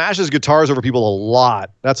who smashes guitars over people a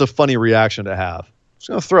lot, that's a funny reaction to have. Just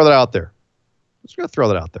going to throw that out there.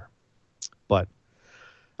 But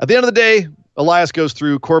at the end of the day, Elias goes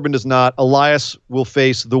through. Corbin does not. Elias will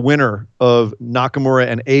face the winner of Nakamura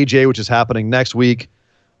and AJ, which is happening next week.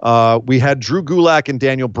 We had Drew Gulak and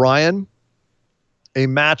Daniel Bryan, a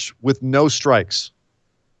match with no strikes,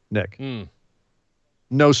 Nick.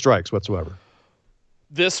 No strikes whatsoever.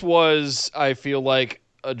 This was, I feel like,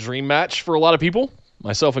 a dream match for a lot of people,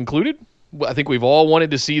 myself included. I think we've all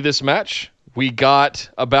wanted to see this match. We got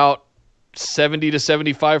about 70 to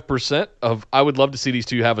 75% of, I would love to see these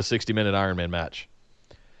two have a 60-minute Iron Man match.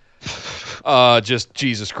 Just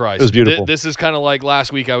Jesus Christ. It was beautiful. This is kind of like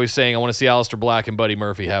last week I was saying I want to see Aleister Black and Buddy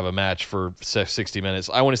Murphy have a match for 60 minutes.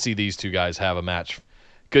 I want to see these two guys have a match.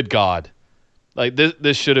 Good God. Like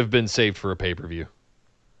this should have been saved for a pay-per-view.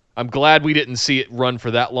 I'm glad we didn't see it run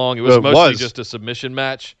for that long. It was mostly just a submission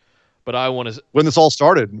match, but I want to... When this all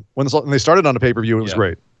started, when they started on a pay-per-view, it was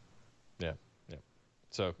great. Yeah.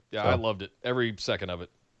 So, I loved it. Every second of it.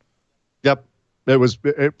 Yep. It was...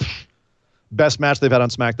 best match they've had on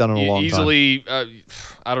SmackDown in a long time.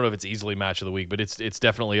 I don't know if it's easily match of the week, but it's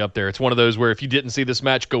definitely up there. It's one of those where if you didn't see this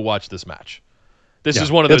match, go watch this match. This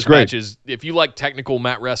is one of those matches. If you like technical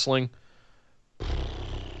mat wrestling, it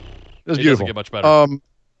doesn't get much better.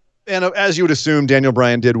 And as you would assume, Daniel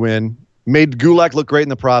Bryan did win. Made Gulak look great in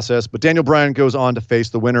the process, but Daniel Bryan goes on to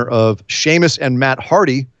face the winner of Sheamus and Matt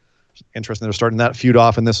Hardy. Interesting, they're starting that feud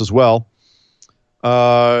off in this as well.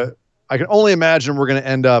 I can only imagine we're going to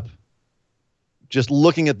end up just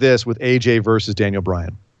looking at this with AJ versus Daniel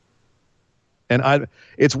Bryan. And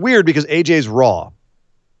it's weird because AJ's Raw.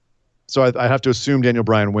 So I have to assume Daniel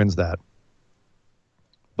Bryan wins that.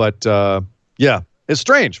 But, it's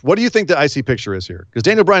strange. What do you think the IC picture is here? Because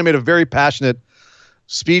Daniel Bryan made a very passionate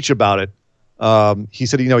speech about it. He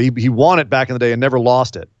said, he won it back in the day and never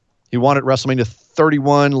lost it. He won it WrestleMania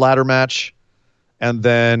 31 ladder match and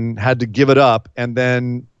then had to give it up. And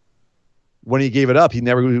then when he gave it up, he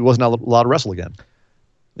wasn't allowed to wrestle again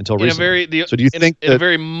until recently. So do you think in a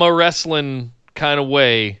very wrestling kind of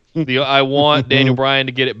way, I want Daniel Bryan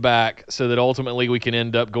to get it back so that ultimately we can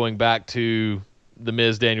end up going back to the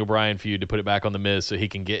Miz Daniel Bryan feud to put it back on the Miz so he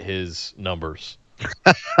can get his numbers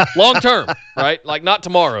long term, right? Like not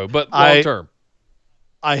tomorrow, but long term.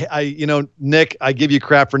 Nick, I give you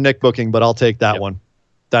crap for Nick booking, but I'll take that one.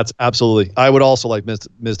 That's absolutely. I would also like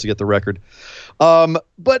Miz to get the record.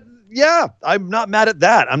 But yeah, I'm not mad at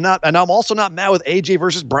that. I'm also not mad with AJ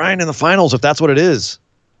versus Bryan in the finals if that's what it is.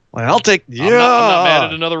 Like, I'll take. Yeah, I'm not mad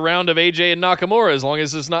at another round of AJ and Nakamura as long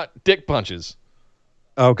as it's not dick punches.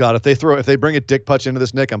 Oh God, if they bring a dick punch into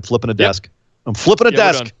this, Nick, I'm flipping a desk. I'm flipping a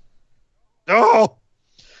desk. Oh,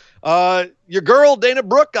 your girl Dana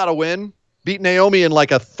Brooke got a win. Beat Naomi in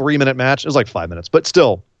like a 3-minute match. It was like 5 minutes, but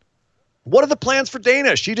still. What are the plans for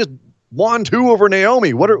Dana? She just won 2 over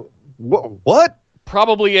Naomi. What?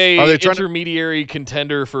 Probably a intermediary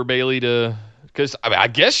contender for Bayley to, because I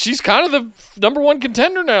guess she's kind of the number 1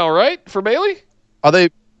 contender now, right? For Bayley? Are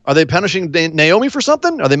they punishing Naomi for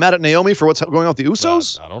something? Are they mad at Naomi for what's going on with the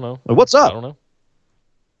Usos? I don't know. What's up? I don't know.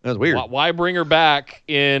 That's weird. Why bring her back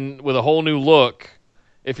in with a whole new look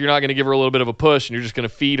if you're not going to give her a little bit of a push and you're just going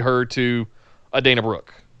to feed her to a Dana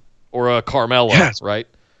Brooke or a Carmella, right?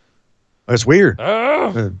 That's weird.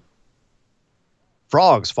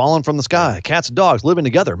 Frogs falling from the sky. Cats and dogs living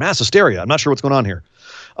together. Mass hysteria. I'm not sure what's going on here.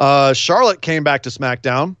 Charlotte came back to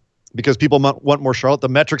SmackDown because people want more Charlotte.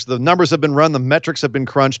 The numbers have been run. The metrics have been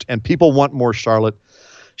crunched, and people want more Charlotte.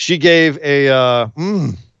 She gave a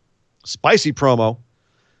spicy promo.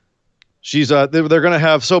 She's they're going to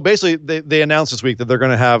have, so basically they announced this week that they're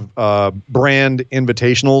going to have brand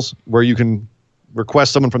invitationals where you can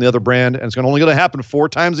request someone from the other brand, and it's only going to happen 4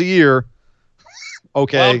 times a year.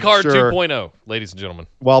 Okay, Wild Card sure. 2.0, ladies and gentlemen.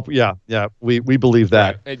 Well, yeah, we believe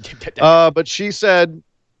that. Right. But she said,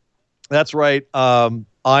 "That's right. I'm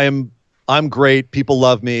great. People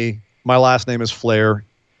love me. My last name is Flair.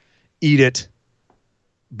 Eat it."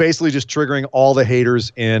 Basically, just triggering all the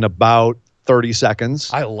haters in about 30 seconds.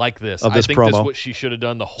 I like this. Of this I think promo. that's what she should have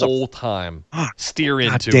done the whole time. Steer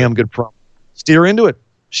into it. Damn good promo. Steer into it.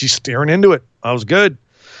 She's steering into it. That was good.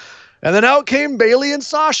 And then out came Bayley and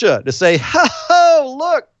Sasha to say, "Ho,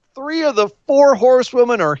 look, 3 of the 4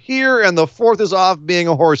 horsewomen are here, and the 4th is off being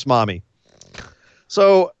a horse mommy."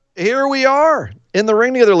 So here we are in the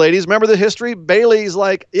ring together, ladies. Remember the history? Bayley's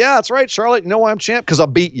like, "Yeah, that's right, Charlotte. You know why I'm champ? Because I'll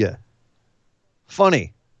beat you."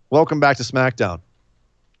 Funny. Welcome back to SmackDown.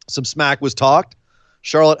 Some smack was talked.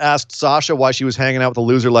 Charlotte asked Sasha why she was hanging out with a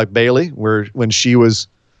loser like Bayley, when she was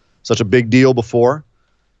such a big deal before.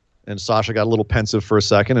 And Sasha got a little pensive for a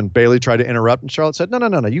second, and Bayley tried to interrupt, and Charlotte said,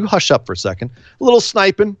 No, you hush up for a second. A little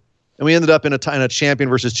sniping, and we ended up in a champion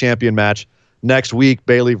versus champion match next week,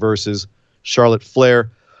 Bayley versus Charlotte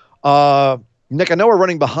Flair. Nick, I know we're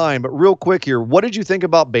running behind, but real quick here, what did you think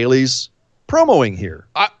about Bayley's promoing here?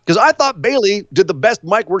 Because I thought Bayley did the best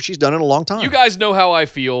mic work she's done in a long time. You guys know how I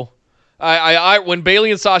feel. I when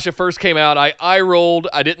Bayley and Sasha first came out, I rolled.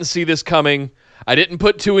 I didn't see this coming. I didn't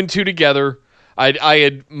put 2 and 2 together. I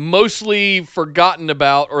had mostly forgotten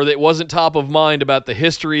about, or that wasn't top of mind, about the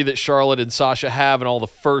history that Charlotte and Sasha have and all the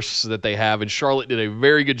firsts that they have. And Charlotte did a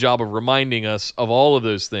very good job of reminding us of all of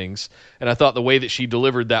those things. And I thought the way that she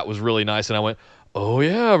delivered that was really nice. And I went, oh,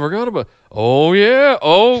 yeah, I forgot about Oh, yeah.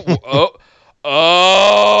 Oh,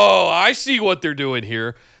 I see what they're doing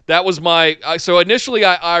here. That was my – so initially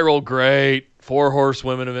I rolled, great, 4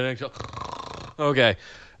 horsewomen of NXT. Okay.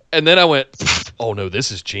 And then I went, oh no,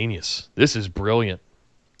 this is genius. This is brilliant.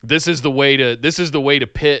 This is the way to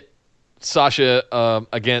pit Sasha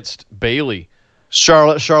against Bayley.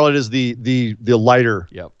 Charlotte is the lighter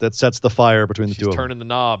that sets the fire between the two of them. She's turning the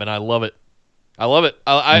knob, and I love it. I love it.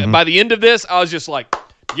 By the end of this, I was just like,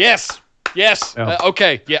 yes.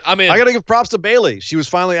 Okay, yeah, I'm in. I got to give props to Bayley. She was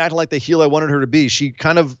finally acting like the heel I wanted her to be. She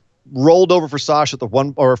kind of rolled over for Sasha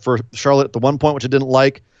for Charlotte at the one point, which I didn't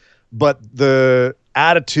like, but the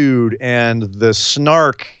attitude and the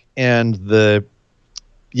snark and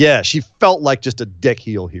she felt like just a dick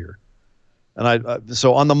heel here. And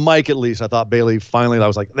so on the mic, at least, I thought Bayley finally, I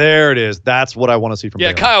was like, there it is. That's what I want to see from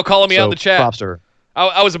Bayley. Kyle calling me out in the chat. Props to her.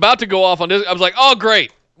 I was about to go off on this. I was like, oh,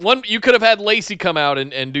 great. You could have had Lacey come out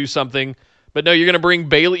and do something, but no, you're going to bring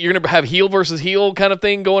Bayley. You're going to have heel versus heel kind of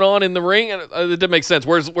thing going on in the ring. And it didn't make sense.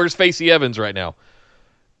 Where's Facey Evans right now?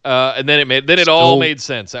 And then it all made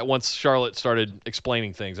sense at once Charlotte started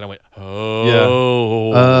explaining things, and I went, oh,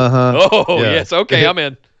 yes, okay, I'm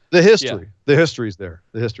in. The history's there.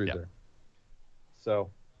 The history's there. So,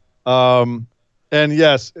 and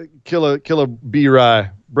yes, Killer B-Rye,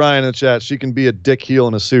 Brian in the chat, she can be a dick heel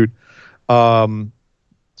in a suit. Put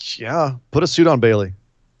a suit on Bayley.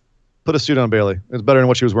 It's better than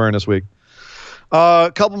what she was wearing this week.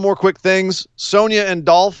 A couple more quick things. Sonya and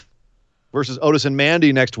Dolph versus Otis and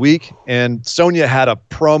Mandy next week. And Sonya had a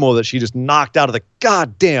promo that she just knocked out of the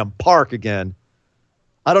goddamn park again.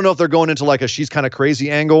 I don't know if they're going into like a she's kind of crazy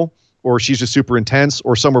angle, or she's just super intense,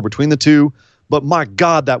 or somewhere between the two. But my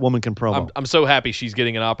God, that woman can promo. I'm so happy she's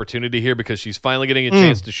getting an opportunity here, because she's finally getting a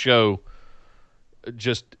chance to show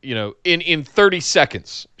just, in 30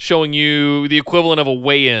 seconds, showing you the equivalent of a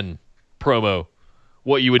weigh-in promo.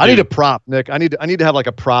 What you would do. I need a prop, Nick. I need to have like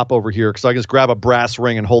a prop over here, because I can just grab a brass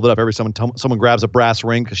ring and hold it up every someone grabs a brass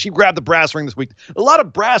ring, because she grabbed the brass ring this week. A lot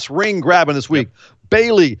of brass ring grabbing this week. Yep.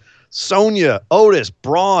 Bayley, Sonya, Otis,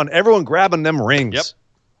 Braun, everyone grabbing them rings. Yep.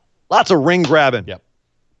 Lots of ring grabbing. Yep.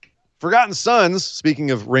 Forgotten Sons, speaking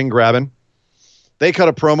of ring grabbing, they cut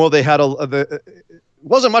a promo. They had it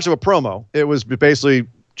wasn't much of a promo. It was basically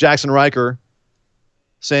Jackson Riker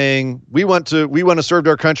saying, we went to serve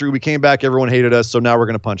our country. We came back. Everyone hated us. So now we're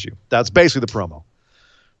going to punch you. That's basically the promo.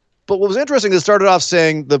 But what was interesting is it started off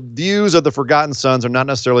saying the views of the Forgotten Sons are not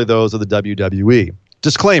necessarily those of the WWE.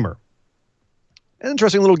 Disclaimer. An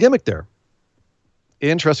interesting little gimmick there.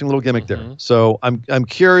 So I'm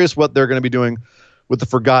curious what they're going to be doing with the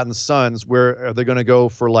Forgotten Sons. Where are they going to go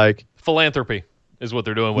for, like, philanthropy is what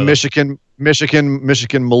they're doing with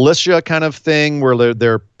Michigan militia kind of thing, where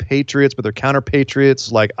they're patriots, but they're counter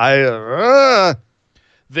patriots. Like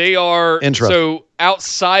they are. So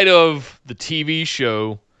outside of the TV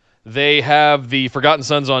show, they have the Forgotten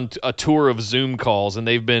Sons on a tour of Zoom calls, and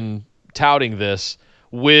they've been touting this,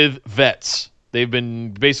 with vets. They've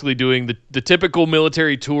been basically doing the typical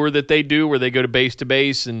military tour that they do where they go to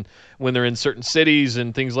base and when they're in certain cities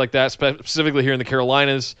and things like that, specifically here in the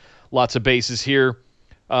Carolinas, lots of bases here.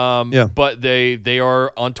 But they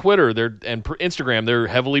are on Twitter and Instagram. They're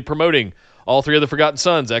heavily promoting all three of the Forgotten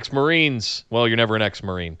Sons, ex-Marines. Well, you're never an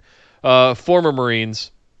ex-Marine. Former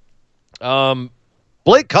Marines.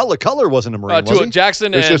 Blake Cutler. Cutler wasn't a Marine, was he?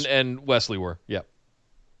 Jackson and Wesley were. Yep.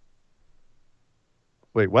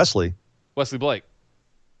 Wait, Wesley? Wesley Blake.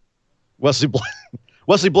 Wesley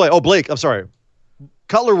Blake. Oh, Blake. I'm sorry.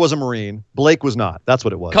 Cutler was a Marine. Blake was not. That's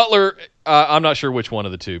what it was. Cutler, I'm not sure which one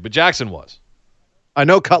of the two, but Jackson was. I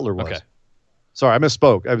know Cutler was. Okay. Sorry, I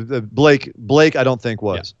misspoke. Blake, I don't think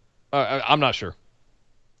was. Yeah. I'm not sure.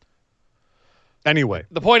 Anyway,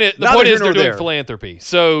 the point is they're doing philanthropy.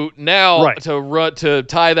 So now to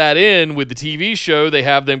tie that in with the TV show, they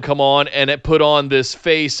have them come on and put on this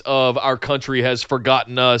face of our country has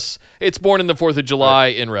forgotten us. It's born in the 4th of July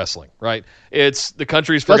in wrestling, right? It's the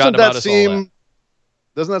country's forgotten about us.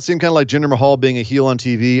 Doesn't that seem kind of like Jinder Mahal being a heel on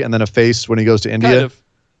TV and then a face when he goes to India? Kind of.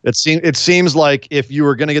 It seems like if you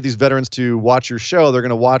were going to get these veterans to watch your show, they're going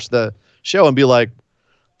to watch the show and be like,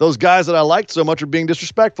 those guys that I liked so much are being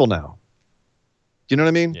disrespectful now. Do you know what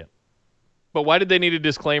I mean? Yeah. But why did they need a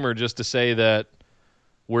disclaimer just to say that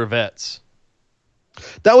we're vets?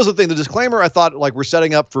 That was the thing. The disclaimer, I thought, like, we're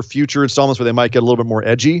setting up for future installments where they might get a little bit more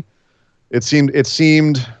edgy. It seemed.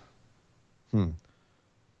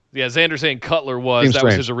 Yeah, Xander saying Cutler was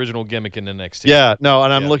his original gimmick in NXT. Yeah, no,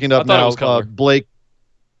 and I'm looking up now. Blake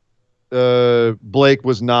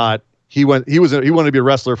was not. He wanted to be a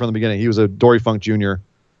wrestler from the beginning. He was a Dory Funk Jr.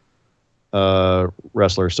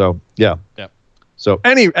 Wrestler. So yeah. So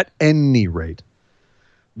at any rate,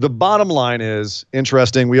 the bottom line is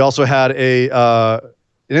interesting. We also had an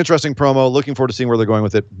interesting promo. Looking forward to seeing where they're going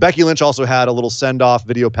with it. Becky Lynch also had a little send-off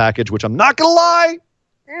video package, which I'm not gonna lie,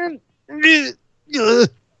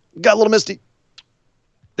 got a little misty.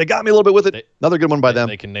 They got me a little bit with it. Another good one by them.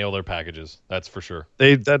 They can nail their packages. That's for sure.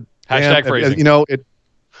 Hashtag phrasing.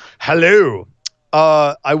 Hello.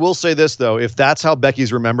 I will say this though: if that's how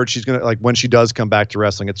Becky's remembered, she's gonna when she does come back to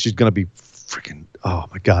wrestling, she's gonna be freaking. Oh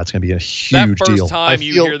my God, it's gonna be a huge deal. That first time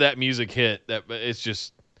you hear that music hit, it's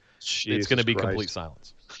just it's gonna be complete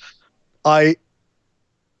silence.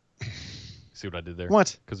 See what I did there?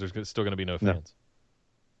 What? Because there's still gonna be no fans.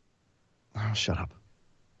 Oh, shut up.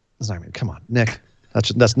 That's not even. Come on, Nick.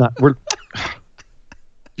 That's not.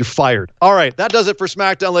 You're fired. All right, that does it for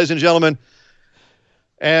SmackDown, ladies and gentlemen.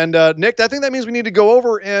 And Nick, I think that means we need to go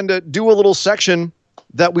over and do a little section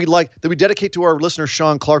that we dedicate to our listener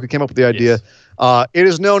Sean Clark, who came up with the idea. Yes. It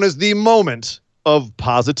is known as the moment of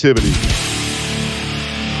positivity.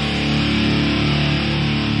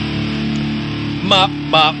 Mop,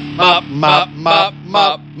 mop, mop, mop, mop,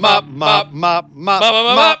 mop, mop, mop, mop,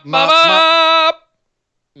 mop, mop,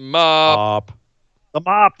 mop.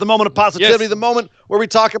 The moment of positivity, the moment where we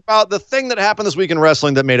talk about the thing that happened this week in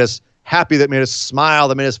wrestling that made us happy, that made us smile,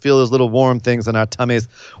 that made us feel those little warm things in our tummies.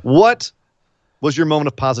 What was your moment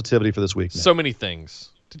of positivity for this week, Nick? So many things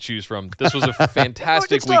to choose from. This was a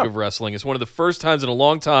fantastic week of wrestling. It's one of the first times in a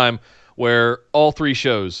long time where all three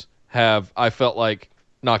shows have, I felt like,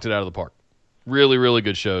 knocked it out of the park. Really, really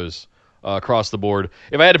good shows across the board.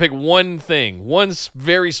 If I had to pick one thing, one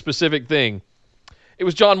very specific thing, it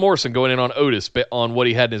was John Morrison going in on Otis on what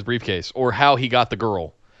he had in his briefcase or how he got the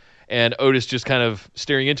girl. And Otis just kind of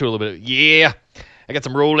staring into it a little bit. Yeah, I got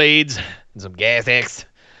some Rolaids and some Gas X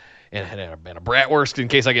and a bratwurst in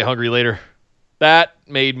case I get hungry later. That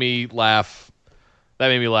made me laugh. That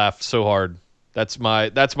made me laugh so hard. That's my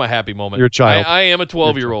happy moment. You're a child. I am a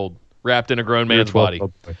 12-year-old wrapped in a grown man's body.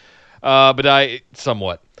 But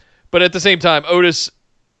at the same time, Otis,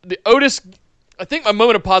 I think my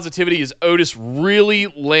moment of positivity is Otis really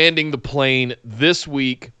landing the plane this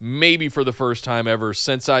week, maybe for the first time ever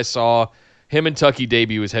since I saw him and Tucky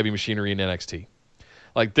debut as Heavy Machinery in NXT.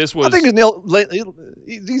 Like this was, I think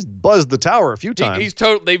he's buzzed the tower a few times.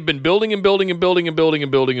 They've been building and building and building and building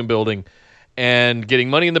and building and building, and getting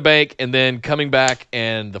Money in the Bank, and then coming back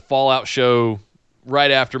and the Fallout show right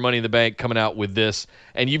after Money in the Bank coming out with this,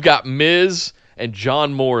 and you've got Miz and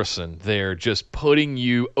John Morrison there just putting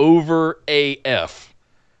you over AF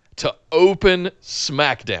to open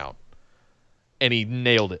SmackDown. And he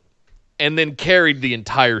nailed it. And then carried the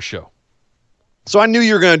entire show. So I knew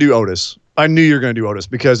you were going to do Otis.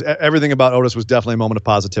 Because everything about Otis was definitely a moment of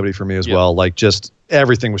positivity for me as well. Like, just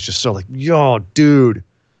everything was just so like, yo, dude,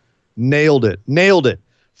 nailed it.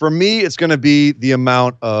 For me, it's going to be the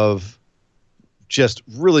amount of just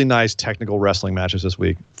really nice technical wrestling matches this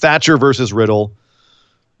week. Thatcher versus Riddle,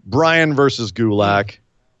 Bryan versus Gulak,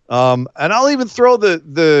 And I'll even throw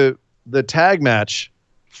the tag match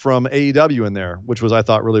from AEW in there, which was, I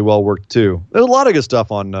thought, really well worked too. There's a lot of good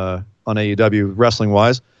stuff on AEW wrestling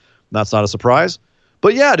wise. That's not a surprise.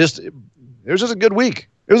 But yeah, it was just a good week.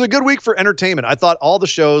 It was a good week for entertainment. I thought all the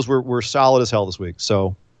shows were solid as hell this week.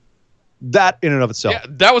 So that in and of itself.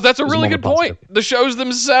 Yeah, that's a really good point. The shows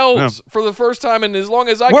themselves, for the first time and as long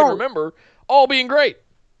as I can remember, all being great.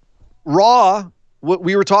 Raw, what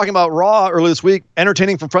we were talking about Raw earlier this week,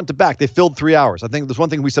 entertaining from front to back. They filled 3 hours. I think there's one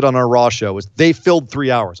thing we said on our Raw show is they filled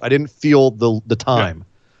 3 hours. I didn't feel the time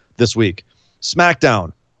this week.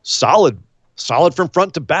 SmackDown, solid from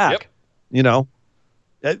front to back. Yep. You know,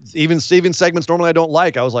 even segments normally I don't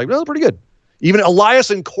like. I was like, well, pretty good. Even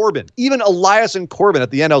Elias and Corbin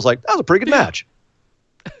at the end, I was like, that was a pretty good match.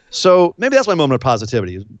 So maybe that's my moment of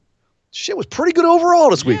positivity. Shit was pretty good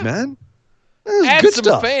overall this week, man. Add good some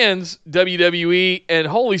stuff. fans, WWE, and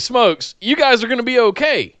holy smokes, you guys are going to be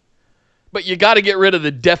okay. But you got to get rid of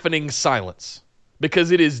the deafening silence,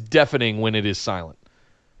 because it is deafening when it is silent.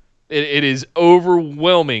 It is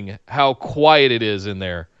overwhelming how quiet it is in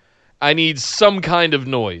there. I need some kind of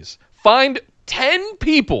noise. Find 10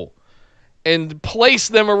 people and place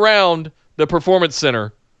them around the Performance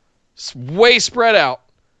Center, way spread out.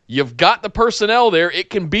 You've got the personnel there. It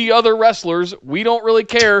can be other wrestlers. We don't really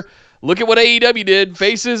care. Look at what AEW did.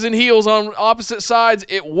 Faces and heels on opposite sides.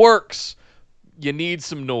 It works. You need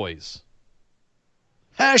some noise.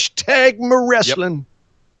 Hashtag #MaWrestling. Yep.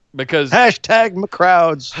 Because hashtag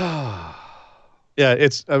 #MaCrowds. Yeah,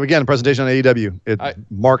 it's, again, a presentation on AEW.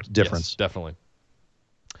 Marked difference. Yes, definitely.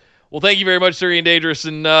 Well, thank you very much, Surrey and Dangerous,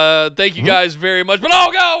 and thank you guys very much. But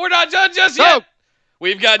we're not done just yet.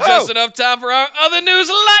 We've got just enough time for our other news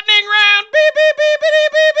lightning round. Beep, beep, beep,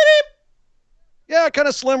 beep, beep, beep. Yeah, kind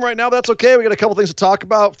of slim right now, but that's okay. We got a couple things to talk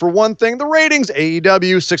about. For one thing, the ratings.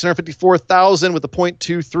 AEW, 654,000 with a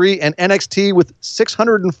 .23, and NXT with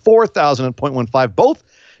 604,000 and .15. Both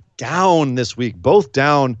down this week. Both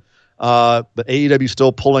down, but AEW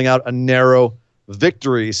still pulling out a narrow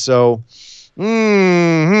victory. So,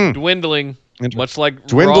 dwindling, much like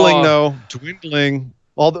dwindling, Raw. though. Dwindling.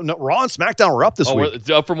 Raw and SmackDown were up this week. It's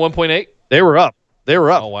up from 1.8? They were up.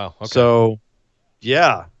 Oh, wow. Okay. So,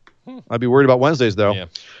 yeah. I'd be worried about Wednesdays, though. Yeah.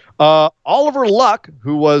 Oliver Luck,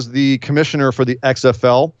 who was the commissioner for the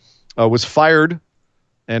XFL, was fired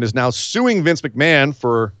and is now suing Vince McMahon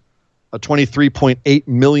for $23.8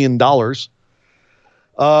 million.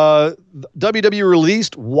 WWE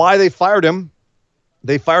released why they fired him.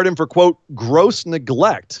 They fired him for, quote, gross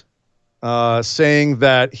neglect, saying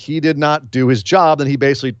that he did not do his job, and he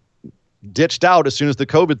basically ditched out as soon as the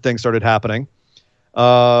COVID thing started happening.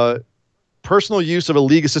 Personal use of a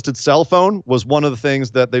league-assisted cell phone was one of the things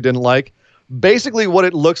that they didn't like. Basically, what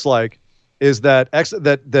it looks like is that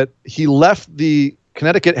that he left the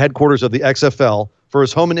Connecticut headquarters of the XFL for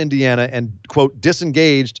his home in Indiana and, quote,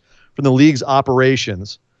 disengaged from the league's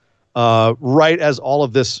operations right as all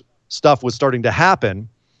of this stuff was starting to happen.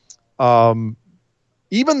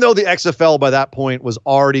 Even though the XFL by that point was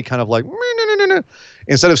already kind of like,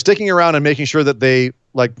 instead of sticking around and making sure that they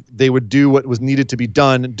would do what was needed to be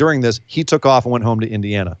done during this, he took off and went home to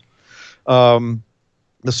Indiana. The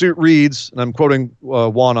suit reads, and I'm quoting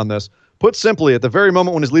Juan on this, put simply, at the very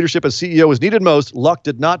moment when his leadership as CEO was needed most, Luck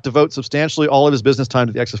did not devote substantially all of his business time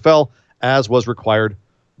to the XFL, as was required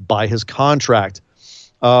by his contract.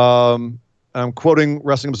 I'm quoting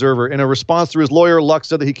Wrestling Observer. In a response through his lawyer, Luck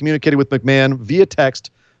said that he communicated with McMahon via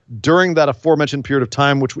text during that aforementioned period of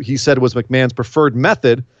time, which he said was McMahon's preferred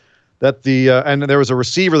method, that and there was a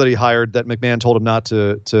receiver that he hired that McMahon told him not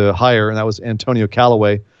to hire, and that was Antonio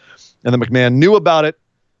Callaway. And then McMahon knew about it,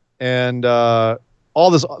 and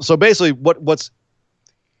all this. So basically, what's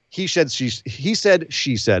he said, she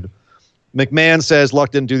said. McMahon says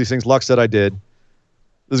Luck didn't do these things. Luck said I did.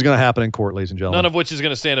 This is going to happen in court, ladies and gentlemen. None of which is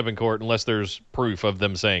going to stand up in court unless there's proof of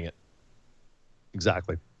them saying it.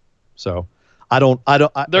 Exactly. So they're going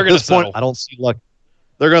to settle. I don't see Luck.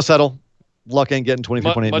 They're going to settle. Luck ain't getting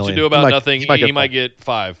 $23.8 million. Much ado about nothing. He might get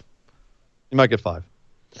 5. He might get 5.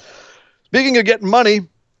 Speaking of getting money,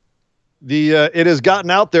 it has gotten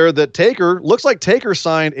out there that looks like Taker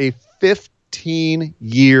signed a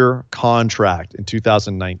 15-year contract in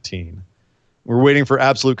 2019. We're waiting for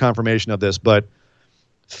absolute confirmation of this, but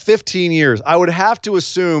 15 years. I would have to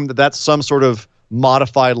assume that that's some sort of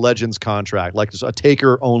modified Legends contract, like a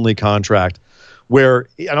Taker-only contract, where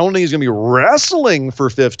I don't think he's going to be wrestling for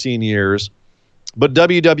 15 years, but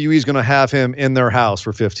WWE is going to have him in their house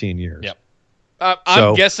for 15 years. Yep.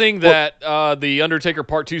 I'm guessing that the Undertaker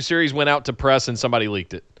Part 2 series went out to press and somebody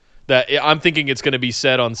leaked it. I'm thinking it's going to be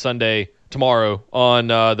said on tomorrow, on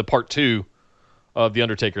the Part 2 of the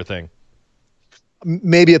Undertaker thing.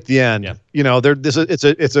 Maybe at the end. Yeah. You know,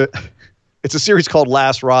 it's a series called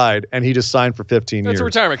Last Ride, and he just signed for 15 years. That's a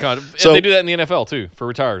retirement contract. So- And they do that in the NFL, too, for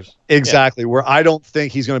retires. Exactly, where I don't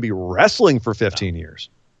think he's going to be wrestling for 15 years,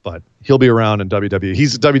 but he'll be around in WWE.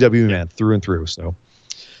 He's a WWE man through and through. So,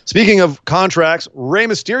 speaking of contracts, Rey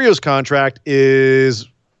Mysterio's contract is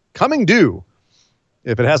coming due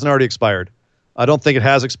if it hasn't already expired. I don't think it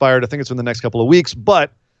has expired. I think it's in the next couple of weeks,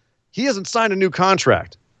 but he hasn't signed a new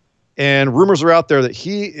contract. And rumors are out there that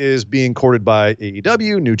he is being courted by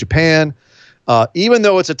AEW, New Japan. Even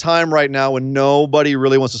though it's a time right now when nobody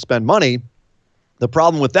really wants to spend money, the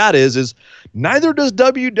problem with that is neither does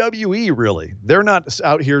WWE really. They're not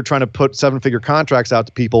out here trying to put 7-figure contracts out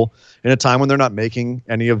to people in a time when they're not making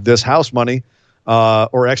any of this house money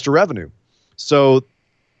or extra revenue. So,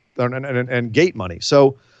 and gate money.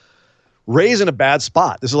 So, Ray's in a bad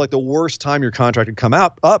spot. This is like the worst time your contract could come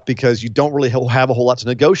up because you don't really have a whole lot to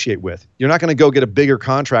negotiate with. You're not going to go get a bigger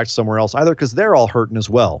contract somewhere else either because they're all hurting as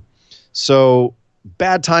well. So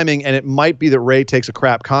bad timing, and it might be that Ray takes a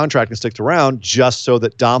crap contract and sticks around just so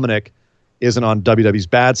that Dominic isn't on WWE's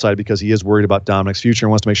bad side because he is worried about Dominic's future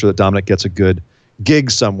and wants to make sure that Dominic gets a good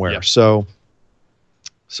gig somewhere. Yep. So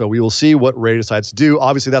we will see what Ray decides to do.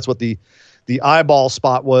 Obviously, that's what the eyeball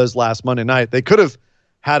spot was last Monday night. They could have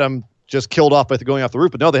had him just killed off by going off the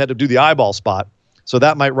roof, but no, they had to do the eyeball spot. So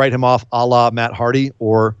that might write him off a la Matt Hardy,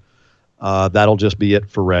 or that'll just be it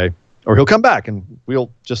for Ray. Or he'll come back, and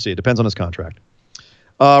we'll just see. It depends on his contract.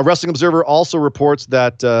 Wrestling Observer also reports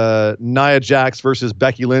that Nia Jax versus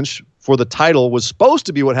Becky Lynch for the title was supposed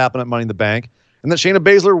to be what happened at Money in the Bank, and that Shayna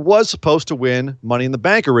Baszler was supposed to win Money in the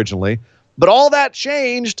Bank originally. But all that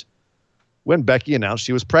changed when Becky announced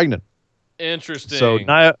she was pregnant. Interesting. So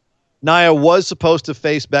Nia was supposed to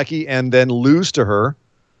face Becky and then lose to her,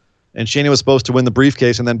 and Shayna was supposed to win the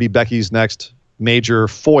briefcase and then be Becky's next major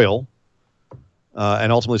foil,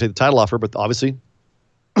 and ultimately take the title off her. But obviously,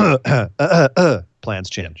 plans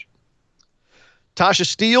change. Tasha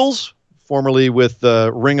Steelz, formerly with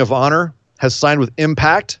Ring of Honor, has signed with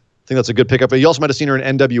Impact. I think that's a good pickup. You also might have seen her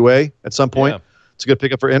in NWA at some point. Yeah. It's a good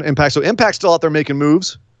pickup for Impact. So Impact's still out there making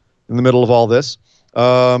moves in the middle of all this.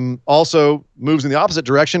 Also moves in the opposite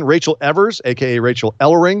direction. Rachel Evers, a.k.a. Rachel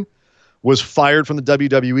Ellering, was fired from the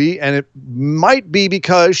WWE, and it might be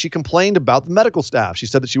because she complained about the medical staff. She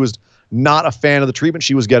said that she was not a fan of the treatment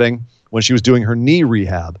she was getting when she was doing her knee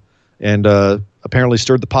rehab, and apparently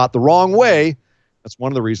stirred the pot the wrong way. That's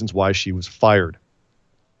one of the reasons why she was fired.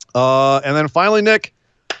 And then finally, Nick,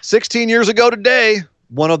 16 years ago today,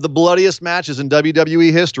 one of the bloodiest matches in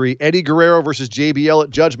WWE history, Eddie Guerrero versus JBL at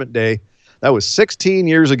Judgment Day. That was 16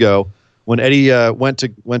 years ago when Eddie went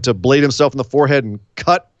to blade himself in the forehead and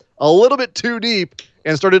cut a little bit too deep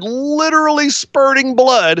and started literally spurting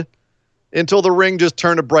blood until the ring just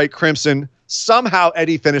turned a bright crimson. Somehow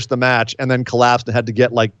Eddie finished the match and then collapsed and had to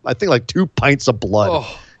get like 2 pints of blood.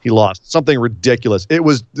 He lost. Something ridiculous.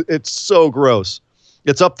 It's so gross.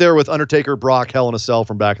 It's up there with Undertaker, Brock, Hell in a Cell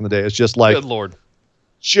from back in the day. It's just like, good Lord,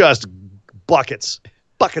 just buckets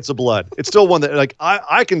of blood. It's still one that like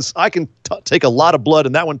I can take a lot of blood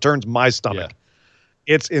and that one turns my stomach.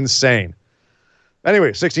 Yeah. It's insane.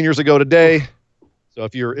 Anyway, 16 years ago today. So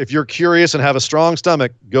if you're curious and have a strong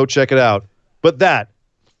stomach, go check it out. But that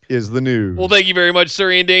is the news. Well, thank you very much,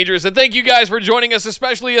 Surrey and Dangerous, and thank you guys for joining us.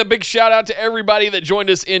 Especially a big shout out to everybody that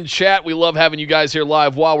joined us in chat. We love having you guys here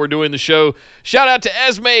live while we're doing the show. Shout out to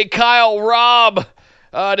Esme, Kyle, Rob.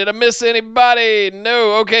 Did I miss anybody?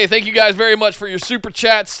 No. Okay, thank you guys very much for your super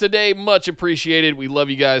chats today. Much appreciated. We love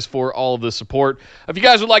you guys for all of the support. If you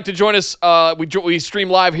guys would like to join us, we stream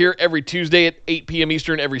live here every Tuesday at 8 p.m.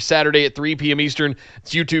 Eastern, every Saturday at 3 p.m. Eastern.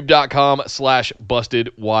 It's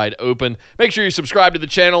youtube.com/bustedwideopen. Make sure you subscribe to the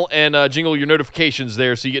channel and jingle your notifications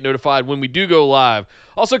there so you get notified when we do go live.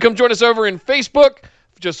 Also, come join us over in Facebook.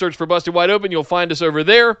 Just search for Busted Wide Open. You'll find us over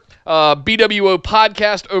there. BWO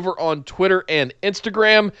Podcast over on Twitter and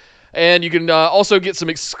Instagram. And you can also get some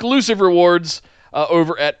exclusive rewards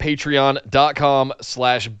over at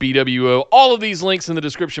patreon.com/BWO. All of these links in the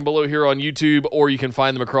description below here on YouTube, or you can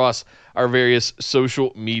find them across our various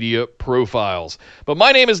social media profiles. But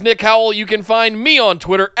my name is Nick Howell. You can find me on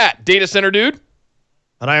Twitter at DataCenterDude.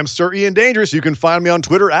 And I am Sir Ian Dangerous. You can find me on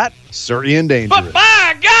Twitter at Sir Ian Dangerous. But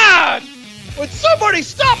by God! Would somebody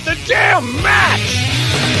stop the damn match?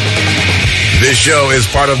 This show is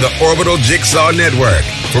part of the Orbital Jigsaw Network.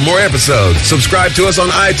 For more episodes, subscribe to us on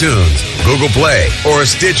iTunes, Google Play, or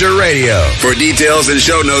Stitcher Radio. For details and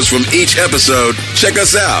show notes from each episode, check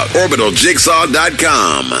us out,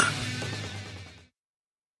 orbitaljigsaw.com.